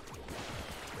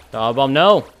 The auto bomb,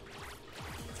 no.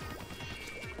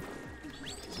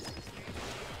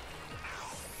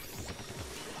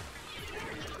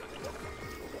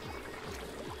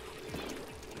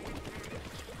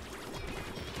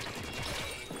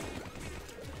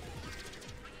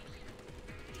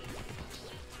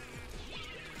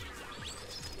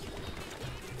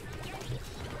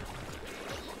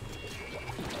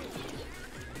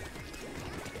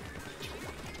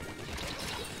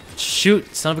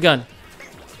 Shoot, son of a gun.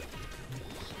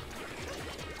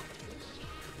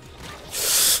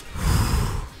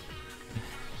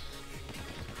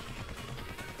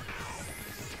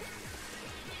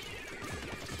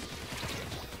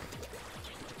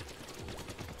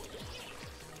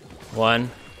 One,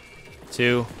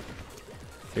 2,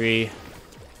 3,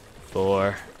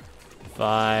 4,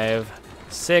 5,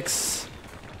 6.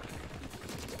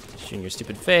 Shooting your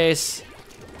stupid face.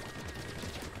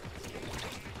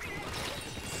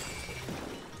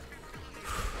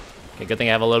 Okay, good thing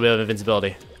I have a little bit of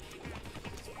invincibility.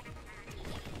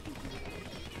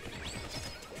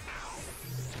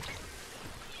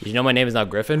 Did you know my name is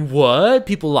not Griffin? What?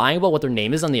 People lying about what their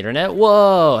name is on the internet?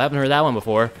 Whoa, haven't heard that one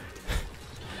before.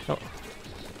 Oh,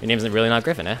 your name isn't really not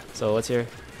Griffin, eh? So what's your...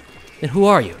 Then who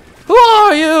are you? Who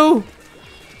are you?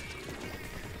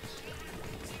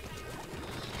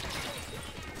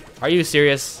 Are you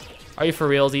serious? Are you for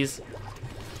realsies?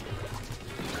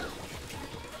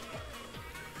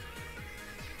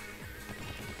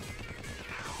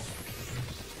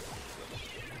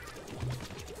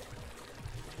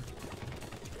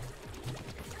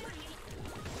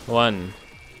 One,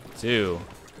 2,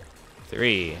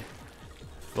 3,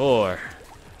 4,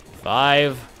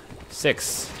 5,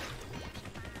 6.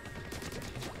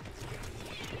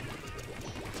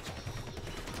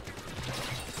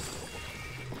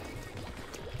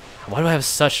 Why do I have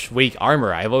such weak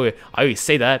armor? I always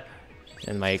say that,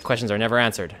 and my questions are never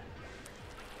answered.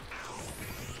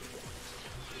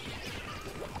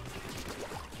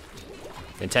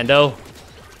 Nintendo,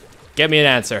 get me an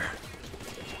answer.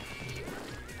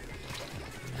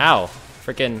 Ow.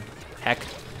 Frickin' heck.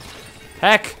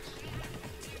 Heck!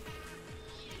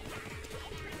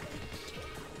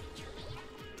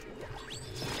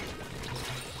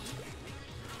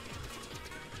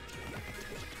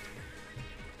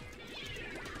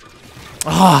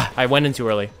 Ah, I went in too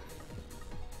early.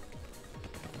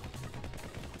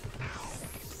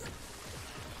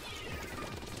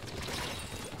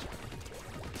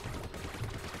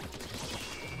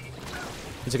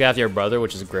 You took after your brother,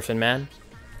 which is Griffin Man.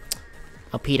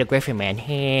 Oh, Peter Griffin Man.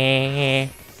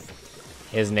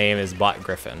 His name is Bot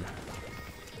Griffin.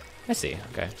 I see.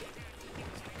 Okay.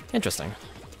 Interesting.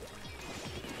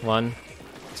 1,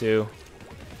 2,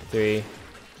 3,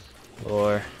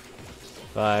 4,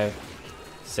 5,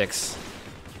 6.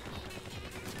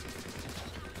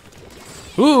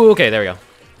 Ooh, okay, there we go.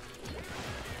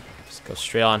 Just go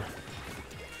straight on.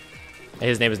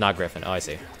 His name is not Griffin. Oh, I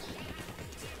see.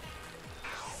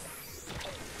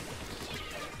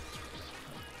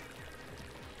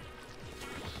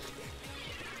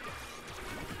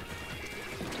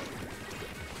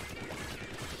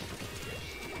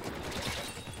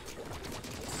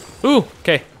 Ooh,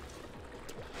 okay.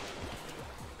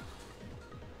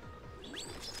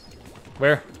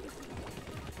 Where?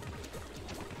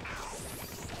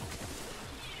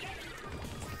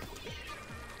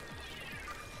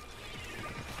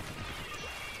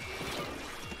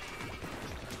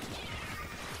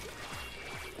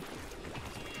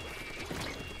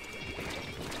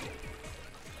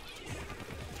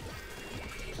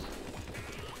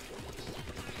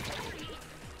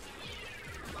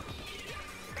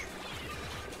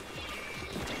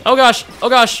 Oh gosh! Oh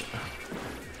gosh!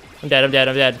 I'm dead, I'm dead,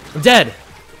 I'm dead. I'm dead!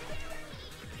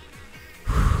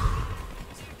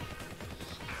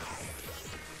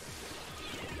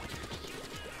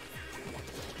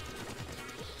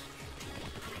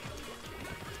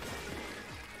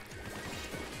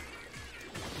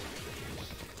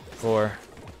 Four,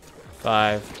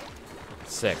 5,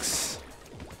 6.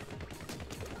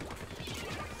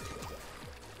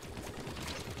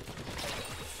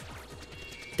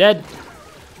 Dead!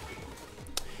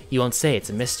 You won't say, it's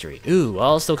a mystery. Ooh,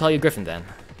 I'll still call you Griffin then.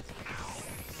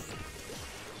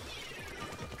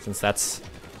 Since that's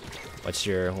what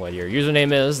your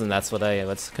username is, and that's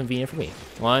what's convenient for me.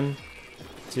 1,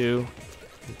 2,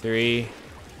 3,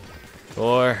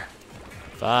 4,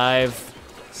 5,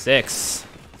 6.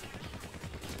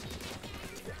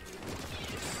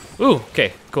 Ooh,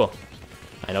 okay, cool.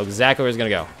 I know exactly where it's gonna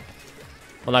go.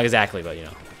 Well, not exactly, but you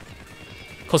know,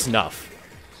 close enough.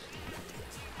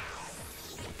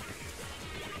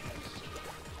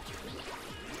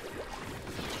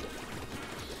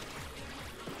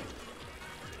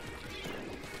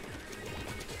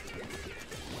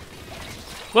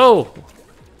 Whoa!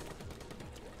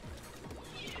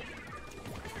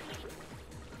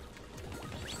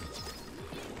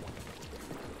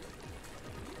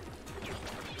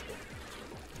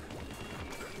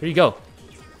 Where'd you go?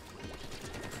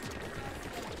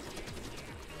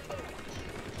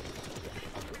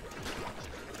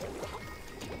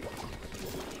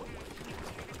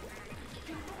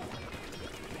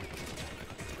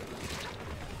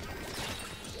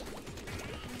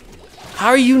 How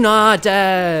are you not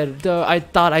dead? I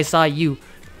thought I saw you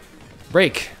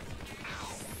break.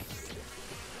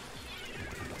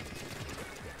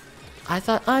 I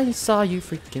thought I saw you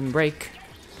freaking break.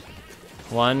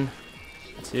 1,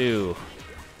 2,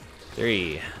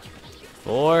 3,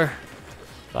 4,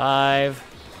 5,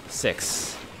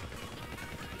 6.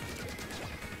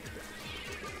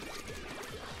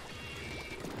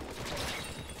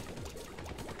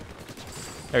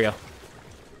 There we go.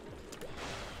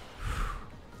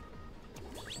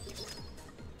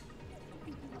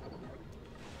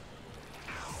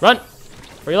 Run!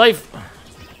 For your life!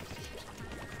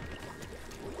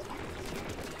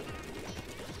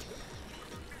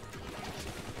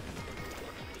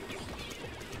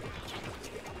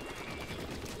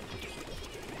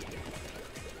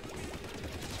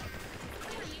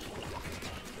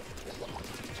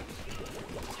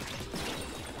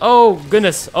 Oh,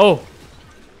 goodness. Oh.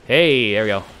 Hey, there we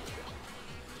go.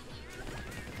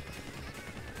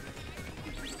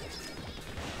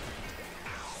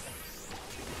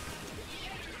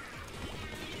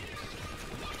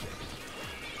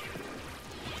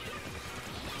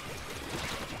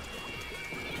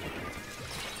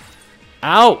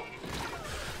 Ow!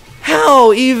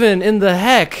 How even in the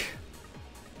heck?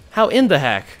 How in the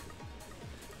heck?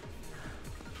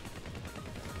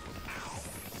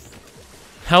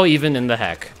 How even in the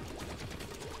heck?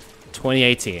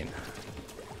 2018.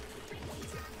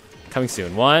 Coming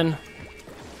soon. 1,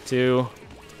 2,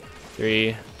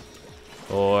 3,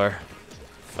 4,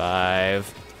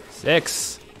 5,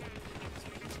 6.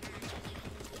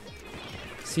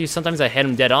 See, sometimes I hit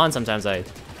him dead on, sometimes I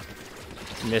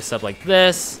miss up like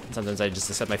this. Sometimes I just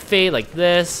accept my fate like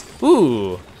this.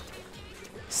 Ooh.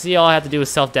 See, all I have to do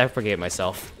is self-deprecate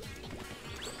myself.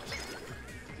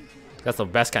 That's the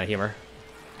best kind of humor.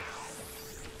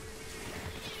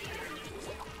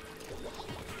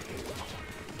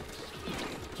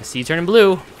 I see you turning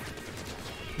blue.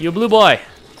 You a blue boy.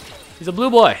 He's a blue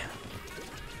boy.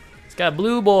 He's got a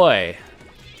blue boy.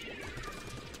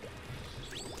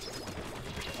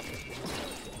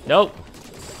 Nope.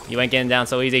 You ain't getting down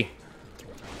so easy.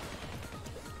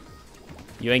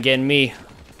 You ain't getting me.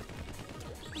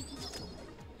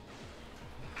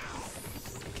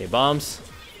 Okay, bombs.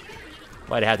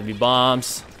 Why'd it have to be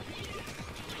bombs?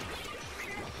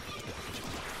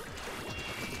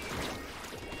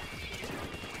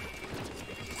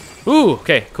 Ooh,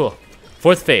 okay, cool.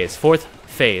 Fourth phase, fourth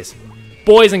phase.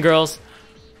 Boys and girls.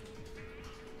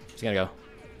 Just gonna go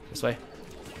this way.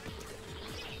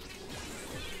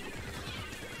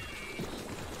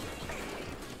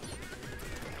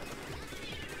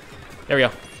 There we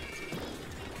go.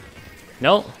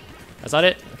 No, that's not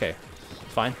it. Okay,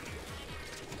 fine.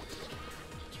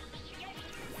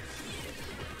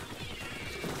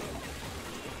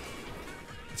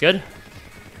 It's good.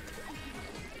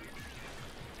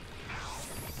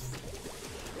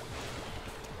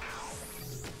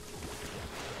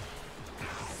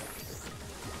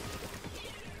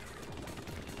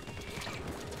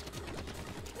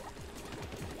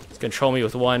 It's gonna troll me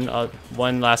with one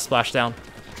last splashdown.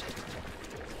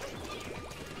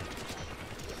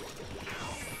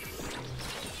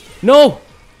 No!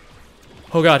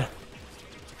 Oh god.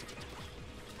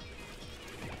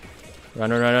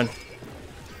 Run, run, run, run.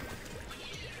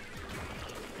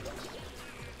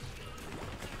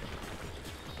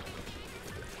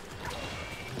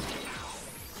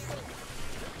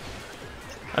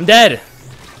 I'm dead!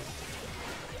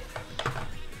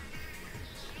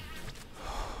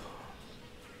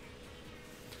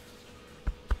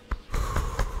 I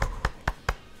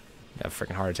have a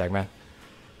freaking heart attack, man.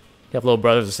 You have little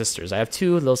brothers or sisters. I have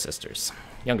 2 little sisters.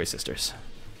 Younger sisters.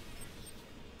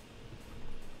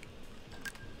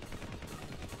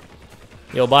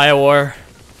 Yo, Biowar.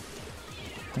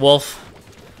 Wolf.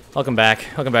 Welcome back.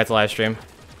 Welcome back to live stream.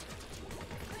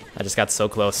 I just got so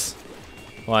close.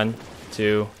 1,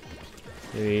 2,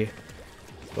 3,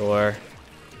 4,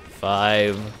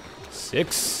 5,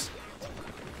 6.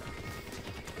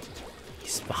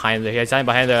 He's behind there. He's hiding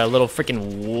behind there. A little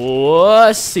freaking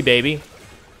wussy baby.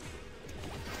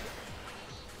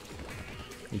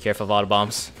 Be careful of auto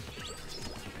bombs.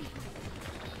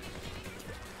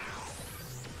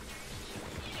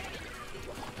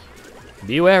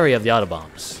 Be wary of the auto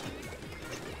bombs.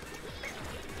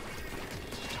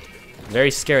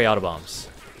 Very scary auto bombs.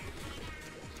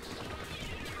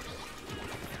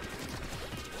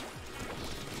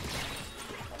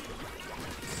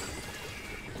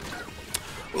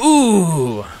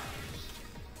 Ooh!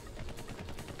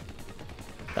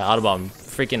 The auto bomb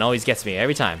freaking always gets me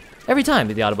every time. Every time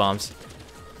with the auto bombs.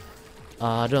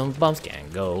 Auto bombs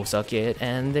can go suck it,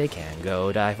 and they can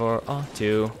go die for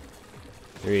 2,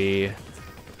 3,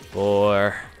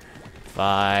 4,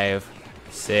 5,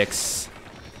 6.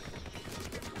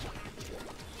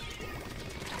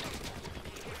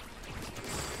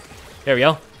 There we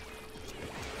go.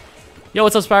 Yo,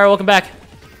 what's up, Spyro? Welcome back.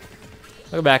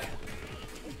 Welcome back.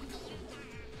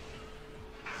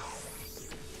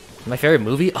 My favorite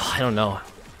movie? Oh, I don't know.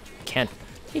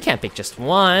 You can't pick just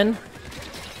one.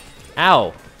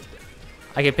 Ow.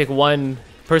 I can pick one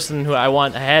person who I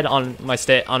want ahead on my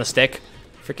on a stick.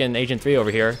 Freaking Agent 3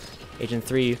 over here. Agent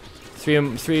 3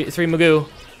 Magoo.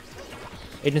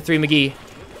 Agent 3 McGee.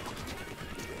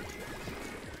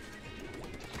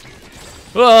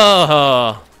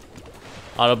 Whoa!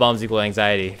 Auto bombs equal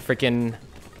anxiety. Freaking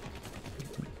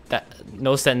that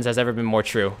no sentence has ever been more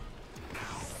true.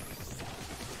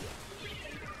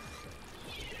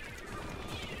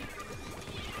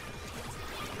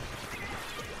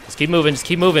 Just keep moving, just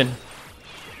keep moving.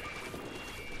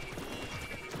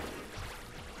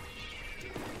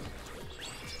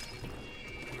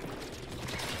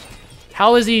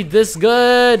 How is he this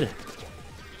good?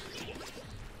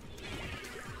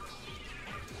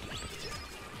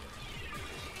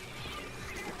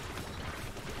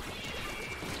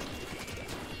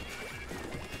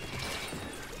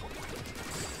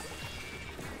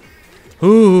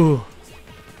 Ooh.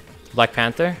 Black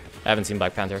Panther? I haven't seen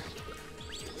Black Panther.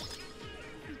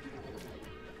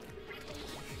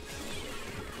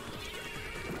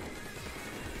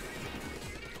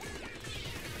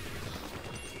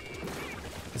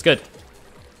 It's good.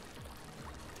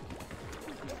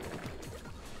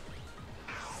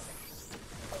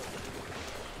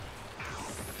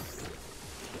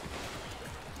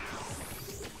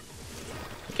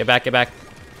 Get back, get back.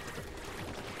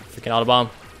 Freaking auto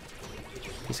bomb.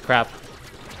 Piece of crap.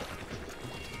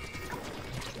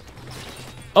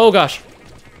 Oh gosh.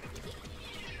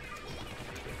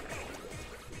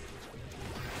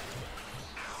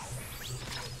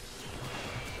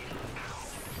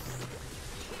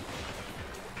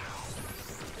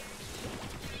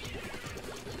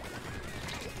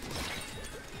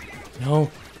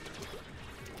 No.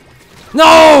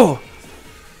 No!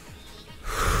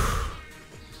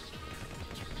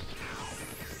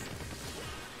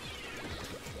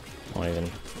 Won't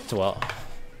even. Too well.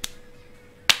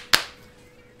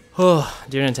 Oh,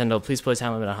 dear Nintendo, please put a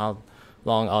time limit on how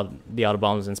long the auto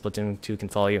bombs in Splatoon 2 can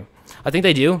follow you. I think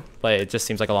they do, but it just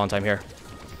seems like a long time here.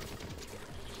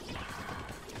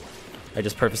 I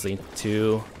just purposely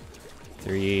 2,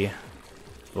 3,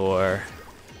 4,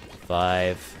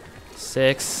 5,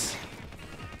 6.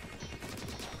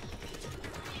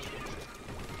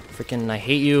 Freaking, I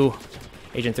hate you.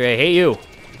 Agent 3, I hate you.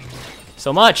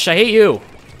 So much, I hate you.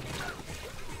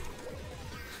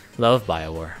 Love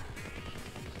BioWare.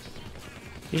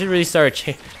 You should really start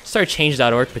a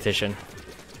change.org petition.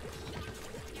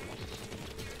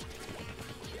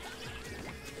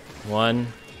 1,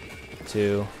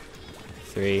 2,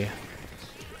 3,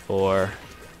 4,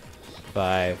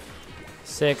 5,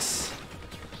 6.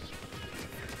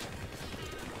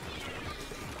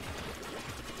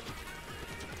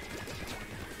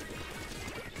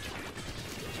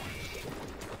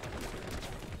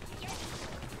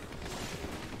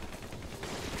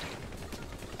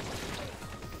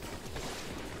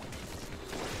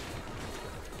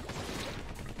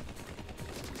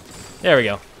 There we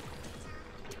go.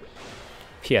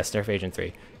 P.S. Nerf Agent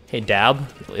 3. Hey, Dab,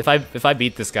 if I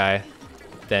beat this guy,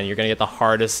 then you're gonna get the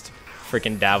hardest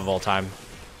freaking dab of all time.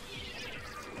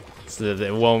 So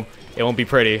it won't be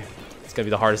pretty. It's gonna be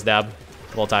the hardest dab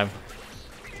of all time.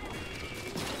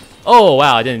 Oh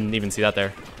wow, I didn't even see that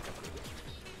there.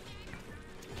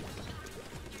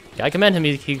 Yeah, I commend him.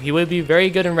 He would be very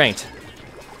good in ranked.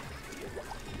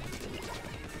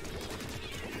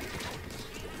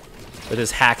 With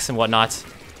his hacks and whatnot.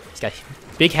 He's got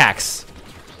big hacks.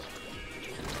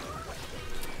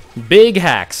 Big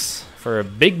hacks for a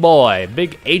big boy.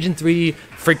 Big Agent 3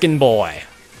 freaking boy.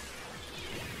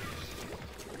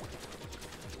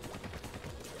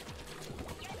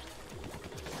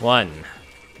 One,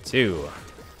 2,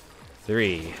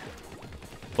 3,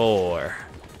 4,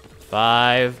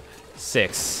 5,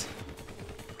 6.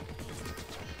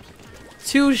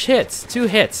 2 hits. 2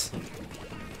 hits.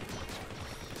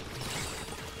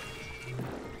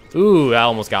 Ooh, that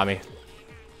almost got me.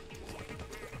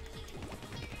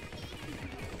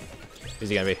 Who's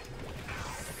he gonna be?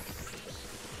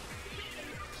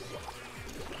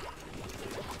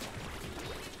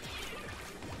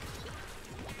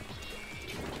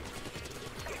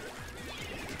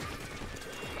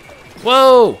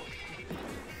 Whoa!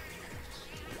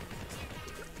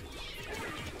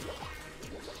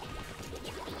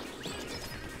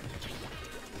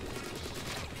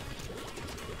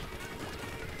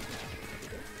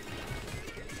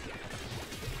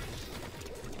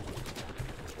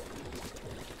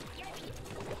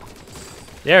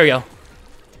 There we go.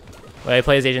 When I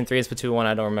play as Agent 3 as Splatoon 1,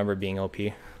 I don't remember being OP.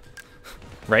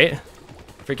 Right?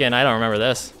 Freaking, I don't remember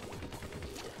this.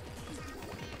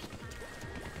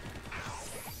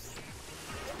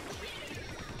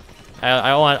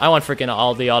 I want freaking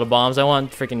all the auto bombs. I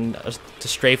want freaking to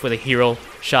strafe with a hero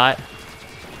shot.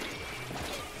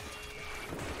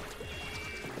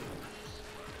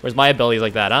 Where's my abilities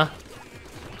like that, huh?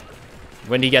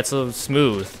 When do you get so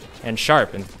smooth and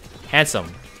sharp and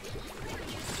handsome?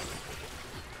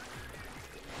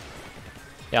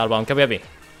 Yeah, auto bomb, come at me.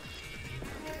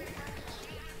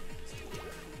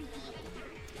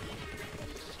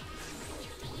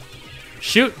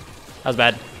 Shoot! That was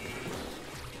bad.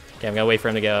 Okay, I'm gonna wait for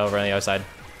him to get over on the other side.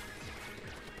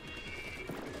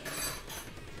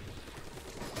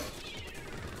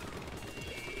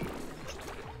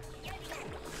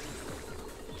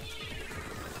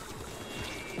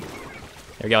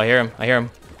 There we go, I hear him, I hear him,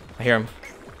 I hear him.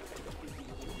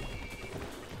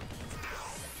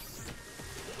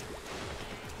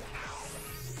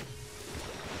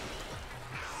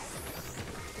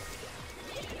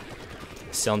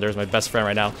 Cylinder is my best friend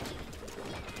right now.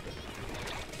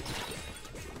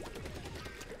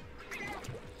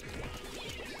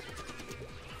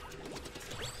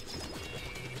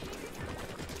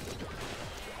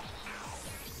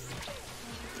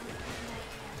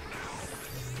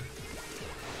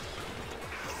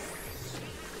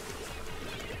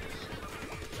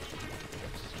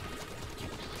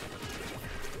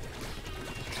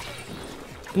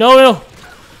 No, no.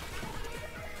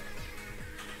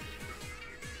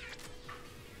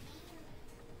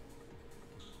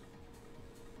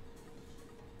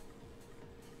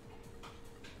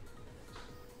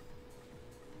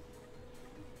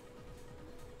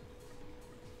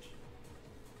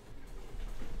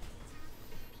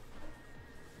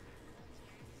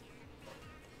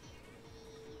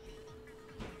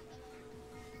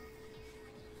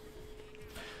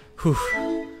 Whew.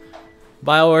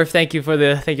 BioWare, thank you for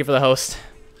the host.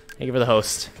 Thank you for the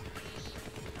host.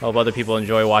 Hope other people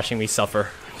enjoy watching me suffer.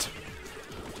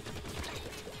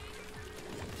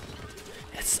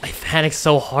 I panic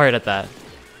so hard at that.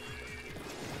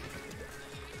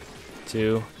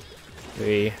 2,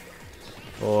 3,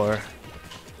 4,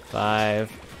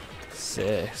 5,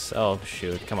 6. Oh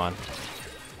shoot! Come on.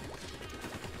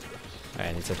 Alright,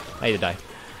 I need to die.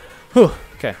 Whew.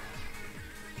 Okay.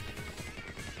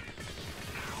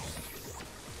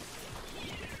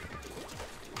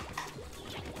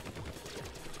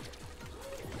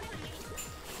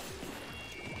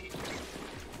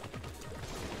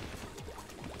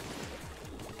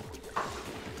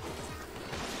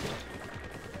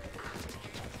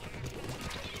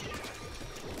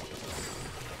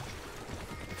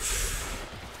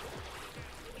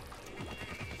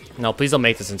 No, please don't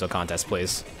make this into a contest,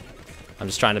 please. I'm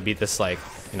just trying to beat this, like,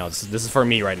 you know, this is for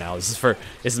me right now. This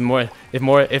is more,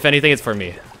 if anything, it's for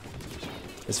me.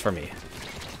 It's for me.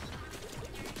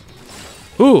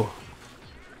 Ooh!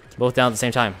 Both down at the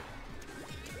same time.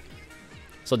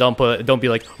 So don't be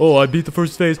like, oh, I beat the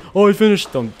first phase. Oh, I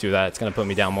finished. Don't do that. It's gonna put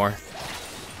me down more.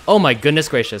 Oh my goodness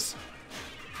gracious.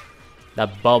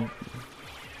 Those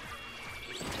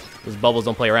bubbles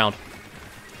don't play around.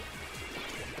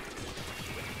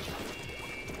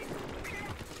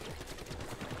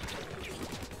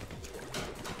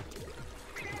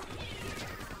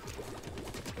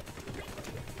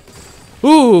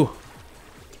 Ooh!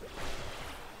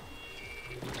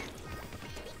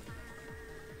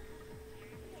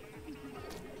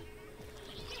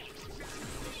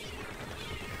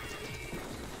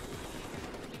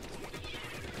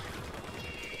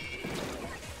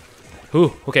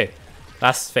 Ooh, okay.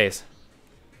 Last phase.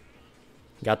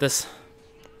 Got this?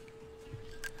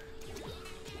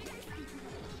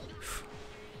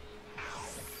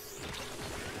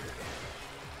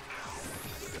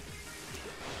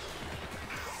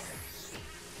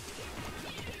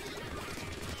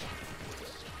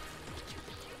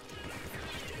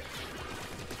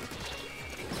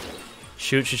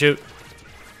 Shoot, shoot, shoot.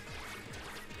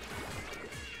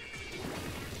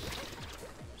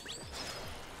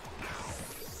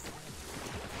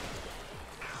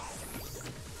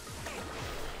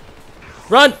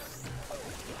 Run!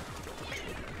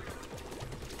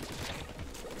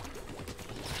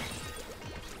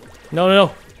 No, no,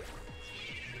 no.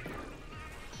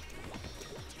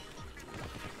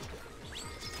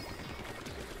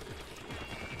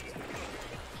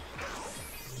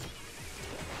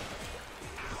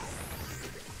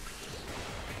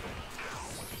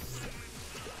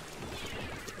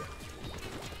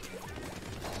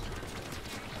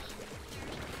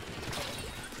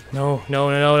 No, no,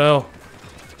 no, no, no.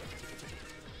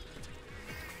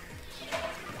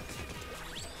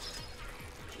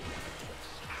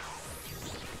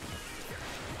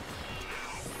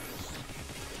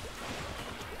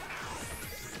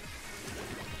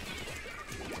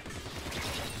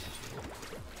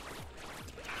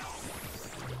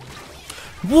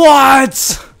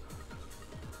 What?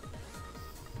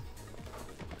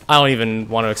 I don't even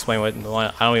want to explain what.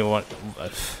 I don't even want.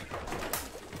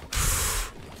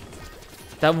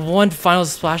 That one final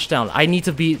splashdown. I need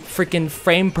to be freaking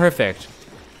frame perfect.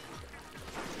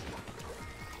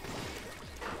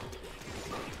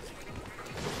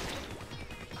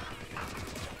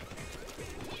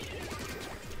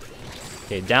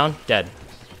 Okay, down, dead.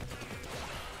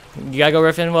 You gotta go,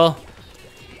 Griffin. Well,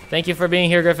 thank you for being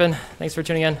here, Griffin. Thanks for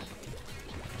tuning in.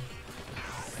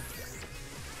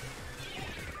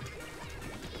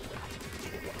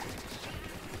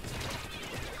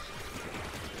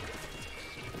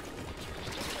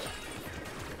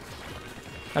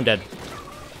 I'm dead.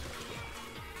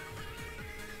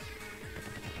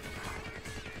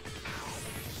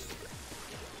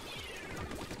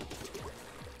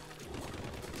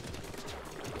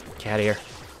 Get out of here.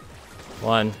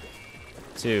 1,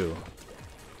 2,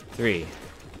 3,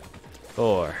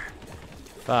 4,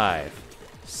 5,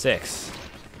 6.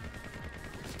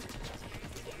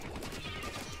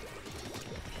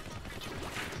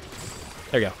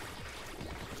 There we go.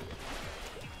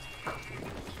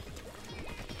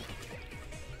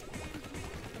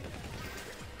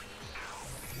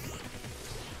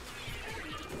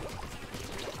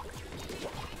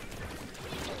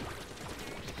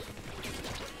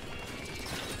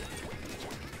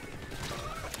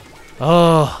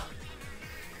 Oh,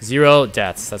 0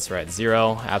 deaths. That's right.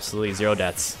 0, absolutely 0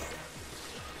 deaths.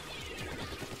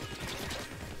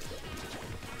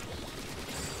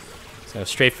 So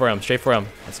straight for him. Straight for him.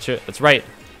 That's true. That's right.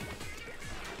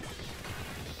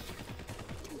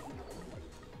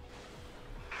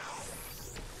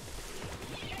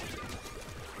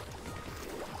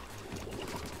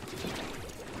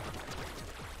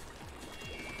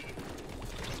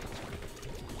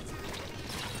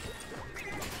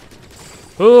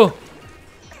 Ooh!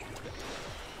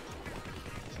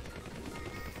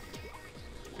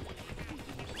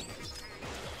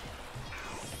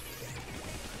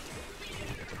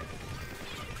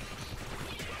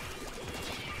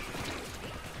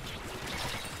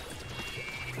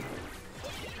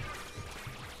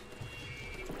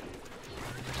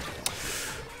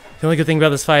 The only good thing about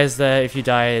this fight is that if you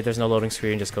die, there's no loading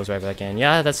screen, it just goes right back in.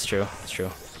 Yeah, that's true. That's true.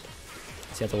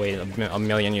 So you have to wait a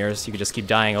million years. You could just keep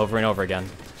dying over and over again.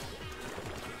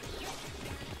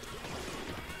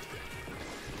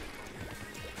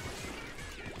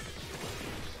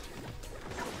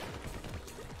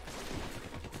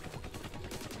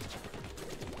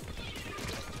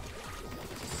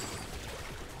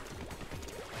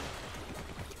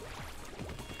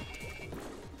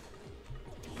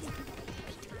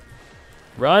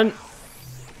 Run!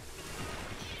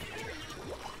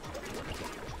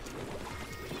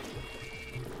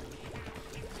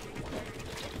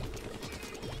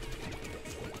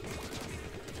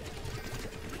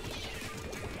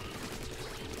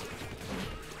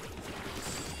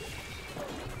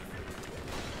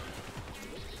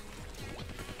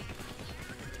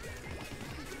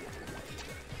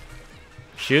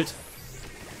 Shoot.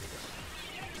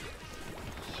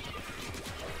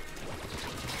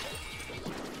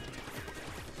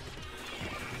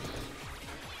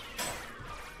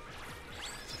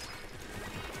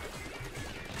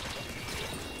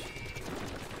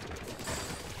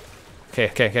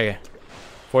 Okay.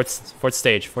 Fourth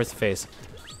stage, fourth phase.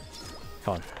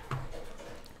 Come on.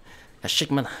 Now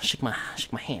shake my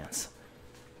hands.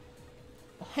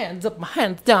 My hands up, my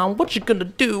hands down. What you gonna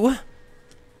do?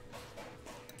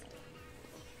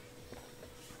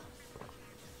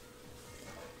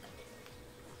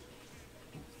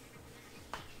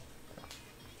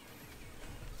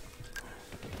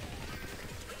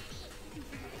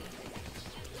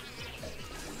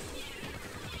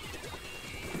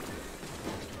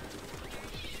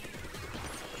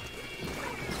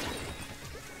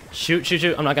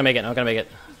 Shoot. I'm not gonna make it.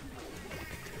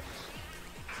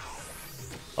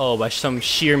 Oh, by some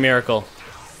sheer miracle.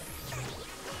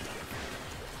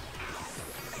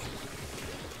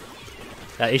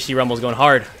 That HD Rumble's going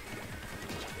hard.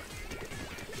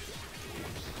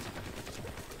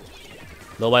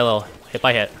 Low by low, hit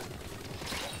by hit.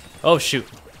 Oh, shoot.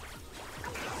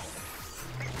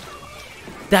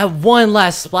 That one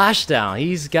last splashdown.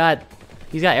 He's got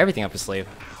everything up his sleeve.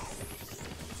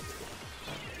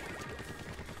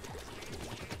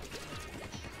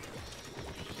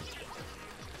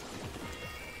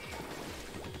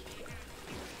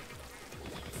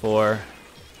 Four,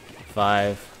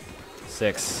 5,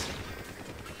 6.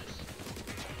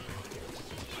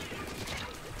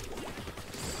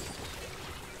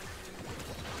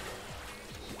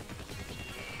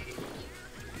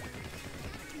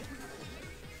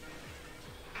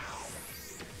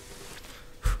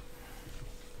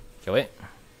 Okay, wait.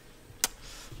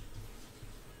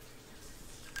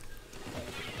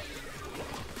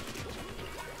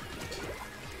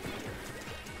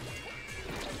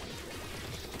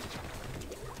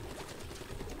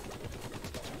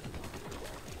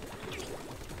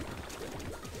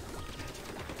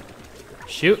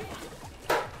 Shoot.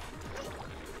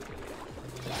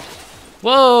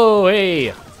 Whoa,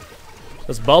 hey.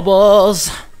 Those bubbles.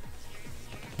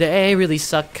 They really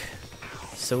suck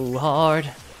so hard.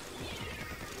 How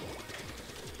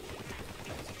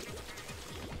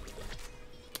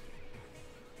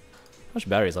much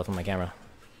battery is left on my camera?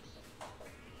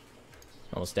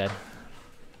 Almost dead.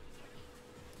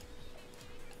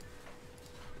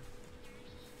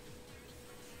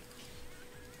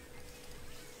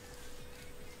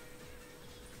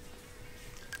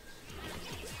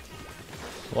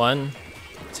 One,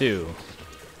 2,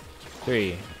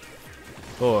 3,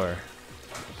 4,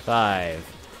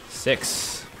 5,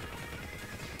 6.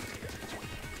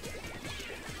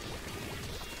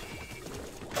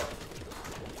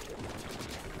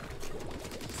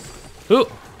 Ooh.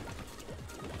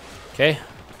 Okay.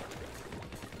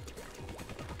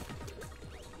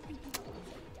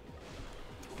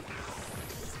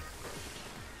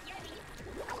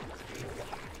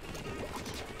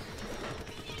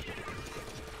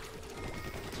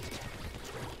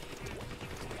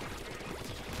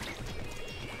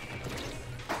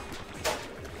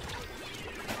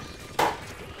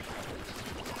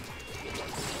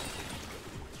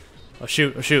 Oh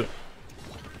shoot, oh shoot.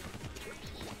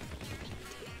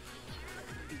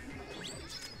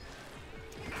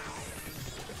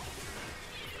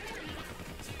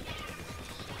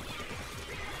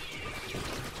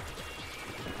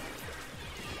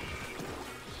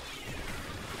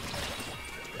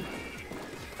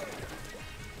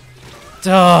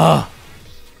 Duh.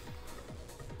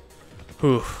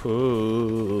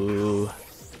 Ooh.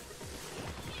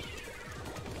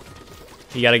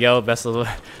 You gotta go.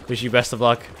 Wish you best of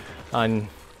luck on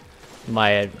my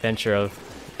adventure of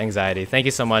anxiety. Thank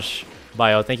you so much,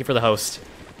 Bio. Thank you for the host.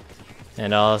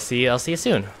 And I'll see you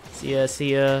soon. See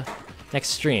you next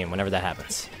stream whenever that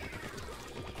happens.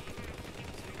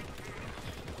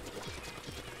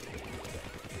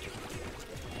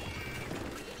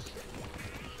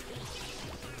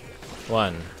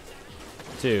 One,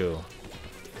 2,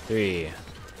 3,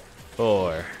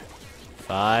 4,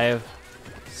 5,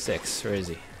 6. Where is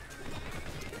he?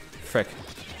 Frick.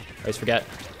 I always forget.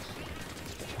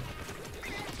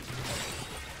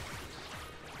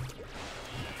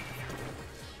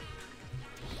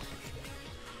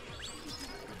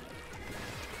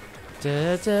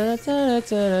 Da, da, da,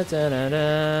 da, da, da,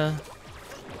 da.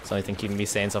 That's the only thing keeping me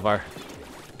sane so far.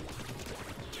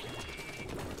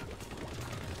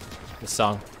 This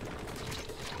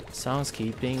song's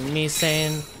keeping me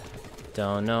sane.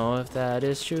 Don't know if that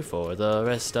is true for the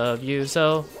rest of you,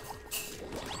 so.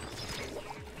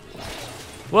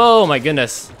 Whoa, my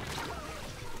goodness.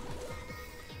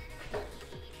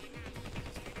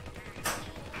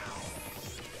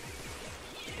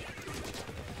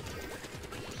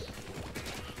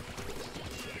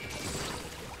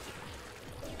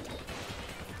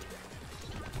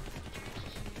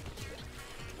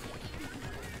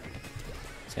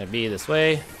 It's gonna be this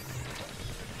way.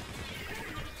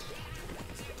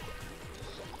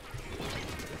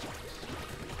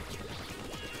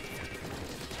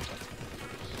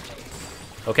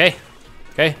 Okay.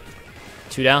 Okay.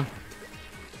 2 down.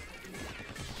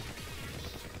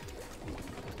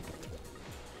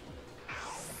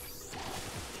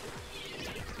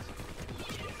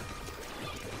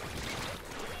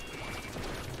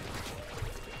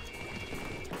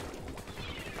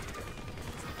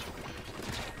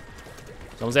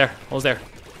 Almost there. Almost there.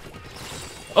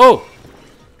 Oh!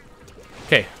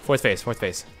 Okay. Fourth phase. Fourth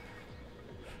phase.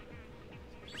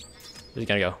 Where's he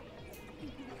gonna go?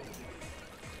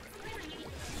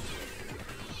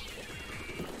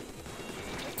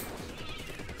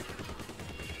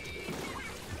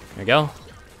 There we go.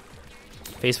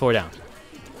 Phase 4 down.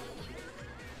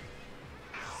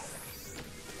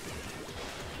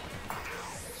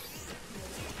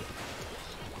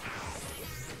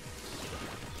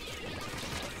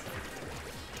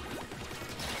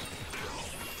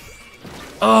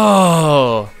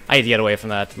 Oh! I need to get away from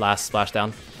that last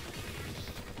splashdown.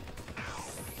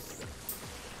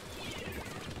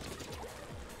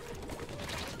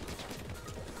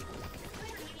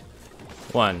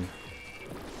 One,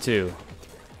 2,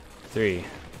 3,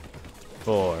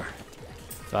 4,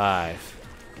 5,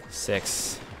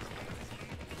 6.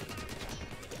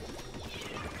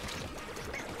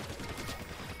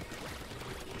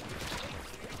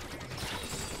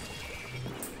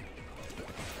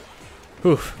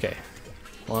 Whew, okay.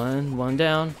 One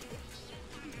down.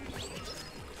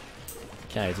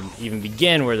 Can't even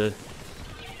begin how to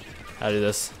do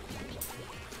this.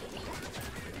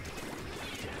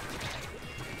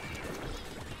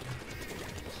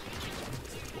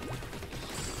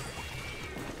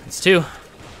 It's 2.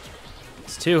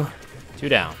 It's 2. 2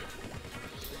 down.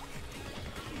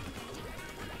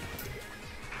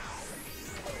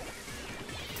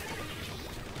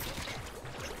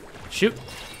 Shoot.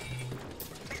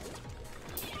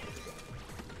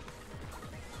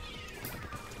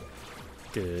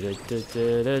 Just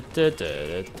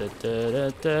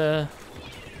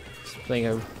playing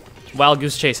a wild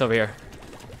goose chase over here.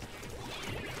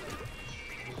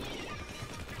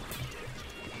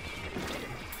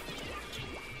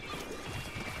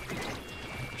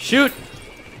 Shoot!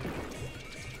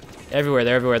 Everywhere,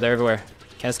 they're everywhere, they're everywhere.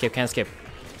 Can't escape, can't escape.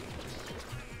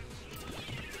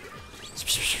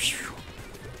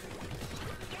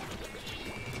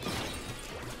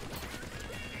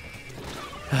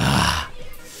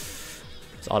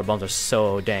 These auto bombs are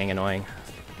so dang annoying.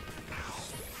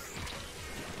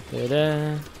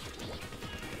 Da-da.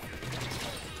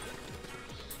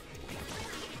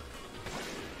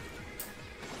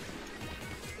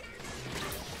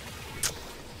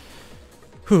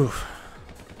 Whew.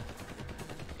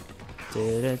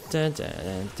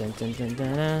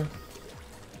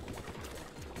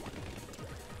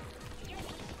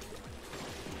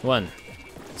 One,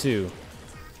 2,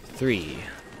 3,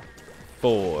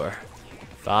 4,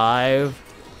 5,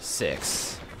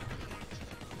 6.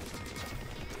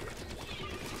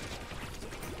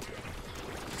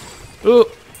 Ooh.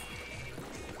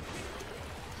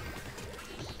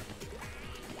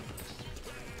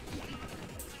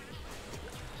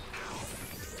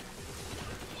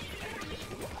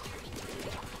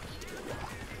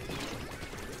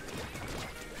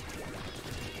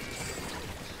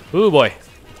 Ooh boy.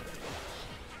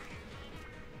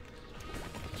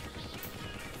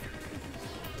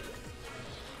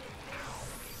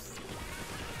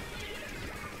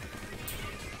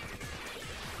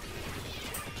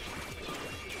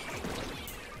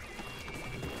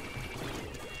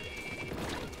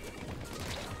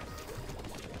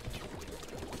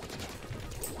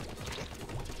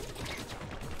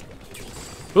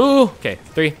 Ooh, okay,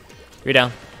 three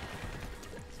down.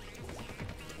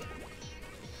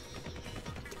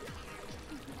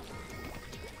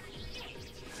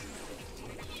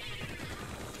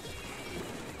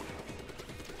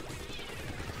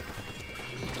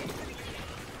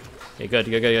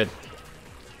 Okay, good.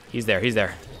 He's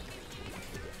there.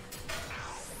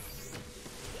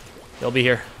 He'll be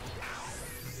here.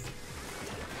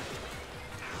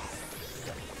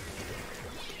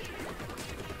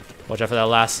 Watch out for that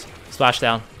last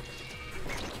splashdown.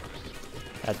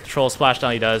 That troll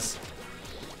splashdown he does.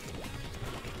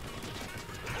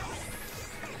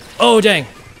 Oh, dang.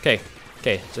 Okay,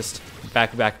 just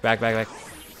back.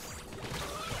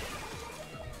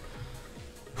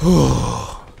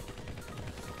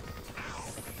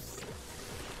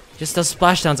 Just does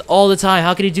splashdowns all the time.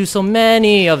 How can he do so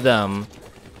many of them?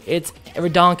 It's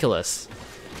redonkulous.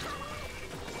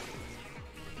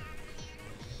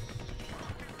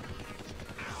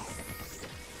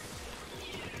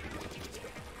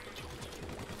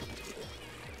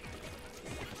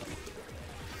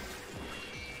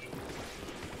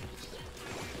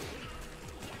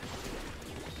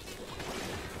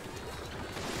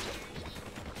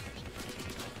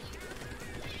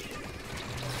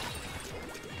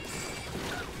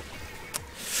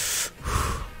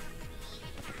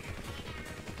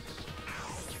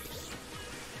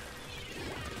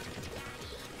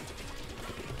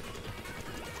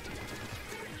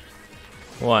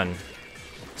 One,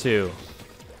 2,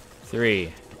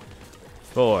 3,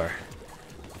 4,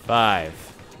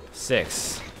 5,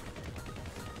 6.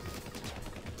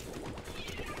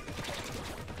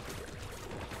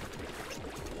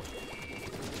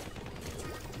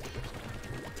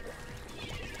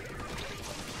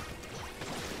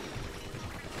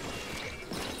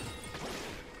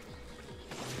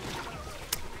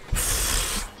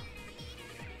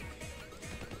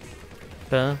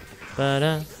 Ba, ba,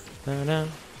 da. Ta-da.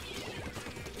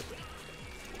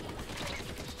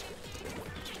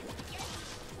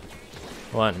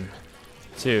 One,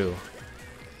 2,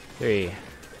 3,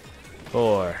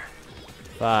 4,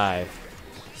 5,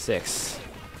 6.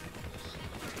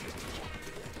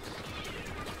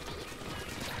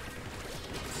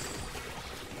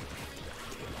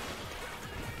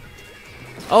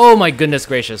 Oh my goodness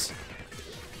gracious.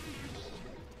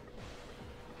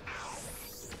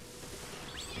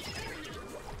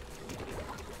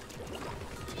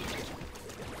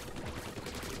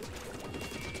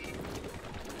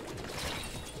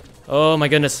 Oh my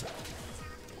goodness.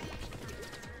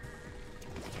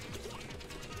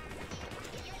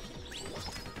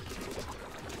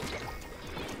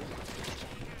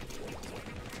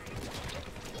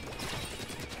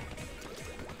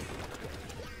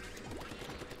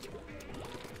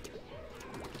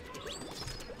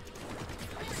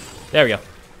 There we go.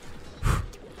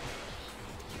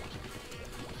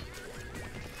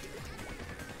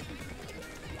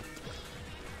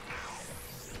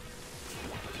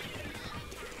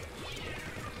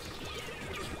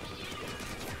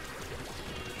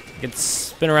 You can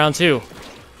spin around too.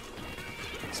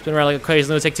 Spin around like a crazy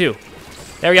lunatic too.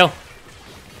 There we go.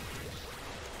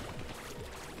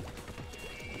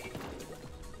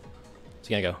 It's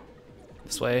gonna go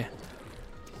this way.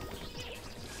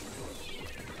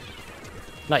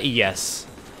 Not ES.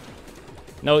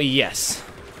 No ES.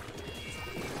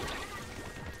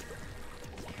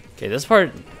 Okay, this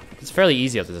part is fairly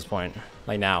easy up to this point.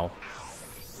 Like now.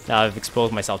 Now I've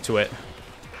exposed myself to it.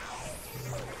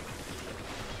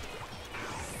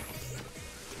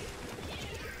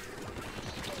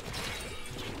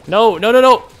 No, no, no,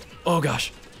 no! Oh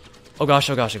gosh. Oh gosh,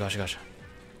 oh gosh, oh gosh, oh gosh.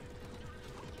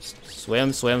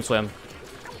 Swim, swim, swim.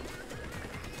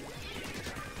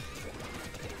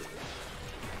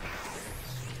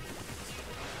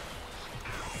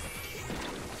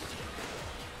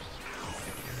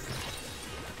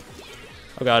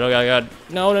 Oh god, oh god, oh god.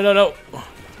 No, no, no, no.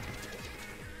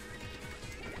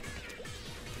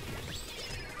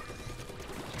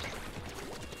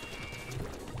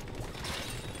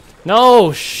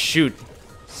 No, shoot.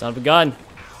 Son of a gun.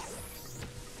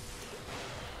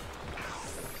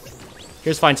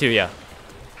 Here's fine too, yeah.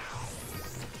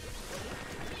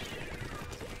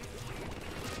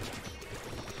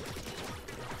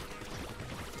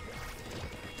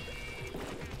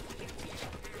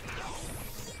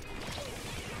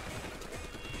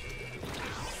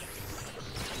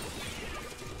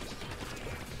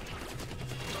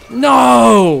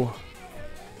 No!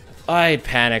 I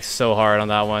panicked so hard on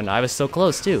that one. I was so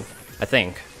close too. I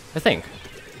think.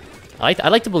 I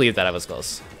like to believe that I was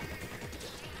close.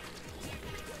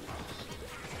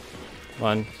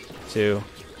 1, 2,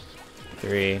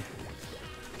 3,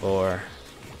 4,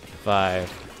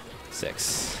 5,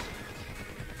 6.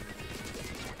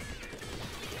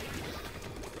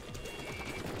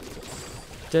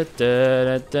 Da,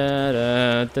 da, da,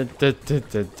 da, da, da, da,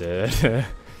 da, da.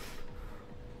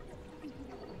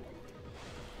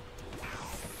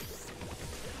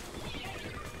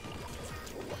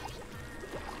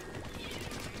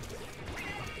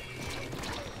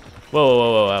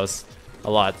 Whoa, that was a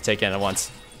lot to take in at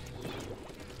once.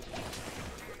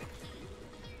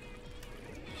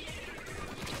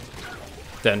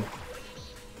 Then.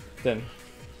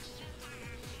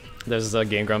 There's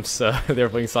Game Grumps, they were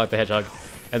playing Sonic the Hedgehog,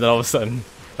 and then all of a sudden,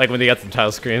 like when they got to the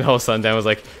title screen, all of a sudden Dan was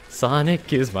like,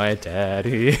 Sonic is my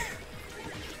daddy.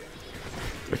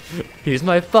 He's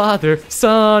my father,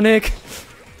 Sonic!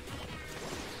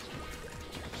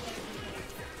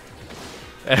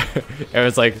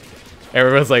 Everyone's like,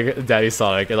 Daddy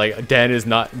Sonic, and like Dan is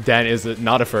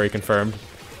not a furry, confirmed.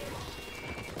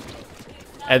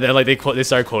 And then like they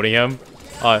start quoting him.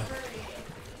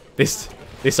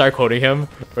 They start quoting him,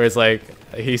 where it's like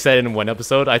he said in one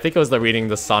episode, I think it was reading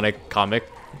the Sonic comic,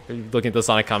 looking at the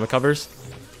Sonic comic covers.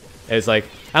 And it's like,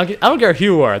 I don't care who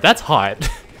you are, that's hot.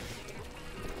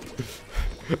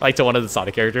 Like to one of the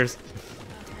Sonic characters.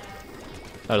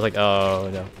 I was like, oh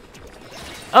no.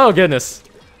 Oh goodness.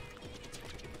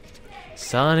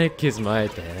 Sonic is my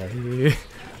daddy.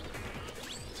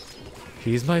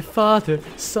 He's my father,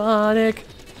 Sonic.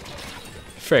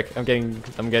 Frick, I'm getting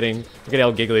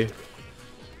all giggly. I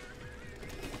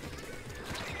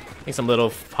think some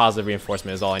little positive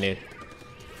reinforcement is all I need.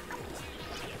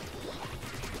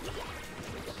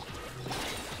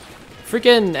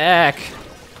 Freaking eck.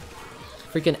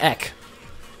 Freaking eck.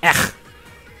 Ech.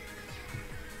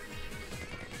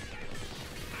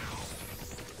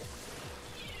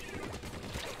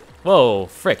 Whoa,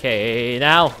 frick, hey,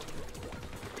 now.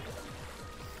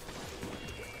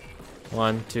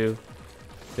 1, 2,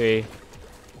 3,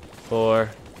 4,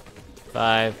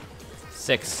 5,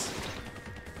 6.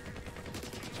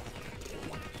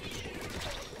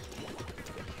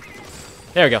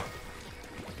 There we go.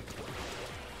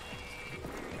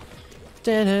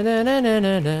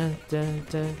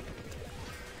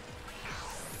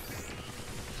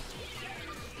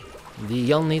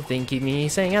 The only thing keeping me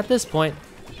sane at this point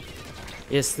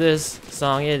is this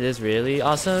song. It is really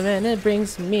awesome and it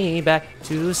brings me back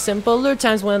to simpler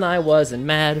times when I wasn't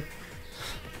mad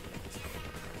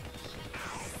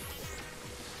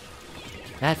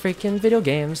at freaking video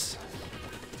games.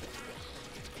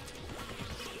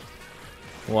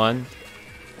 1,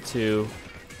 2,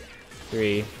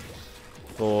 3,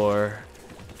 4,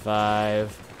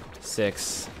 5,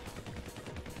 6.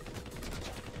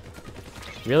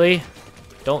 Really?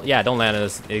 Don't land in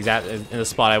this in the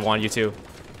spot I want you to.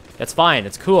 That's fine.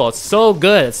 It's cool. It's so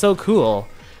good. It's so cool.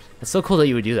 It's so cool that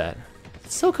you would do that.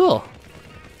 It's so cool.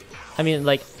 I mean,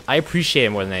 like, I appreciate it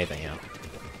more than anything, you know.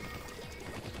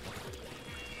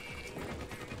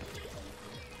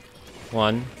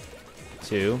 One,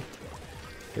 2,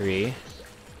 3,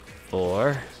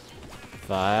 4,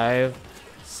 5,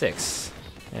 6.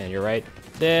 And you're right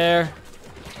there.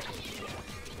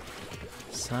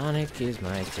 Sonic is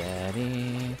my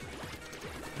daddy.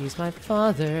 He's my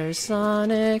father,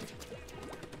 Sonic.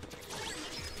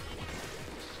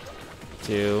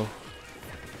 2,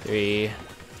 3,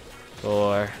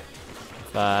 4,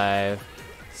 5,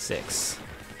 6.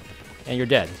 And you're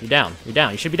dead. You're down. You're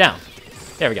down. You should be down.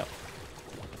 There we go.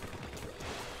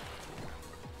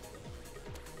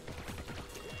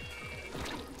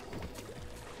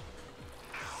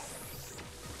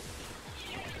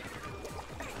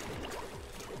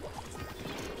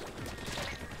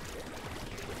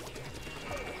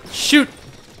 Shoot!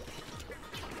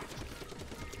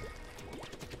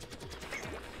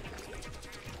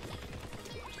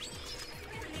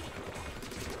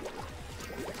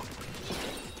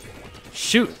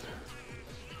 Shoot!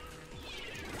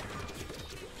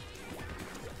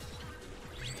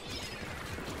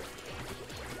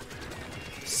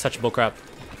 Such bullcrap.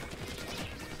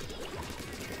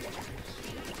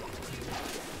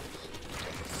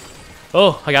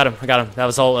 Oh, I got him. That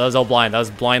was all blind. That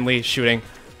was blindly shooting.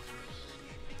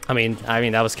 I mean,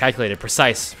 that was calculated,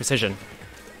 precision.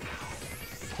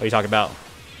 What are you talking about?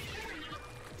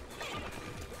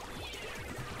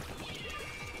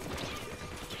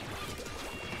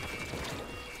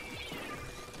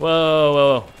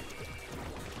 Whoa.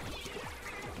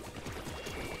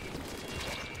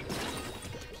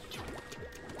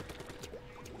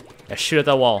 Yeah, shoot at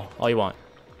that wall all you want.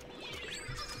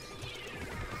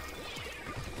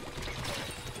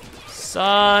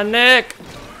 Sonic!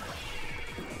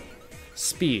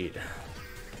 Speed.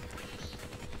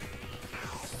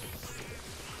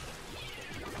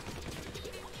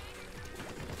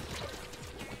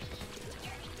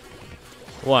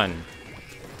 One,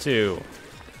 2,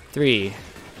 3,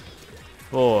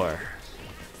 4,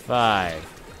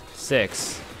 5,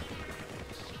 6.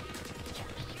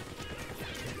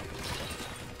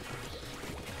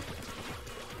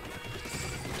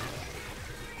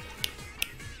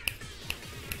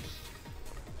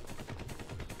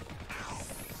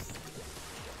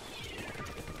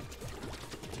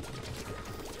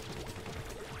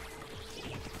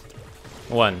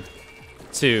 One,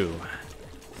 2,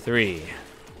 3,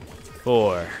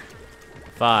 4,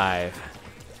 5,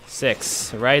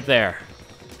 6. Right there.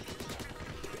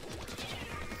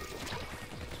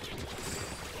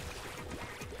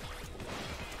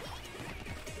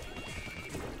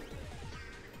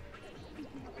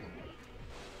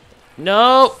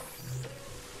 No.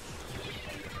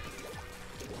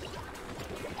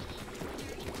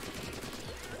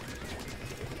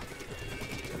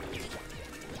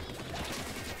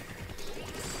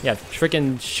 Yeah,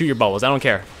 freaking shoot your bubbles. I don't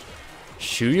care.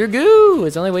 Shoot your goo.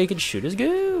 It's the only way you can shoot is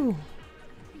goo.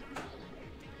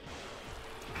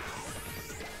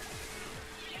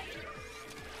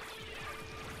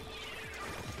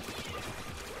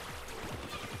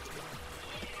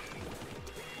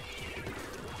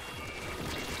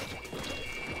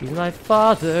 He's my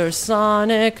father,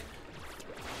 Sonic.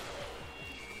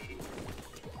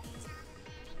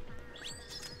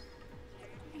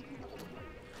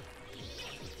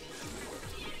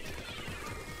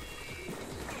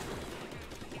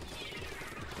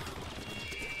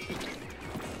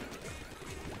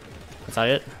 That's not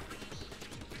it.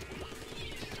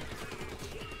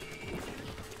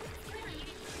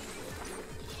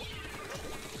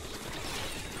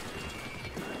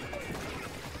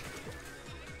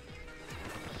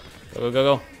 Go, go, go,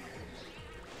 go.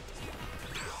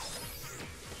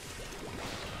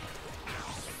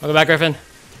 Welcome back, Griffin.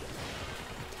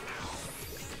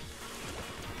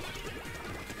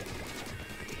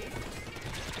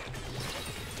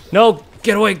 No!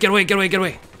 Get away, get away, get away, get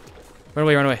away. Run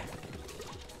away, run away.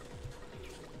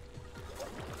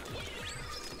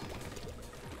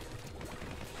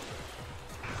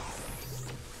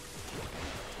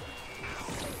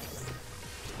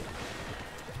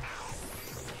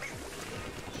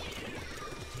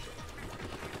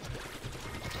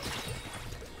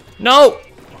 No!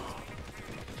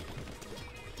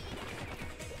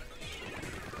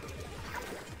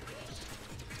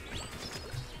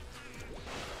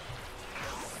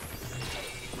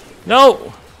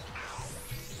 No!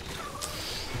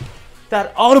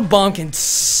 That Autobomb can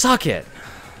suck it.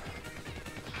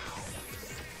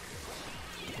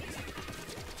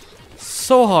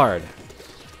 So hard.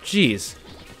 Jeez.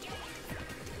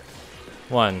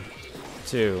 1,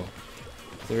 2,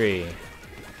 3,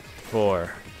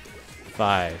 4,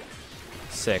 5,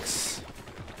 6.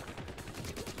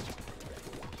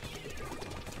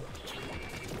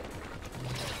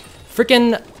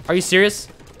 Freaking, are you serious?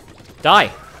 Die.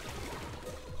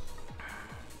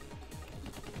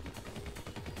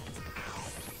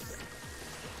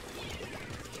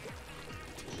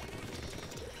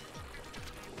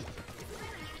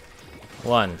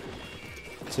 One,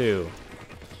 2,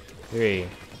 3,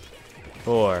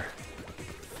 4,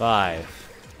 5,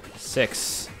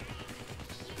 6.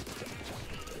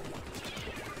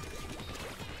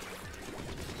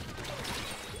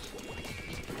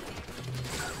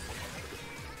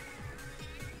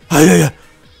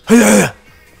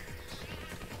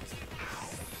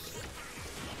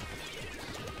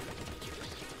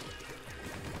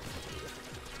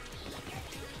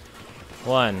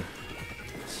 One,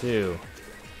 2,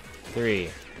 3,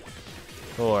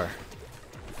 4,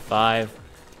 5,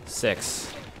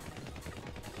 6.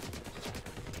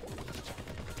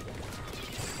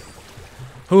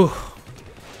 Whew.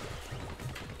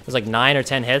 It was like 9 or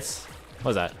 10 hits. What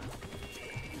was that?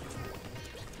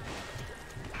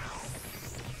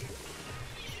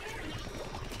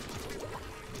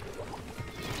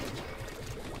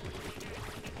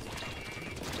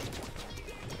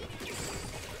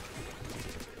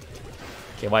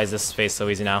 Okay, why is this face so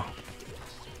easy now?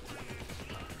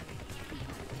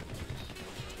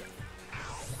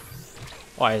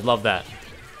 Oh, I love that.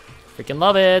 Freaking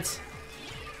love it.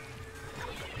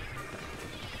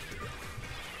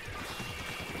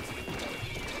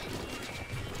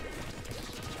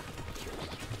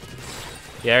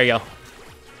 Yeah, there you go.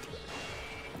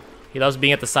 He loves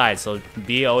being at the side, so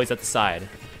be always at the side.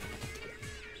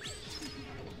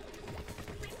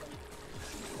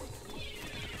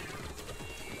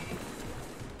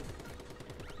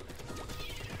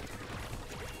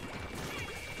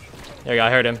 There we go. I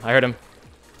heard him. I heard him.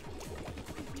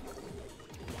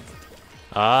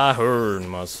 I heard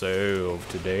myself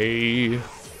today.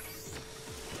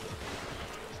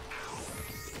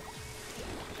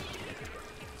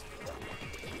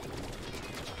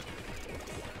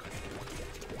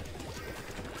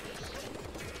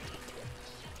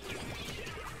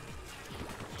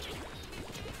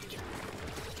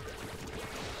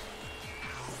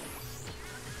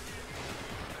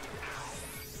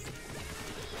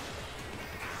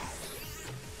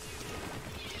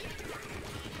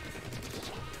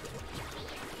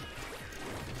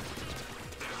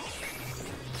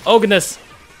 Oh goodness!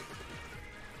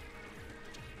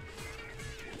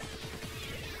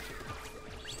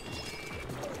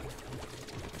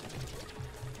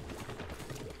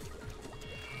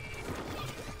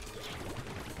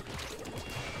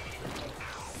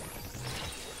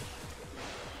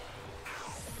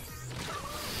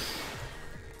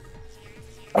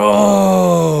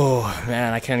 Oh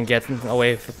man, I couldn't get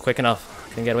away quick enough.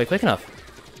 Couldn't get away quick enough.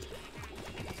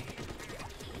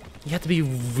 You have to be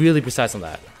really precise on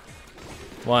that.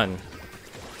 1,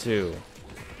 2,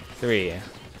 3,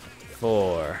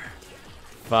 4,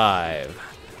 5,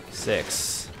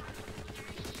 6.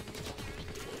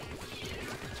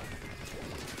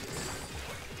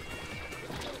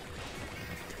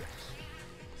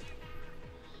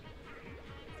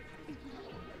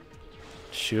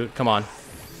 Shoot, come on.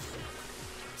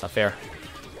 It's not fair.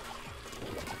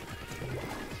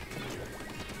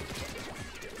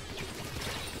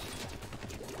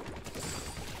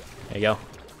 There you go.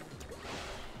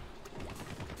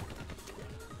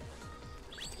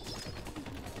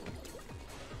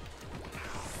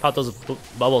 Pop those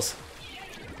bubbles.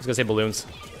 I was gonna say balloons.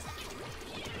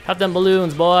 Pop them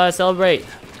balloons, boy. Celebrate.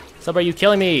 Celebrate you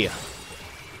killing me.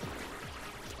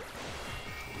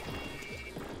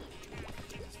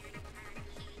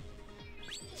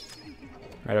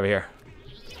 Right over here.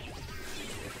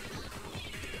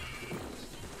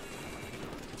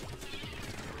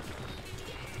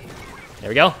 There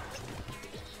we go.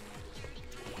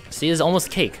 See, it's almost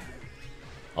cake.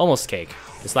 Almost cake.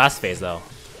 This last phase, though.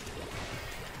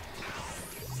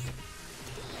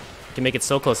 Can make it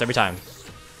so close every time.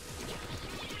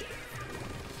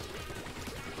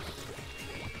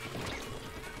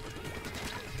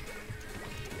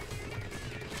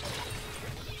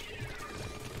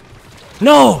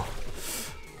 No!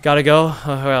 Gotta go.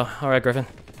 Oh, well, alright, Griffin.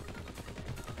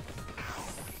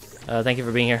 Thank you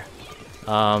for being here.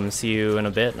 See you in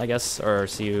a bit, I guess, or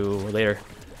see you later.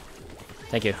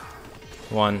 Thank you.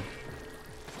 1,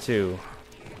 2,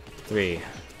 3,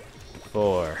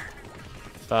 4,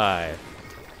 5,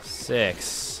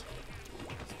 6.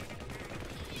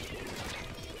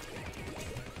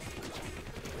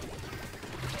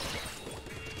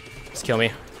 Just kill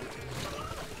me.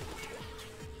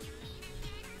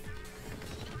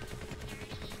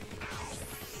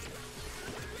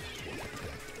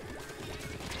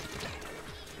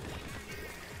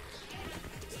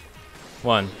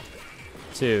 One,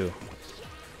 2,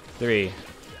 3,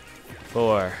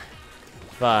 4,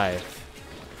 5,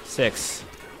 6.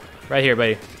 Right here,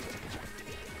 buddy.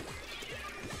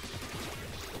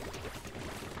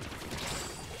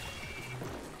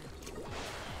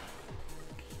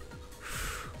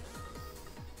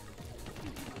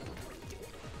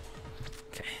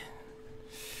 Okay.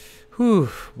 Whew,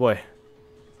 boy.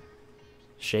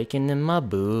 Shaking in my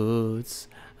boots.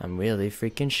 I'm really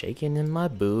freaking shaking in my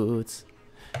boots.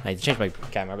 I need to change my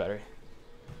camera battery.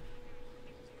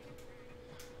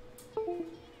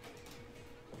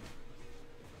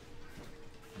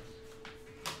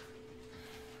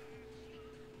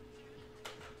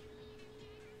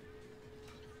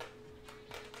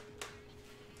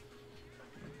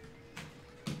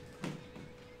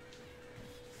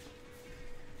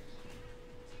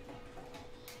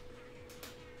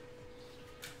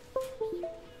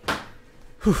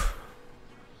 Whew.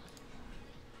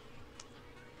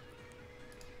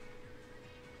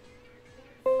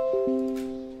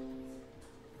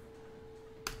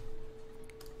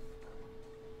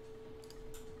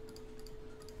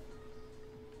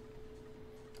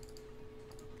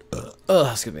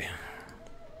 Excuse me.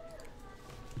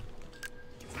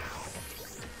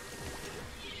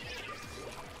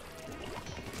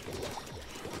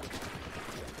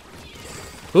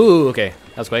 Ooh, okay.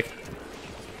 That was quick.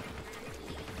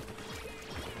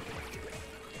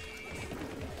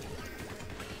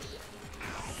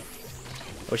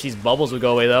 Wish these bubbles would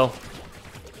go away, though.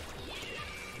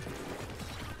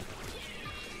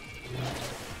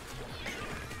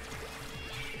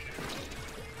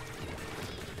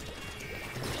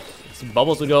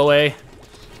 Bubbles would go away.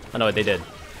 I know what they did.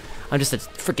 I'm just a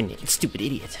freaking stupid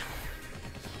idiot.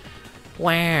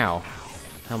 Wow.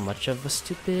 How much of a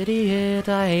stupid idiot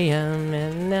I am,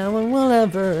 and no one will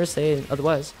ever say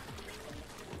otherwise.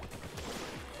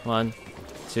 1,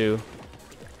 2,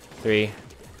 3,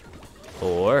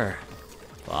 4,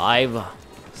 5,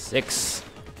 6.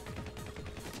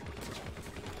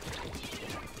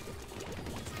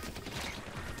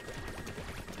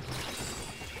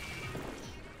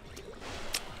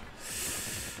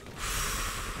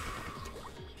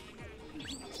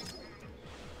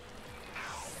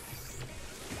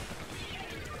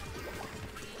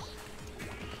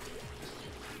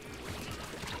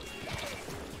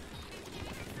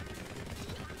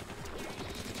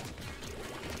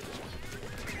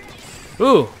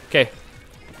 Ooh, okay.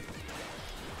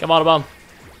 Come on, bomb.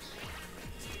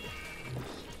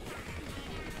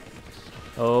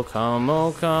 Oh, come,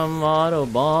 auto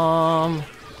bomb.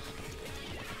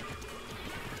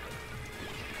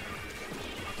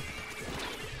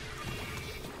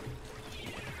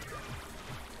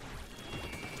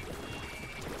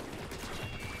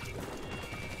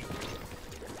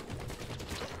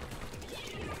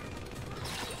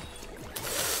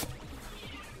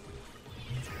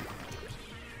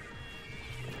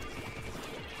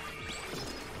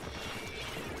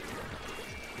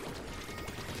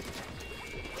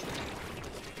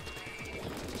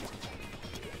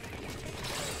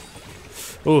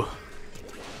 Ooh.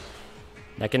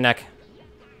 Neck and neck.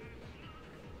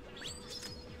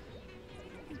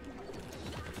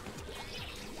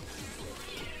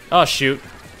 Oh, shoot.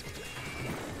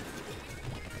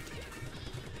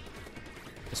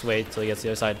 Just wait till he gets to the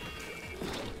other side.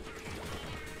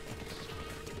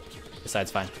 This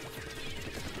side's fine.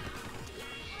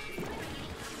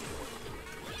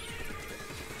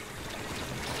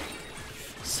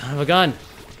 Son of a gun.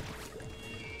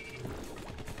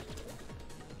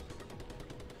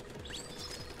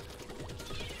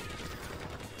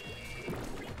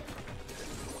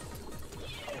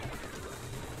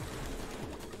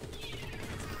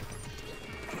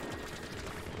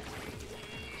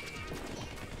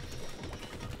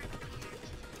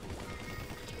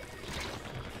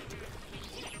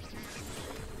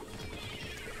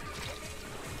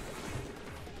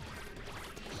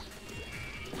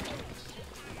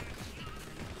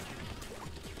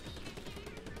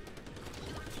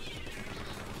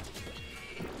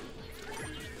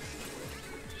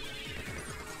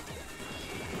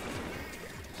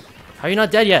 How are you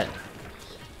not dead yet?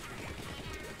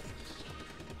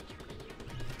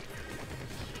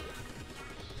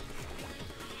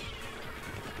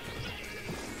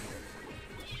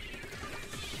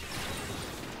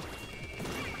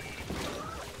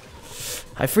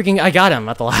 I got him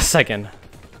at the last second.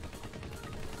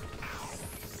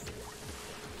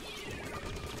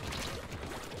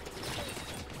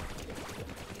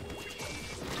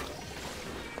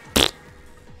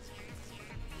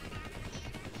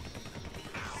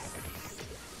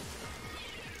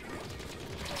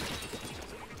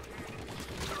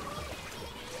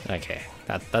 Okay,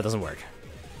 that doesn't work.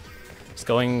 Just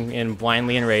going in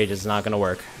blindly in rage is not gonna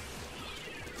work.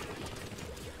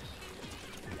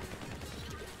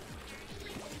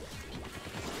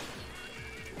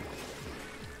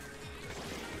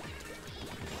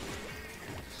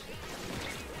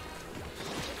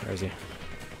 Where is he?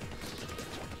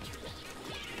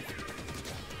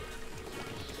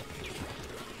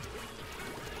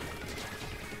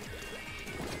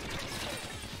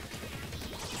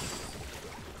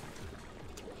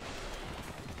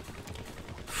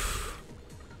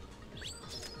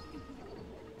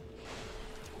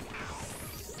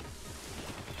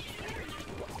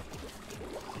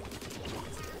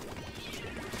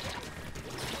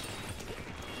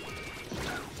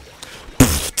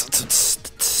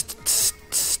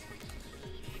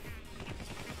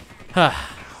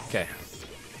 Okay.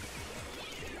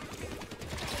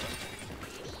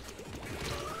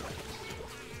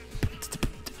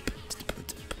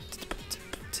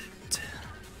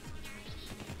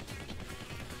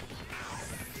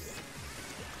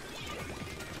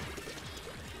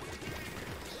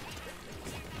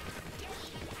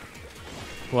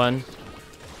 One,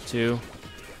 2,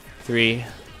 3,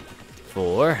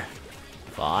 4,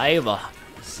 5,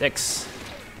 6.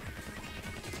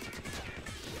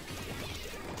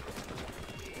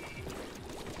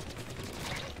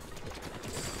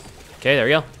 Okay, there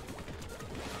we go.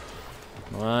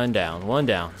 One down, one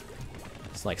down.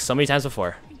 It's like so many times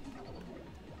before.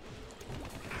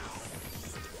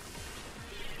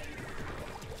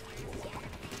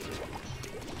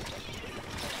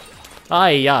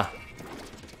 Yeah.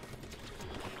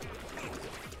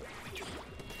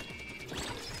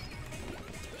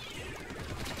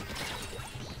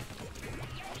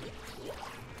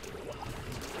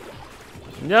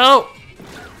 No!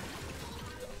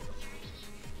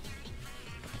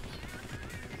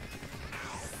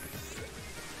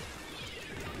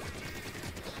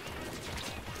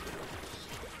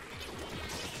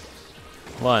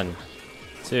 One,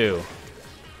 2,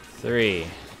 3,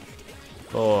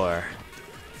 4,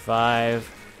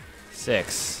 5,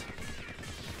 6.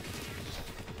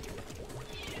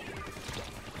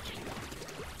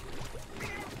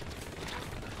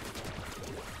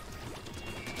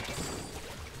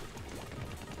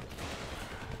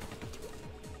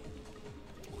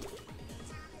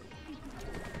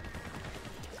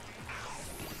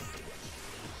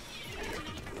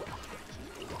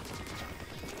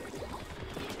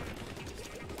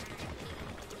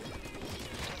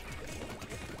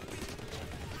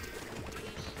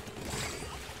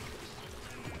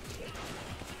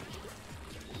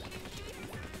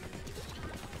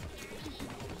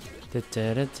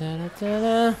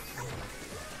 Da-da-da-da-da-da.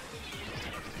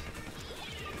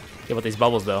 Get about these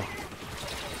bubbles though.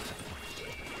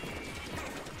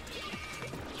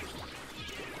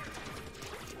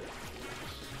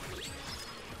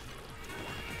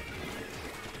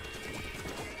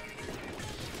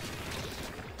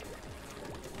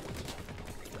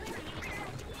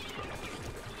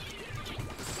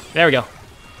 There we go.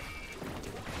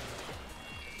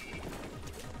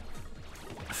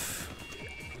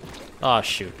 Oh,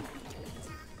 shoot.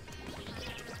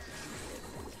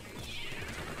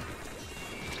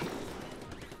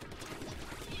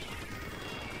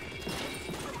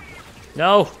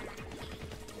 No!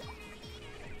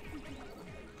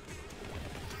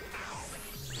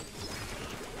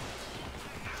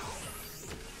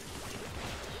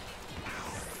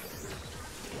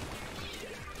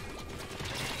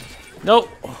 Nope!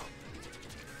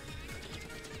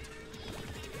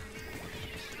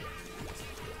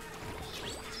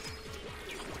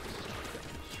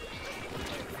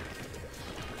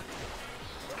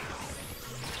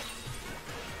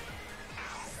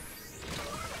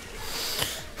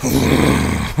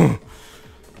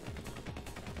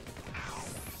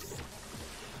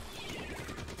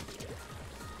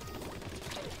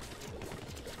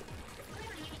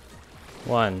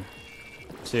 One,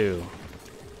 2,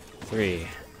 3,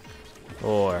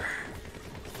 4,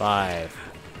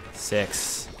 5,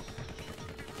 6.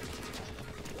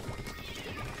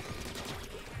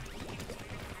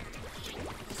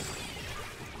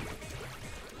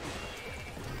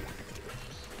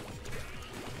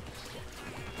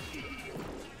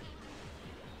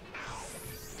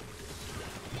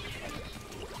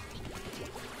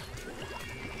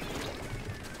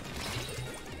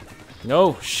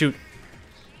 No, shoot.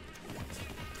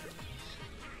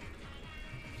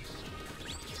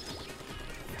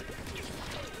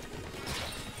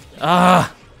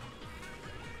 Ah!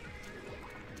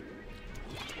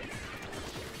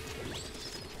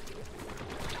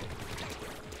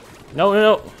 No, no,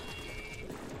 no.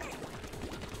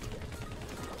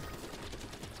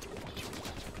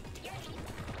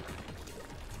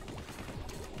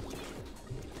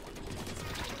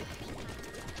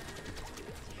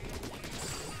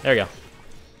 There we go.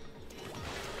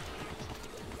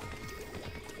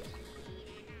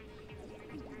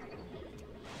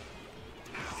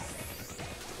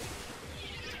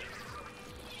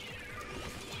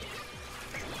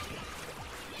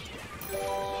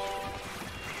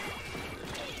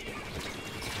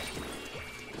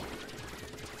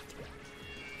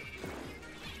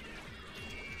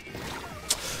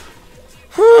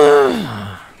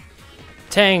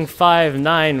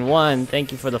 Tang591,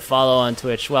 thank you for the follow on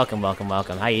Twitch. Welcome, welcome,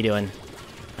 welcome. How you doing?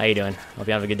 How you doing? Hope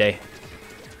you have a good day.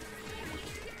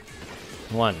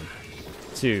 1,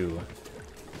 2,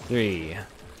 3,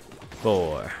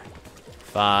 4,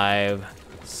 5,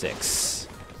 6.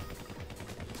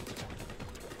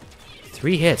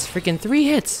 3 hits, freaking 3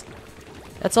 hits.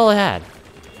 That's all I had.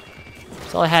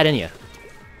 That's all I had in you.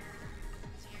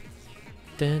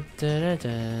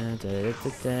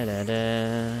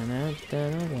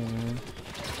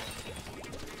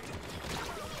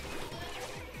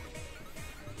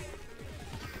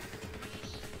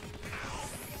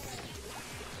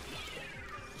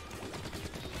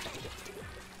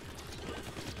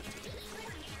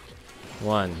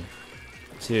 One,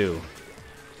 2,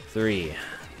 3,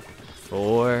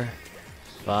 4,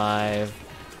 5,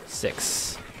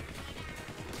 6.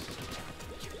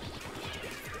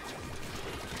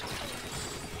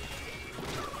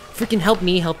 Freaking help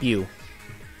me help you.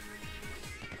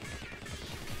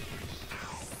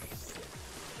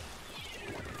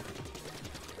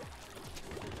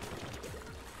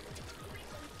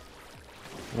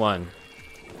 One,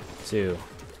 2,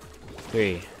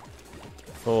 3,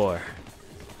 4,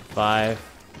 5,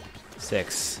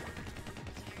 6.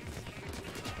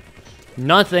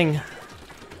 Nothing.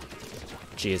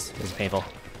 Jeez, this is painful.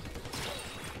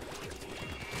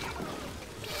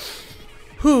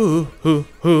 Hoo hoo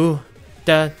hoo.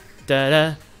 Da da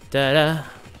da da da.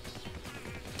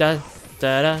 Da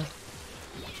da da.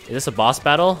 Is this a boss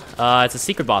battle? It's a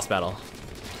secret boss battle.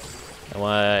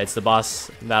 It's the boss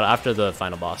battle after the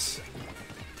final boss.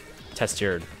 Test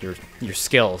your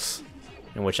skills,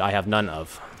 in which I have none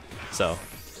of. So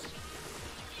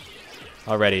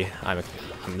already I'm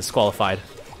disqualified.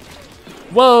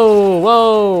 Whoa,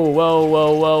 whoa, whoa,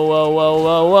 whoa, whoa, whoa, whoa,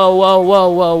 whoa, whoa, whoa, whoa,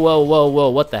 whoa, whoa, whoa, whoa,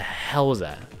 what the hell was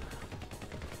that?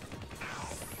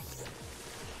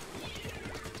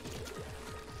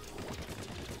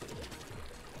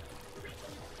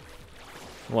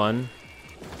 One,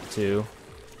 2,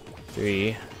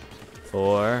 3,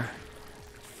 4,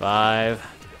 5,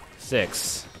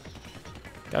 6.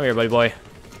 Come here, buddy boy.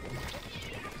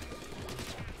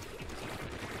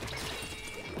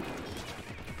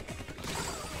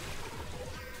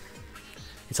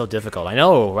 It's so difficult. I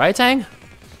know, right, Tang?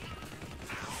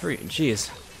 Jeez.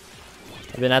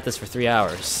 I've been at this for 3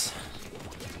 hours.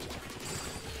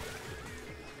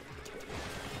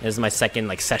 This is my second,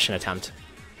 like, session attempt.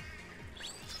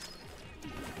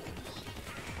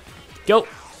 Go!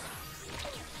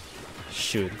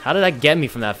 Shoot, how did that get me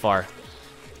from that far?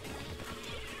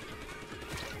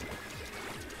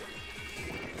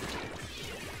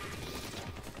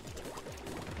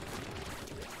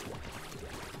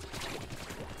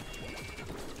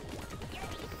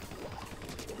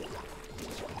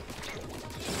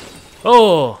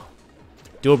 Oh!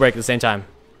 Dual break at the same time.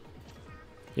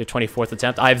 Your 24th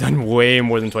attempt? I've done way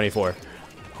more than 24.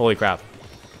 Holy crap.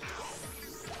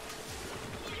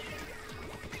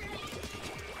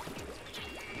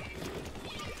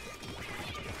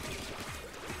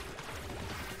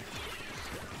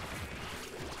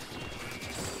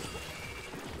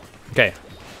 Okay.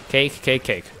 Cake, cake,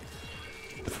 cake.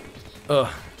 Ugh.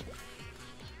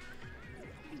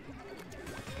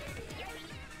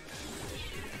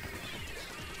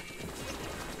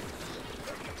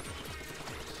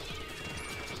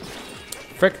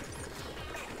 Frick.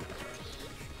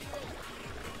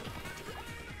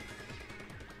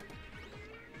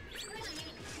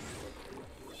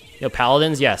 Yo,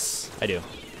 Paladins? Yes, I do.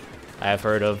 I have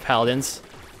heard of Paladins.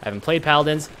 I haven't played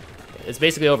Paladins. It's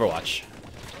basically Overwatch.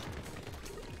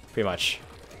 Pretty much.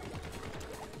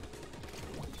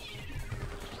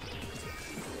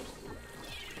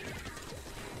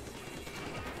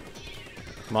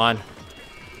 Come on.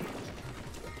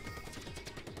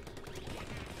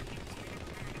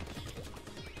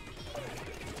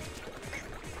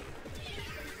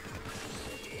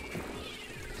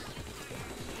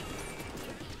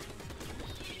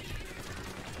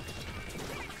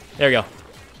 There we go.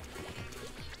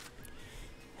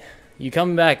 You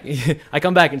come back. I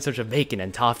come back in search of bacon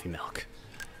and toffee milk.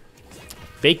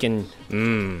 Bacon,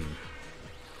 mmm,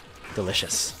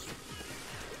 delicious.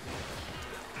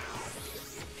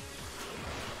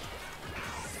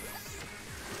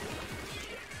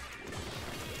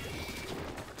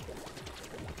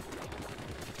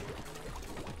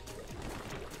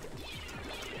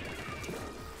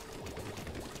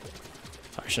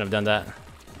 I shouldn't have done that.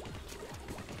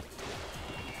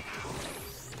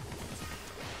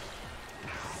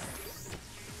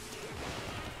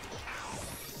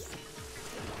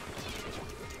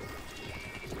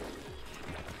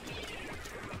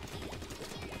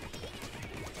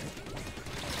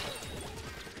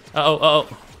 Uh-oh,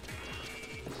 uh-oh.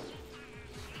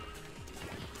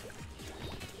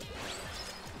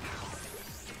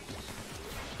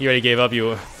 You already gave up,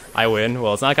 I win.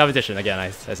 Well, it's not a competition, again,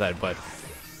 I said, but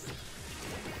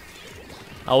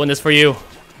I'll win this for you.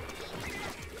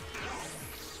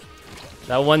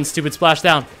 That one stupid splash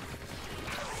down.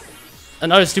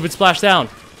 Another stupid splash down.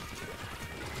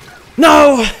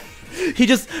 No! He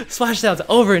just splashed down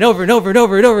over and over and over and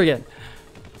over and over again.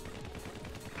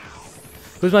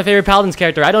 Who's my favorite Paladins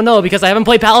character? I don't know because I haven't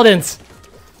played Paladins.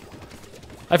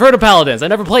 I've heard of Paladins. I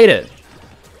never played it.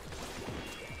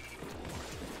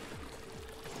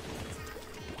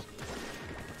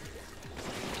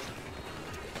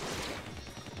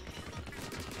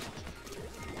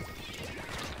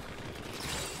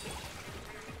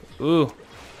 Ooh.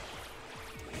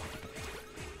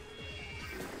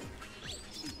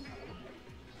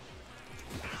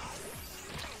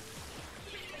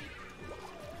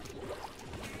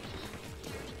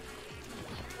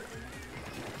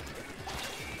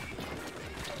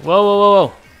 Whoa, whoa, whoa,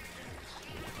 whoa.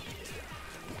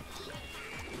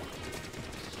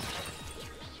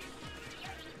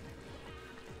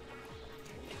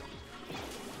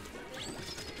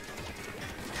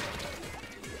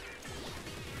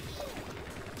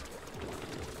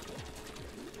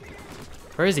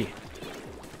 Where is he?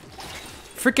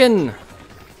 Freaking.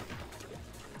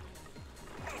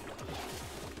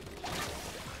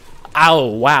 Ow,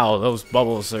 wow, those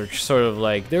bubbles are sort of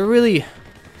like, they're really...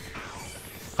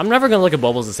 I'm never gonna look at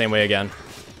bubbles the same way again.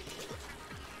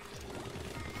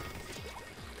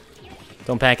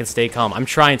 Don't panic and stay calm. I'm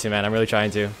trying to, man. I'm really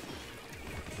trying to.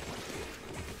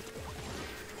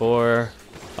 4,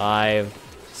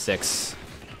 5, 6.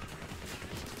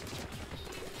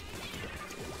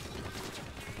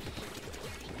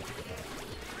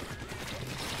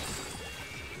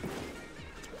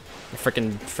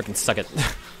 Freaking suck it.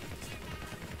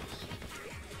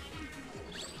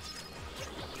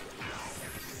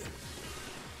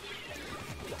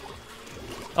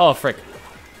 Oh, frick.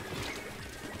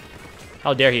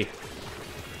 How dare he?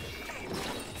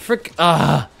 Frick.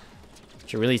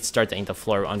 Should really start to ink the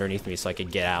floor underneath me so I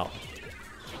could get out.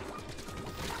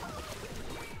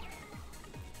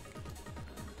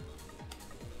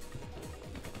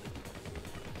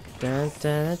 Dun,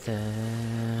 dun,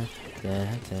 dun,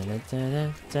 dun, dun,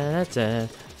 dun, dun, dun,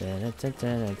 dun, dun,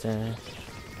 dun, dun.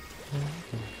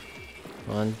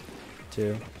 1,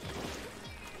 2,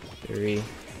 3,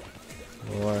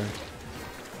 4,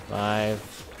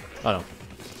 5. Oh no.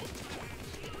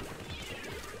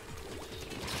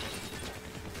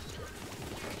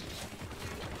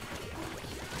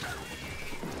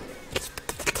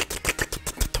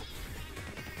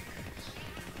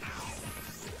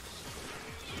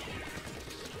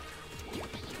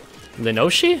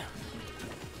 Linoshi?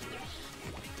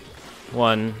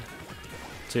 1,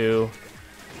 2,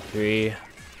 3,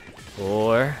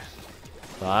 4,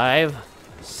 5,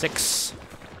 6.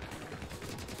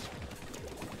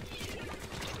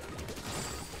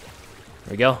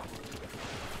 There we go.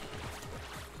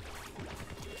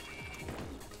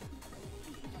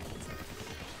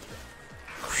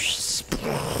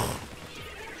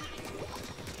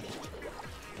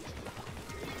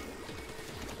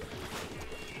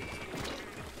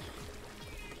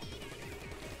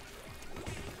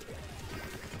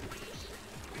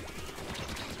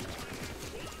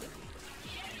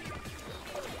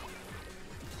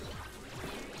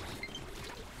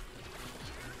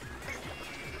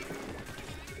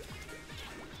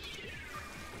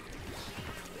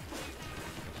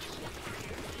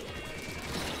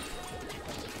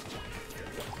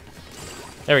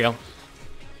 There we go.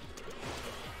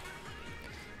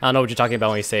 I don't know what you're talking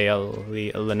about when you say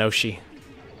Linoshi.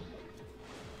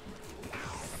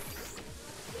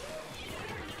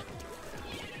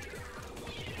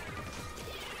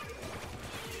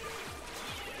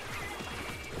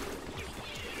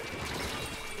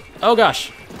 Oh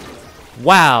gosh.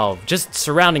 Wow, just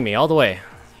surrounding me all the way.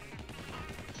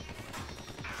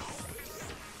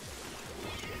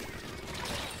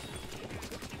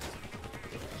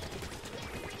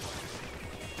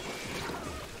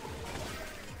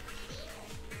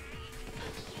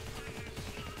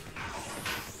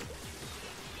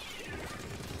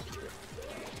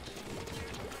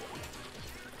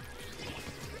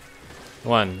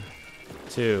 One,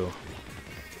 2,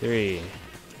 3,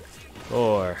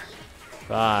 4,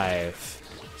 5,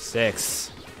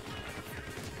 6.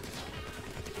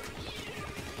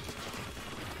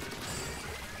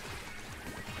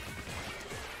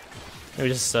 Let me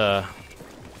just, hold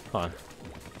on.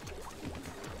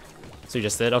 So you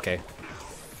just did? Okay.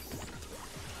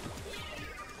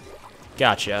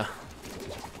 Gotcha.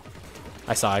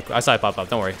 I saw it pop up,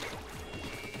 don't worry.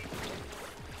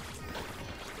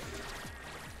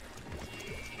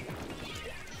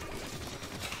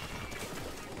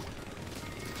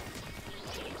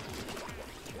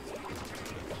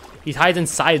 He hides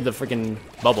inside the freaking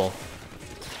bubble.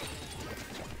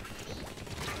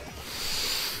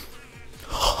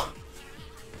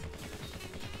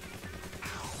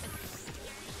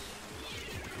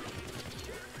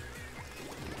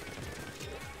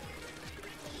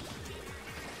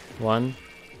 One,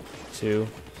 2,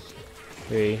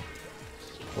 3,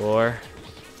 4,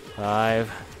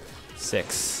 5,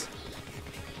 6.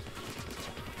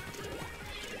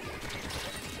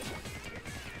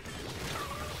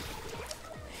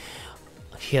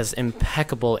 He has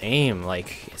impeccable aim.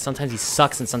 Like, sometimes he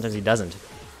sucks and sometimes he doesn't.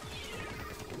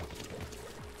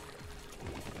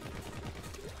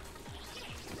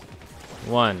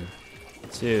 One,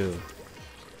 2,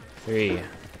 3,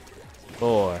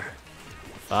 4,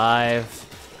 5,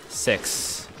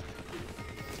 6.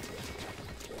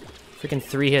 Freaking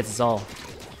 3 hits is all.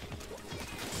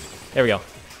 There we go.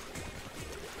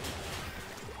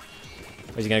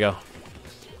 Where's he gonna go?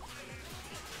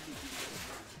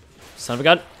 Son of a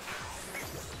gun.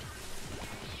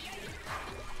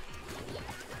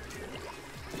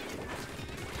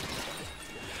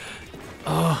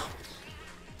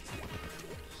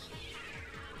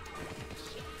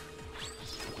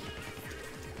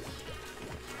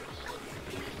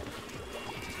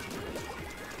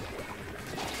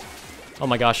 Oh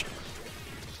my gosh.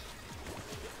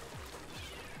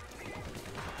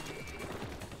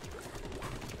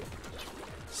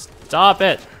 Stop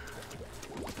it.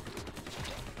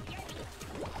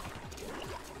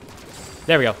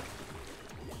 There we go.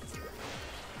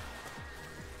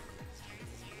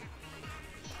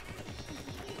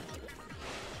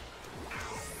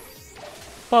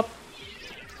 Pop.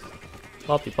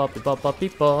 Poppy, poppy, pop, poppy,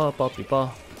 pop, poppy,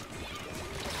 pop.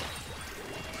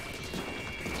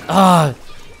 Ah,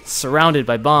 surrounded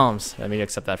by bombs. Let me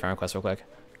accept that friend request real quick.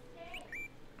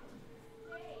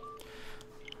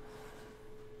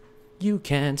 You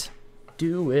can't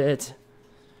do it.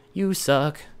 You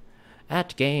suck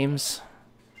at games.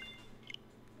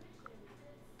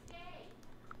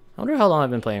 I wonder how long I've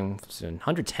been playing soon.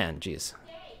 110, jeez.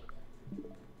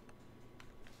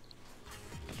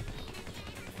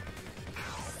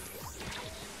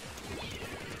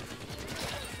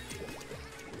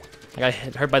 I got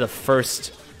hurt by the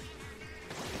first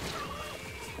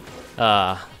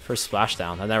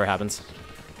splashdown. That never happens.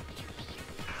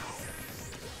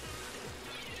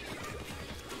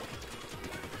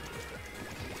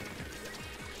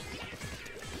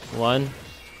 One,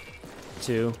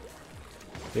 2,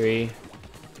 3,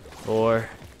 4,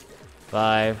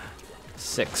 5,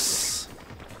 6.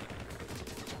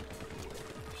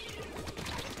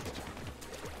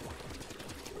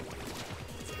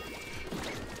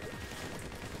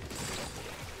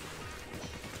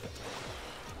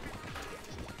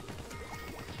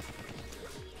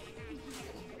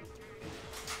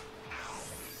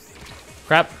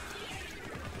 Crap.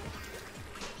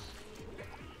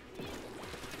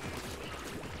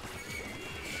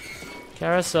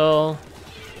 Carousel.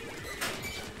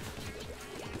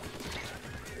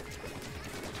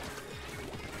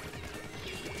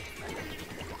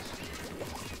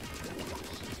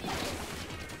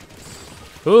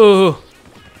 Ooh.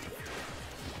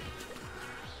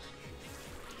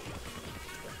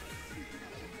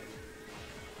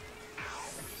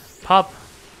 Pop.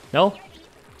 No?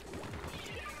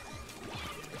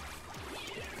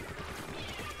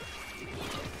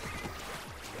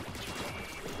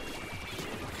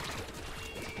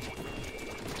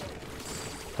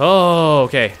 Oh,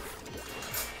 okay.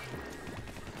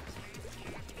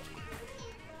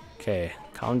 Okay,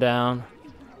 calm down.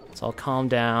 Let's all calm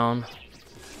down.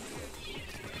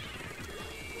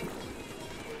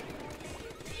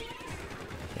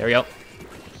 There we go.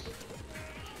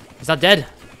 He's not dead.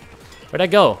 Where'd I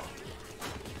go?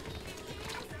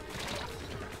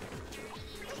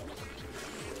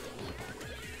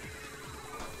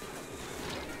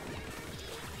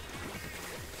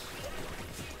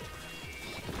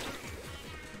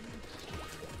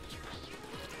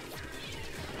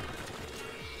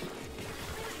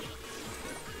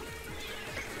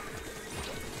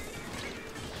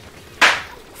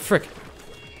 Frick.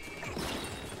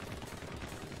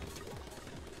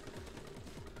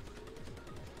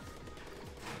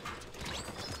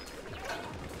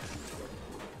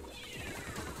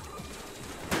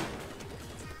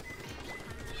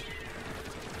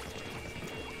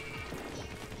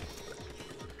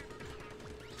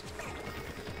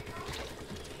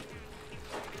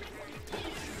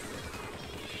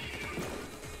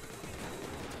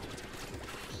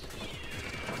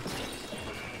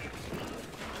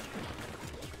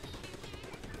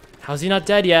 How's he not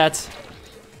dead yet?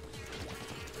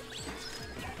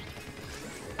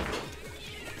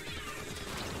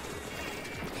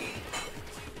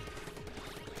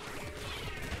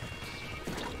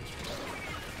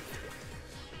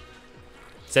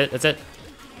 That's it, that's it.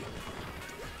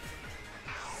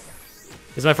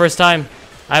 This is my first time.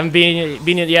 I haven't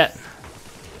beaten it yet.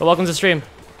 But welcome to the stream.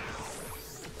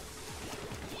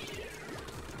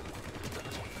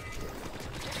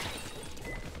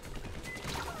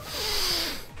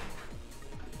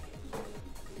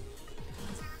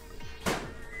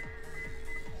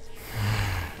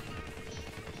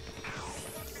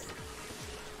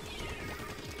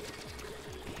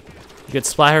 You could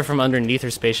splat her from underneath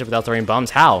her spaceship without throwing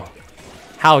bombs? How?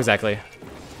 How exactly?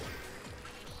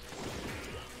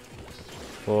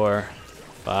 4,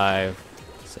 5,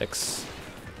 6.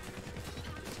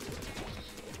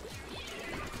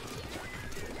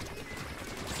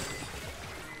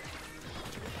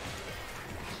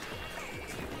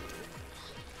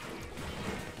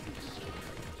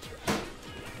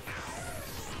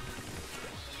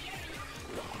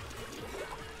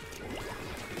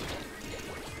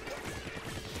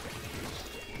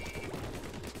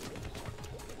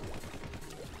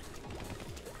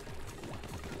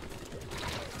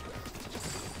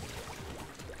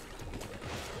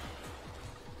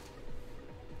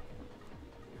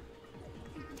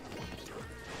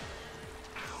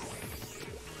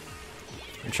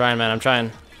 I'm trying, man. I'm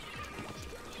trying.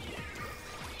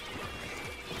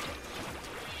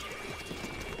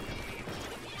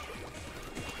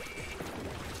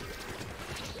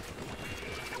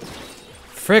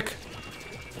 Frick.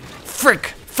 Frick.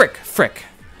 Frick. Frick.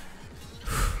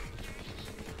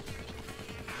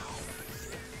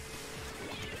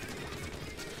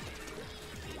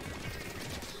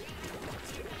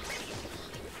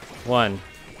 One,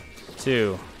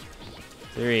 2,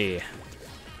 3,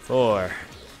 4,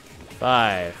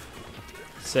 5,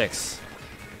 6.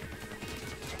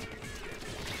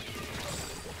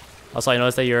 Also, I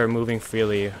noticed that you're moving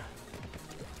freely. You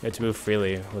had to move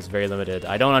freely. Was very limited.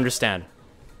 I don't understand.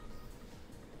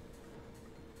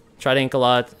 Try to ink a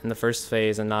lot in the first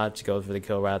phase and not to go for the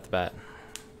kill right at the bat.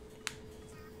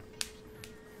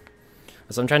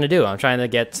 That's what I'm trying to do. I'm trying to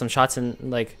get some shots in,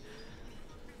 like...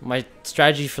 My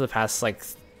strategy for the past, like,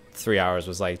 3 hours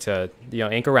was, like, to, you know,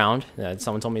 ink around.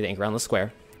 Someone told me to ink around the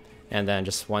square. And then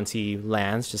just once he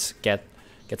lands, just get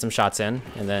some shots in.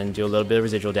 And then do a little bit of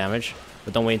residual damage.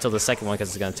 But don't wait until the second one,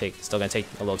 because it's still gonna take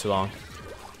a little too long.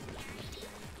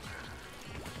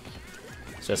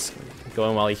 Just go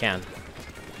in while you can.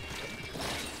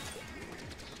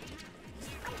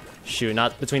 Shoot,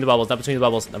 not between the bubbles, not between the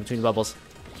bubbles, not between the bubbles.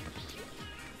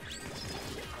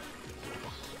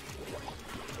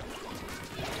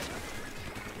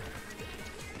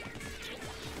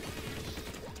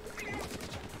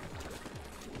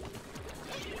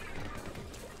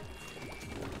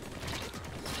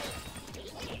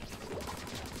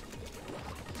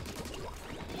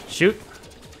 Shoot.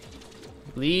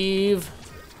 Leave.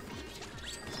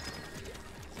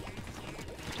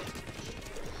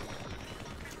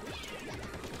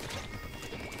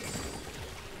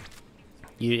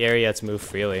 You area to move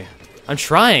freely. I'm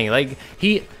trying. Like,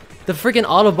 the freaking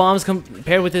auto bombs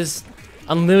compared with his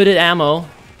unlimited ammo,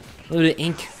 unlimited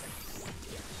ink,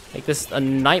 make this a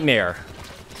nightmare.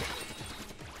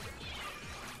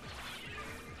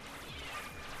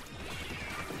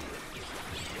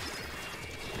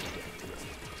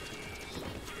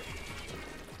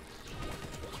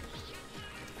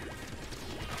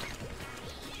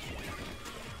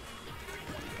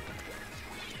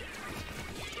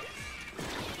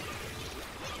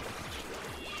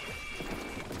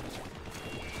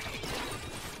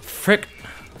 Frick.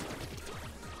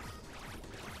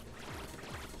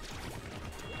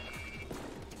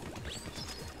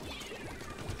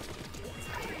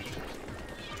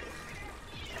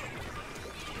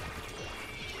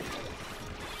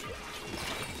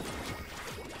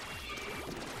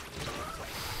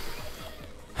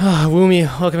 Woomy,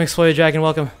 welcome, Exploited Dragon,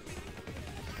 welcome.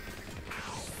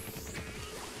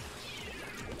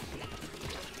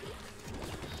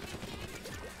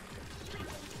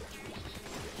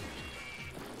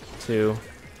 Two,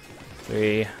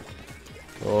 3,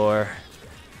 4,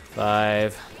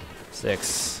 5,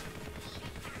 6.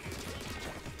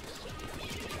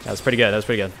 That was pretty good. That was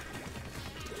pretty good.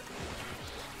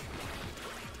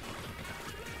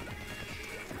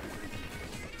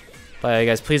 But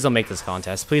guys, please don't make this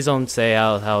contest. Please don't say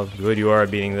how good you are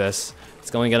at beating this.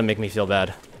 It's only gonna make me feel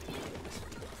bad.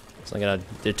 It's only gonna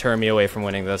deter me away from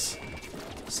winning this.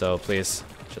 So please,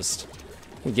 just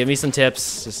give me some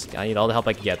tips. Just, I need all the help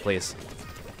I can get, please.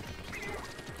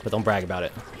 But don't brag about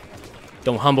it.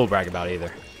 Don't humble brag about it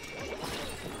either.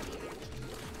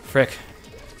 Frick.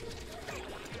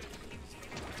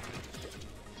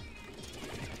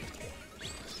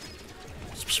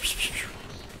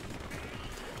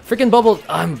 Freaking bubble.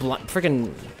 I'm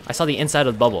freaking. I saw the inside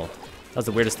of the bubble. That was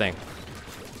the weirdest thing.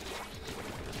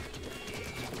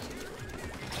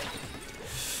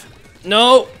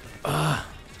 No.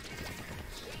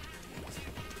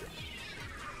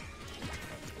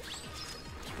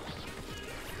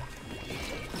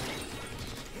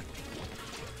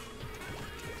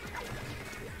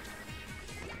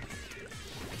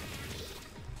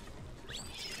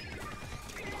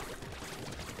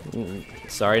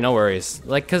 Sorry, no worries.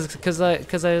 Like, cause I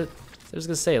was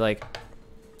gonna say, like,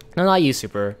 no, not you,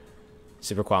 Super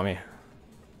Kwame.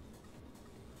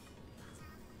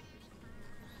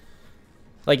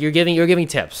 Like, you're giving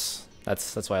tips.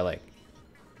 That's why I like.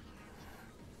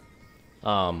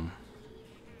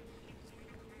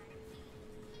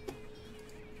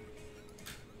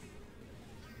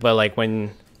 But like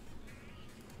when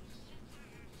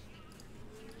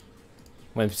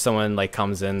someone like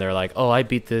comes in, they're like, oh, I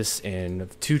beat this in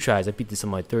 2 tries. I beat this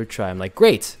on my 3rd try. I'm like,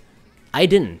 great. I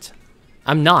didn't.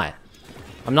 I'm not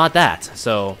that.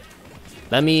 So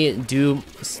let me do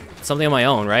something on my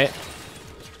own, right?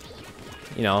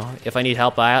 You know, if I need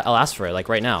help, I'll ask for it. Like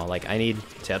right now, like I need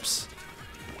tips.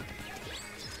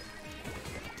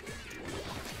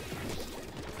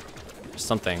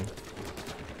 something.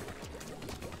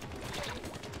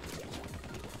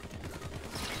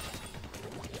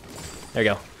 There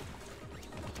you go.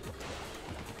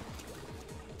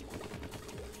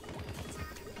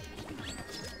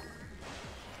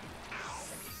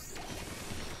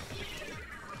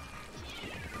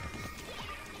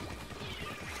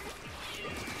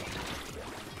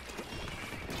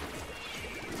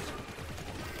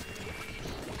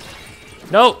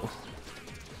 No!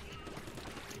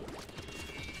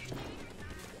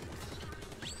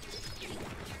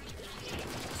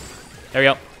 There we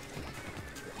go.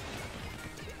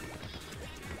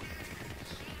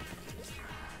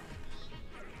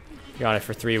 You're on it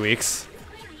for 3 weeks.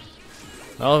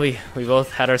 Well, we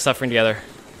both had our suffering together.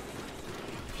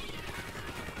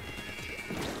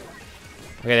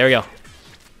 Okay, there we go.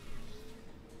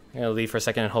 I'm gonna leave for a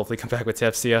second and hopefully come back with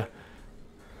tips. See ya.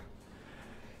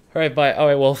 Alright, bye.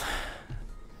 Alright, well,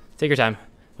 take your time.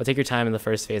 We'll take your time in the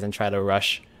first phase and try to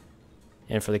rush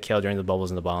in for the kill during the bubbles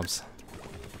and the bombs.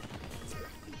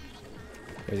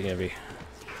 Here's gonna be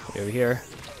over here.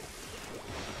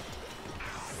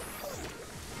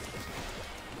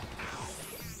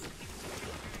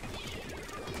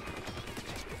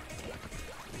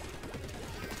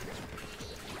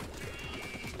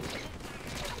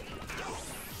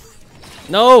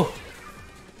 No!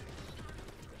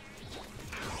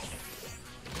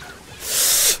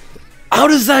 How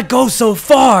does that go so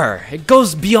far? It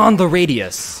goes beyond the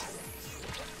radius.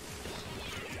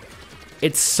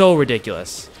 It's so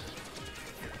ridiculous.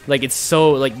 Like, it's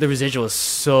so, like, the residual is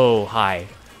so high.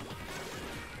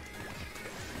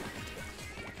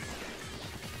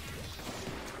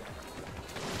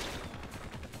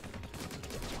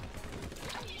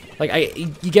 Like,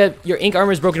 you get, your ink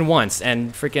armor is broken once,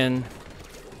 and freaking...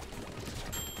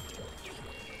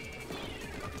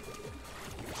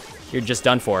 you're just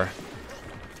done for.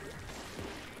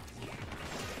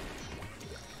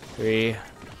 3,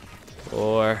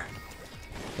 4,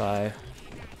 5.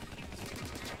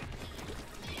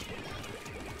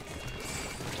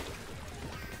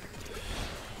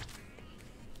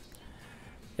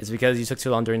 It's because you took too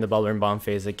long during the bubble and bomb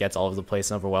phase. It gets all over the place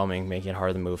and overwhelming, making it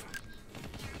hard to move.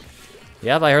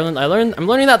 Yeah, but I'm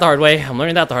learning that the hard way. I'm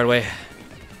learning that the hard way.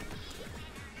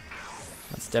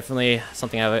 That's definitely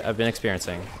something I've been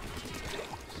experiencing.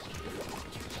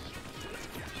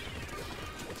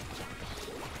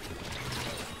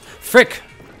 Frick!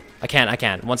 I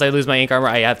can't. Once I lose my ink armor,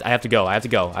 I have to go. I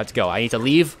need to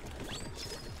leave.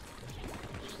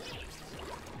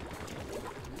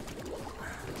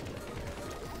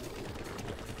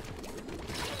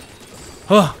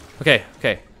 Oh,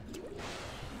 okay.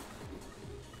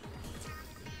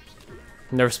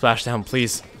 Never splash down,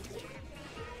 please.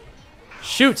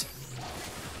 Shoot!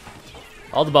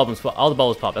 All the bubbles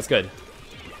pop. That's good.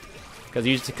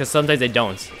 Because sometimes they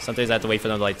don't. Sometimes I have to wait for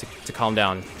them to calm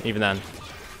down. Even then.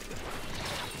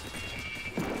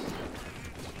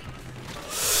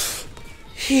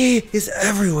 He is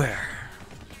everywhere.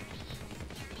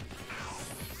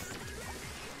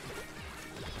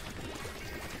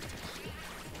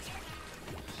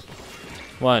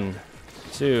 One,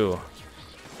 2,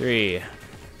 3,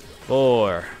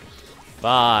 4,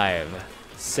 5,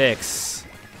 6.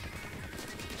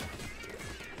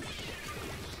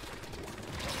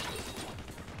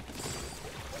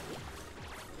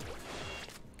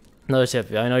 Another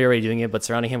tip, I know you're already doing it, but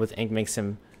surrounding him with ink makes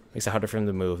it harder for him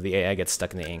to move. The AI gets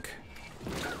stuck in the ink.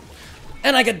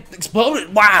 And I get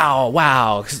exploded!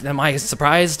 Wow! Am I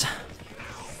surprised?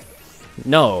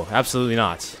 No, absolutely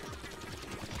not.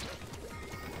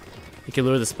 You can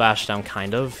lure the splash down,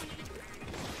 kind of.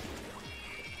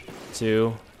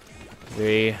 2,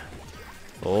 3,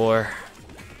 4,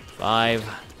 5,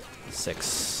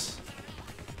 6.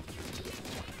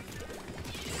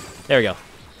 There we go.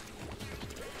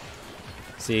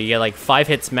 So you get like 5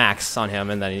 hits max on him,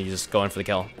 and then you just go in for the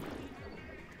kill.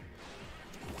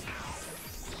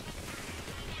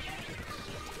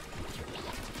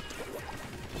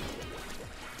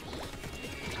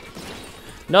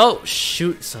 No!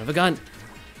 Shoot, son of a gun.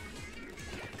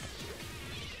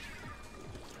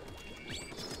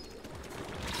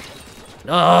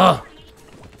 Oh!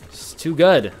 It's too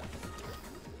good.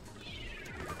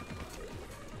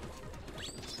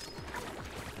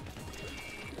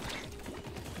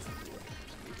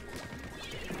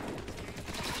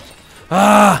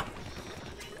 Ah!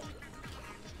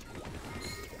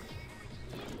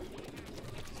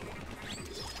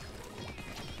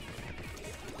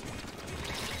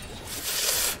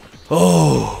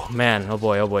 Oh man! Oh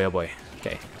boy!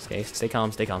 Okay, stay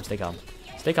calm,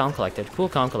 collected. Cool,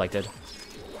 calm, collected.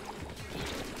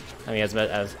 I mean,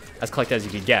 as collected as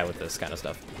you could get with this kind of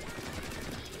stuff.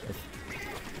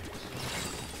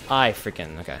 I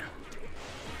freaking okay.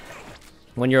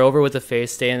 When you're over with the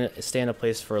face, stay in a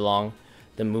place for long,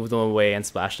 then move them away and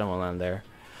splash them while I'm there.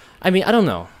 I mean, I don't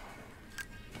know.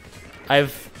 I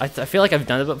feel like I've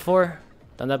done that before,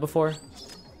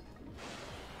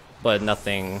 but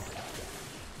nothing.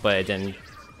 But it didn't,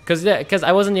 cause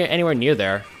I wasn't anywhere near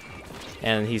there,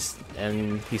 and he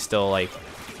still like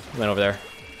went over there.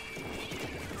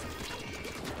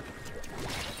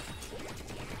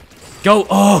 Go!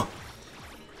 Oh!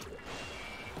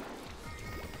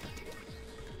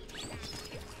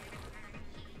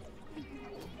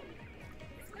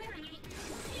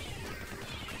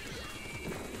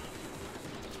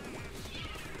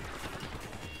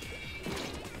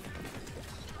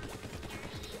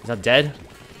 Is that dead?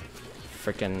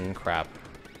 Frickin' crap.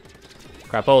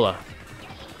 Crapola.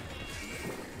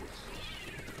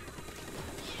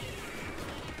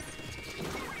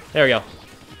 There we go.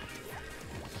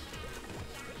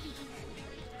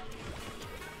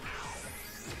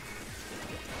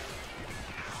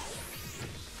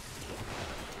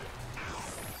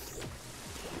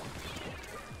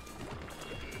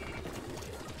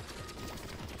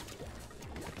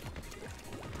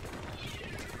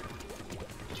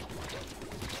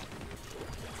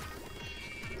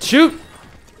 Shoot!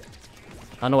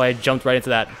 I don't know why I jumped right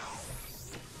into that.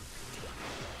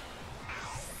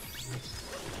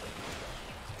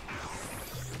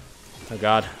 Oh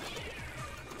god.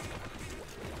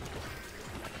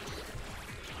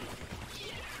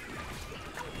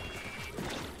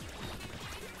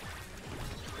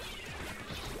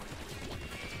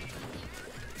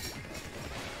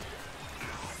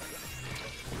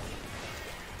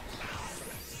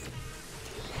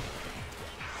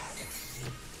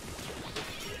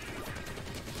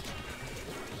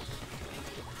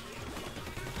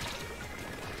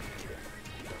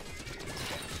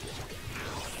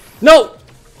 No!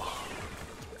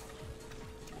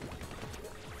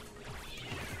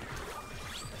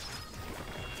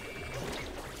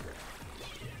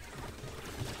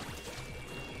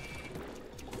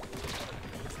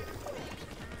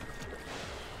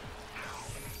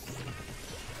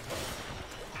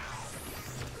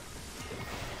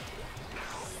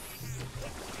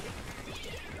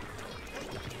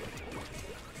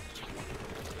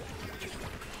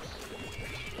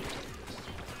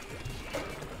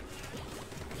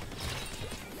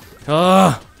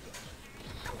 Ugh.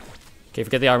 Okay,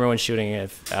 forget the armor when shooting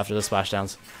after the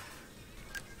splashdowns.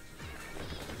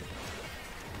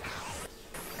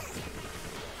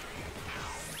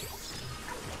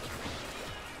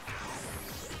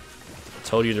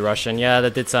 Told you to rush in. Yeah,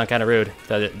 that did sound kind of rude.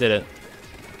 That it did it.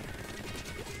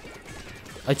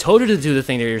 I told her to do the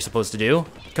thing that you're supposed to do.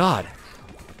 God.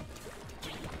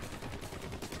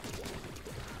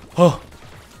 Oh.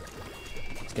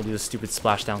 It's gonna do the stupid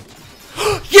splashdown.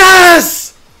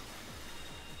 Yes!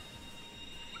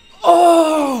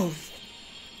 Oh!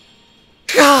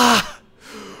 God!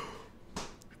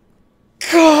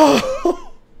 God!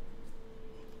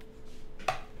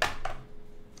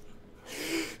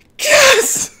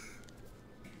 Yes!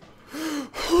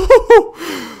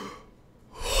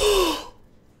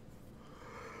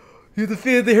 You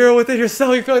defeated the hero within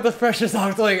yourself. You feel like the freshest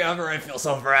Octo ever. I feel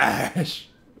so fresh.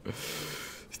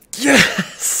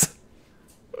 Yes!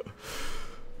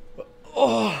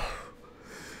 Oh.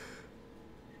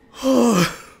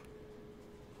 Oh.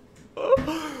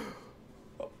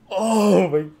 Oh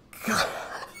my god.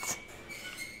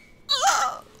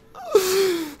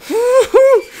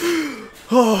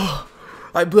 Oh.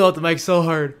 I blew out the mic so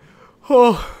hard.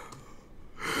 Oh.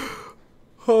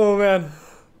 Oh man.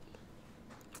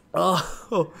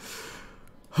 Oh.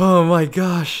 Oh my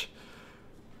gosh.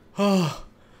 Oh.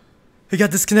 It got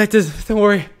disconnected. Don't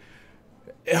worry.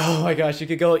 Oh my gosh, you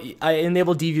could go. I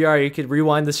enabled DVR. You could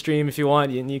rewind the stream if you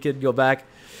want, and you could go back.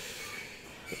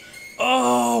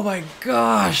 Oh my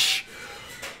gosh.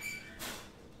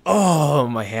 Oh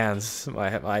my hands. I'm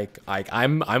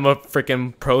a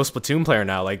freaking pro Splatoon player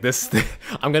now. Like this,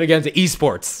 I'm gonna get into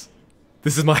esports.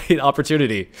 This is my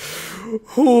opportunity.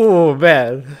 Oh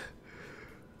man.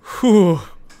 Whew.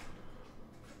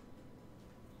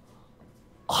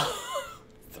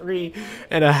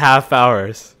 3.5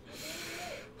 hours.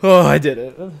 Oh, I did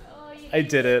it. I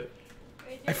did it.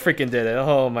 I freaking did it.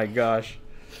 Oh my gosh.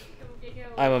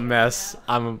 I'm a mess.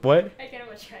 I'm a what? I kind of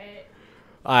want to try it.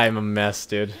 I'm a mess,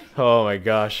 dude. Oh my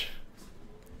gosh.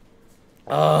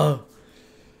 Oh.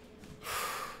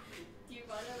 Do you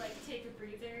want to like take a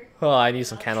breather? Oh, I need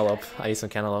some cantaloupe. I need some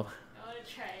cantaloupe. I want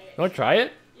to try it. You want to try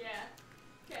it? Yeah.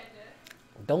 Kinda.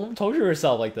 Don't torture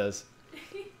yourself like this.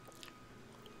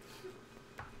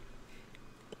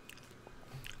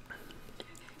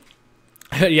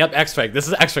 Yep, X rank. This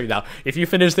is X rank now. If you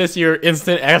finish this, you're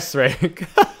instant X rank.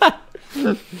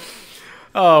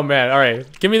 Oh man, all right.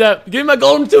 Give me that. Give me my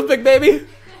golden toothpick, baby.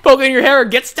 Poke in your hair,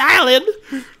 get styling.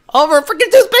 Over a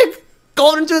freaking toothpick.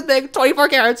 Golden toothpick, 24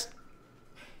 carats.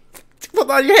 Put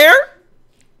on your hair.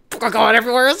 Going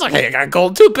everywhere. It's like, hey, I got a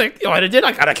golden toothpick. You know what I did?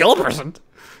 I gotta kill a person.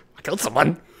 I killed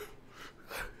someone.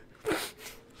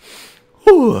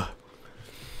 Whew.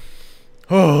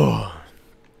 Oh.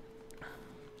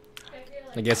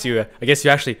 I guess you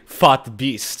actually fought the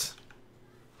beast.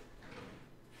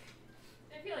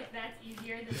 I feel like that's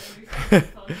easier than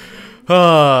understanding.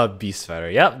 Oh, beast fighter.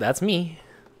 Yep, that's me.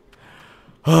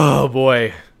 Oh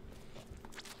boy.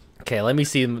 Okay, let me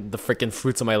see the freaking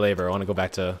fruits of my labor. I want to go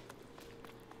back to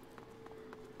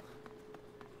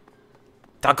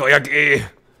takoyaki.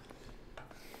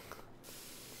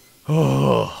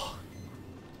 Oh,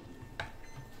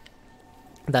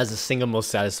 that's the single most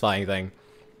satisfying thing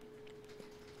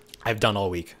I've done all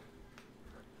week.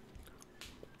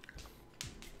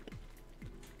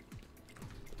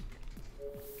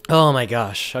 Oh my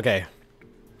gosh. Okay.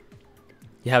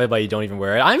 You have it, but you don't even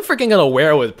wear it. I'm freaking gonna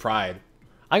wear it with pride.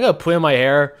 I'm gonna put in my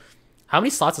hair. How many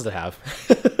slots does it have?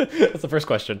 That's the first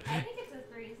question. I think it's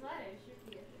a 3 slot. It should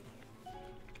be a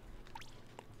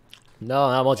 3. No,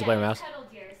 not multiplayer maps. Pedal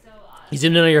gear, so, You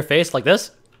zoomed in on your face like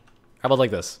this? How about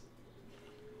like this?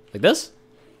 Like this?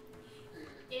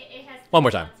 it has One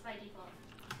more time. slots by default.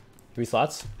 3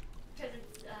 slots? Because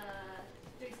it's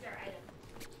 3-star item.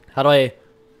 How do I...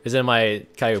 Is it in my...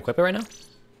 Can I equip it right now?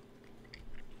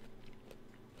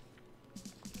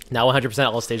 Now 100%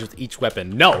 all stage with each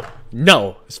weapon. No!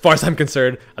 No! As far as I'm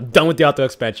concerned, I'm done with the Octo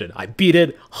expansion. I beat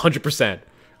it 100%.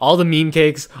 All the meme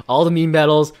cakes, all the meme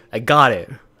medals, I got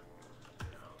it.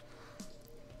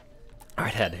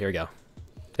 Alright, head. Here we go.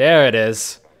 There it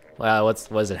is. Wow, what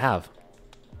does it have?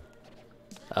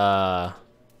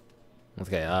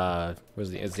 Okay, where's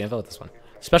the info with this one?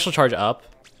 Special charge up.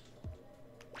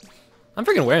 I'm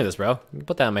freaking wearing this, bro.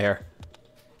 Put that on my hair.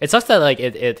 It sucks that like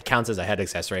it counts as a head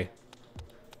accessory.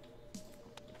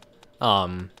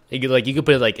 You could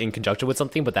put it like in conjunction with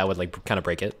something, but that would like kind of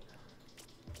break it.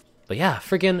 But yeah,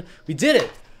 freaking, we did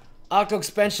it! Octo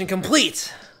expansion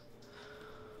complete.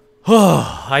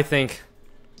 Oh, I think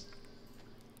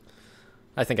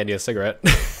I need a cigarette.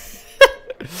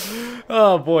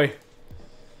 Oh boy.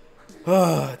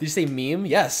 Oh, did you say meme?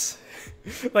 Yes.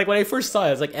 Like when I first saw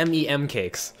it, it's like MEM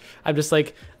cakes. I'm just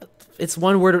like, it's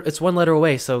one word, it's one letter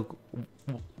away, so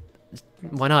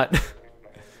why not?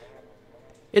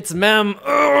 It's mem.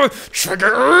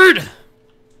 Triggered. I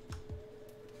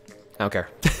don't care.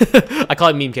 I call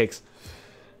it meme cakes.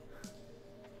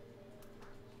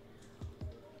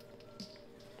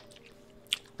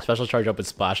 Special charge up and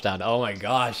splashdown. Oh my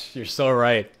gosh, you're so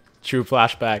right. True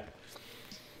flashback.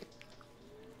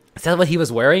 Is that what he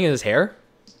was wearing in his hair?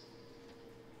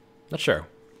 Not sure.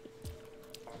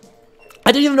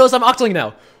 I didn't even notice I'm octoing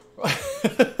now.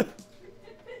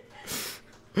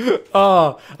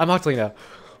 Oh, I'm octoing now.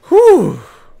 Whew.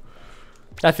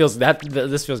 This feels good.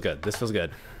 This feels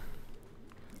good.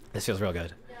 This feels real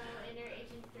good. No, Inner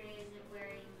Agent 3 isn't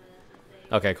wearing the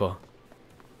thing. Okay, cool.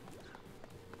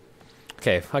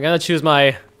 Okay, I'm gonna choose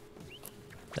my...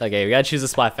 Okay, we gotta choose the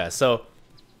Splatfest. So,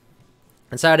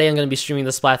 on Saturday, I'm gonna be streaming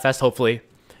the Splatfest, hopefully.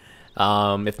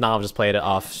 If not, I'll just play it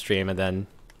off stream and then...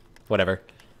 Whatever.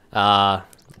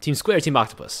 Team Squid or Team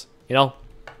Octopus? You know?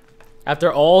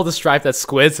 After all the strife that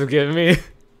Squids have given me...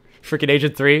 freaking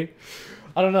Agent 3.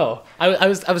 I don't know. I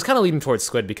was kind of leaning towards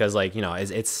Squid because, like, you know,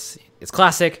 it's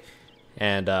classic.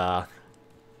 And,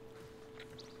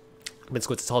 been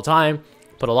Squids this whole time.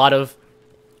 Put a lot of...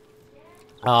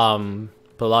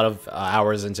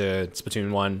 hours into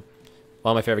Splatoon 1.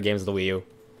 One of my favorite games of the Wii U.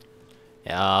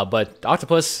 But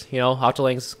Octopus, you know,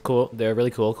 Octolings, cool. They're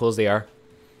really cool as they are.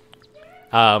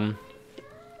 Got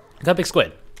a big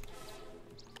squid.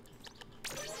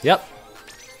 Yep.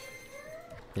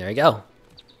 There you go.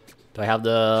 Do I have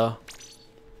the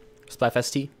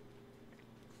Splatfest tee?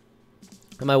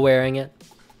 Am I wearing it?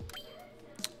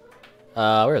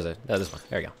 Where is it? Oh, this one.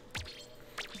 There we go.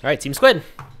 Alright, Team Squid.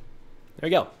 There we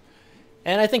go.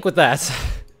 And I think with that,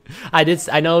 I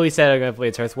know we said I'm gonna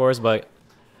play Turf Wars, but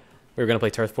we were gonna play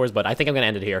Turf Wars, but I think I'm gonna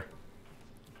end it here.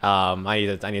 I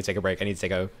need to take a break. I need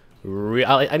to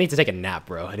take a nap,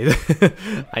 bro. I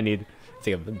need to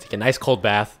take a nice cold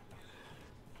bath.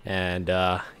 And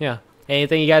yeah,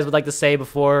 anything you guys would like to say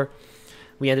before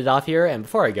we end it off here? And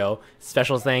before I go,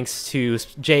 special thanks to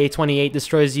J28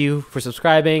 Destroys You for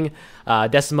subscribing,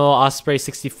 Decimo Osprey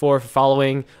 64 for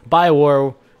following,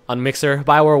 Biowar on Mixer,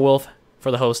 Biowar Wolf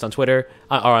for the host on Twitter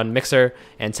or on Mixer,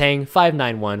 and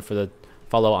Tang591 for the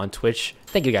follow on Twitch.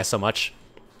 Thank you guys so much.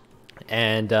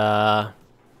 And yeah,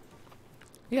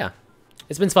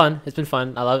 it's been fun. It's been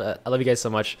fun. I love you guys so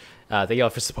much. Thank you all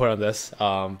for support on this.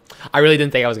 I really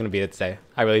didn't think I was gonna be it today.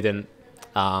 I really didn't.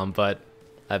 But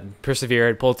I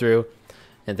persevered, pulled through,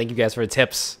 and thank you guys for the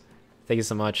tips. Thank you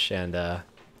so much. And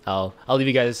I'll leave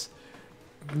you guys.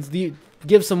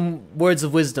 Give some words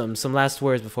of wisdom, some last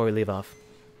words before we leave off.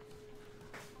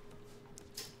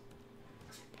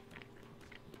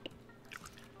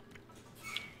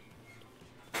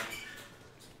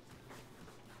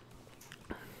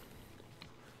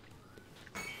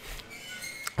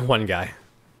 One guy.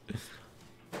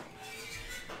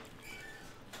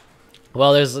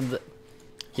 Well, there's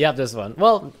one.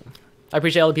 Well, I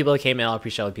appreciate all the people that came in. I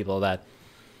appreciate all the people that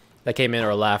came in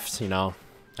or left. You know,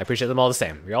 I appreciate them all the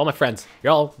same. You're all my friends.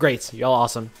 You're all great. You're all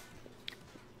awesome.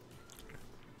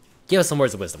 Give us some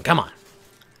words of wisdom. Come on.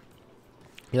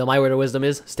 You know, my word of wisdom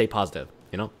is stay positive.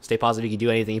 You know, stay positive. You can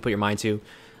do anything you put your mind to.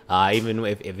 Even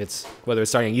if it's whether it's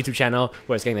starting a YouTube channel,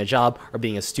 whether it's getting a job, or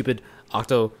being a stupid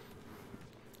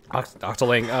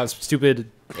Octoling,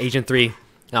 stupid Agent 3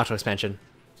 and Octo expansion.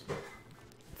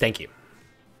 Thank you.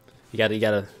 You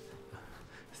gotta.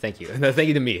 Thank you. No, thank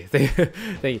you to me. Thank you.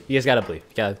 You guys gotta believe.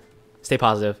 You gotta stay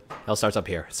positive. It all starts up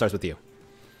here. It starts with you.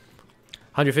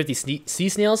 150 sea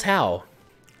snails? How?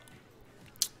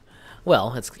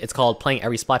 Well, it's called playing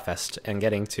every Splatfest and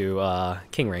getting to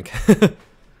King rank.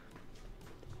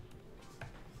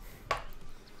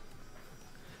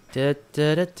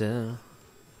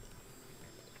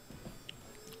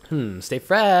 Stay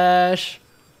fresh.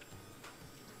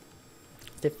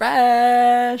 Stay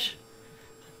fresh.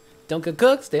 Don't get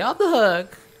cooked. Stay off the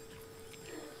hook.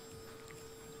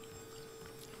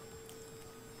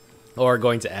 Or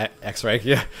going to X rank.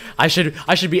 Yeah, I should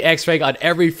be X rank on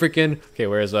every freaking. Okay,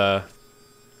 where's let's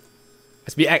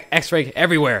be X rank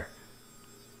everywhere.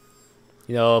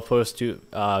 You know, opposed to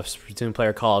Splatoon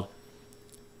player called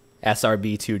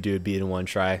SRB2 dude beat in one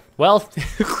try. Well,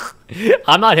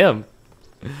 I'm not him.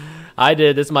 I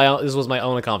did this. This was my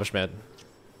own accomplishment.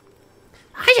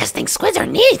 I just think squids are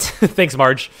neat. Thanks,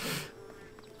 Marge.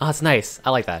 Oh, it's nice.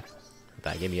 I like that.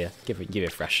 Give me a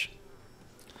fresh.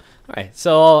 All right.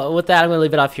 So with that, I'm gonna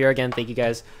leave it off here. Again, thank you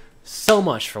guys so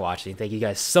much for watching. Thank you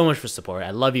guys so much for support. I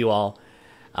love you all.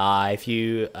 If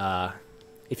you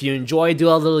enjoy, do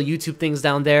all the little YouTube things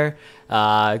down there.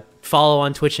 Follow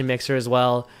on Twitch and Mixer as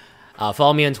well.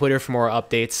 Follow me on Twitter for more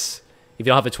updates. If you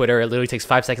don't have a Twitter, it literally takes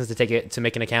 5 seconds to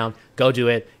make an account. Go do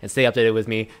it and stay updated with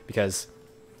me because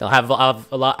I have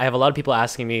a lot of people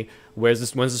asking me when's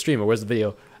the stream or where's the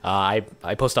video. I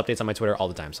post updates on my Twitter all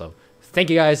the time. So thank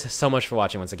you guys so much for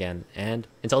watching once again. And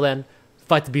until then,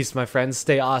 fight the beast, my friends.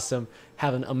 Stay awesome.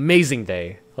 Have an amazing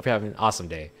day. Hope you're having an awesome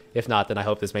day. If not, then I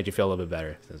hope this made you feel a little bit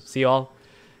better. So see you all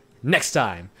next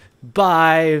time.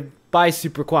 Bye. Bye,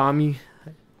 Super Kwame.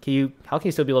 How can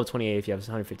you still be level 28 if you have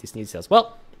 150 sneeze sales?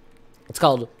 Well, it's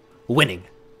called winning.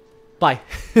 Bye.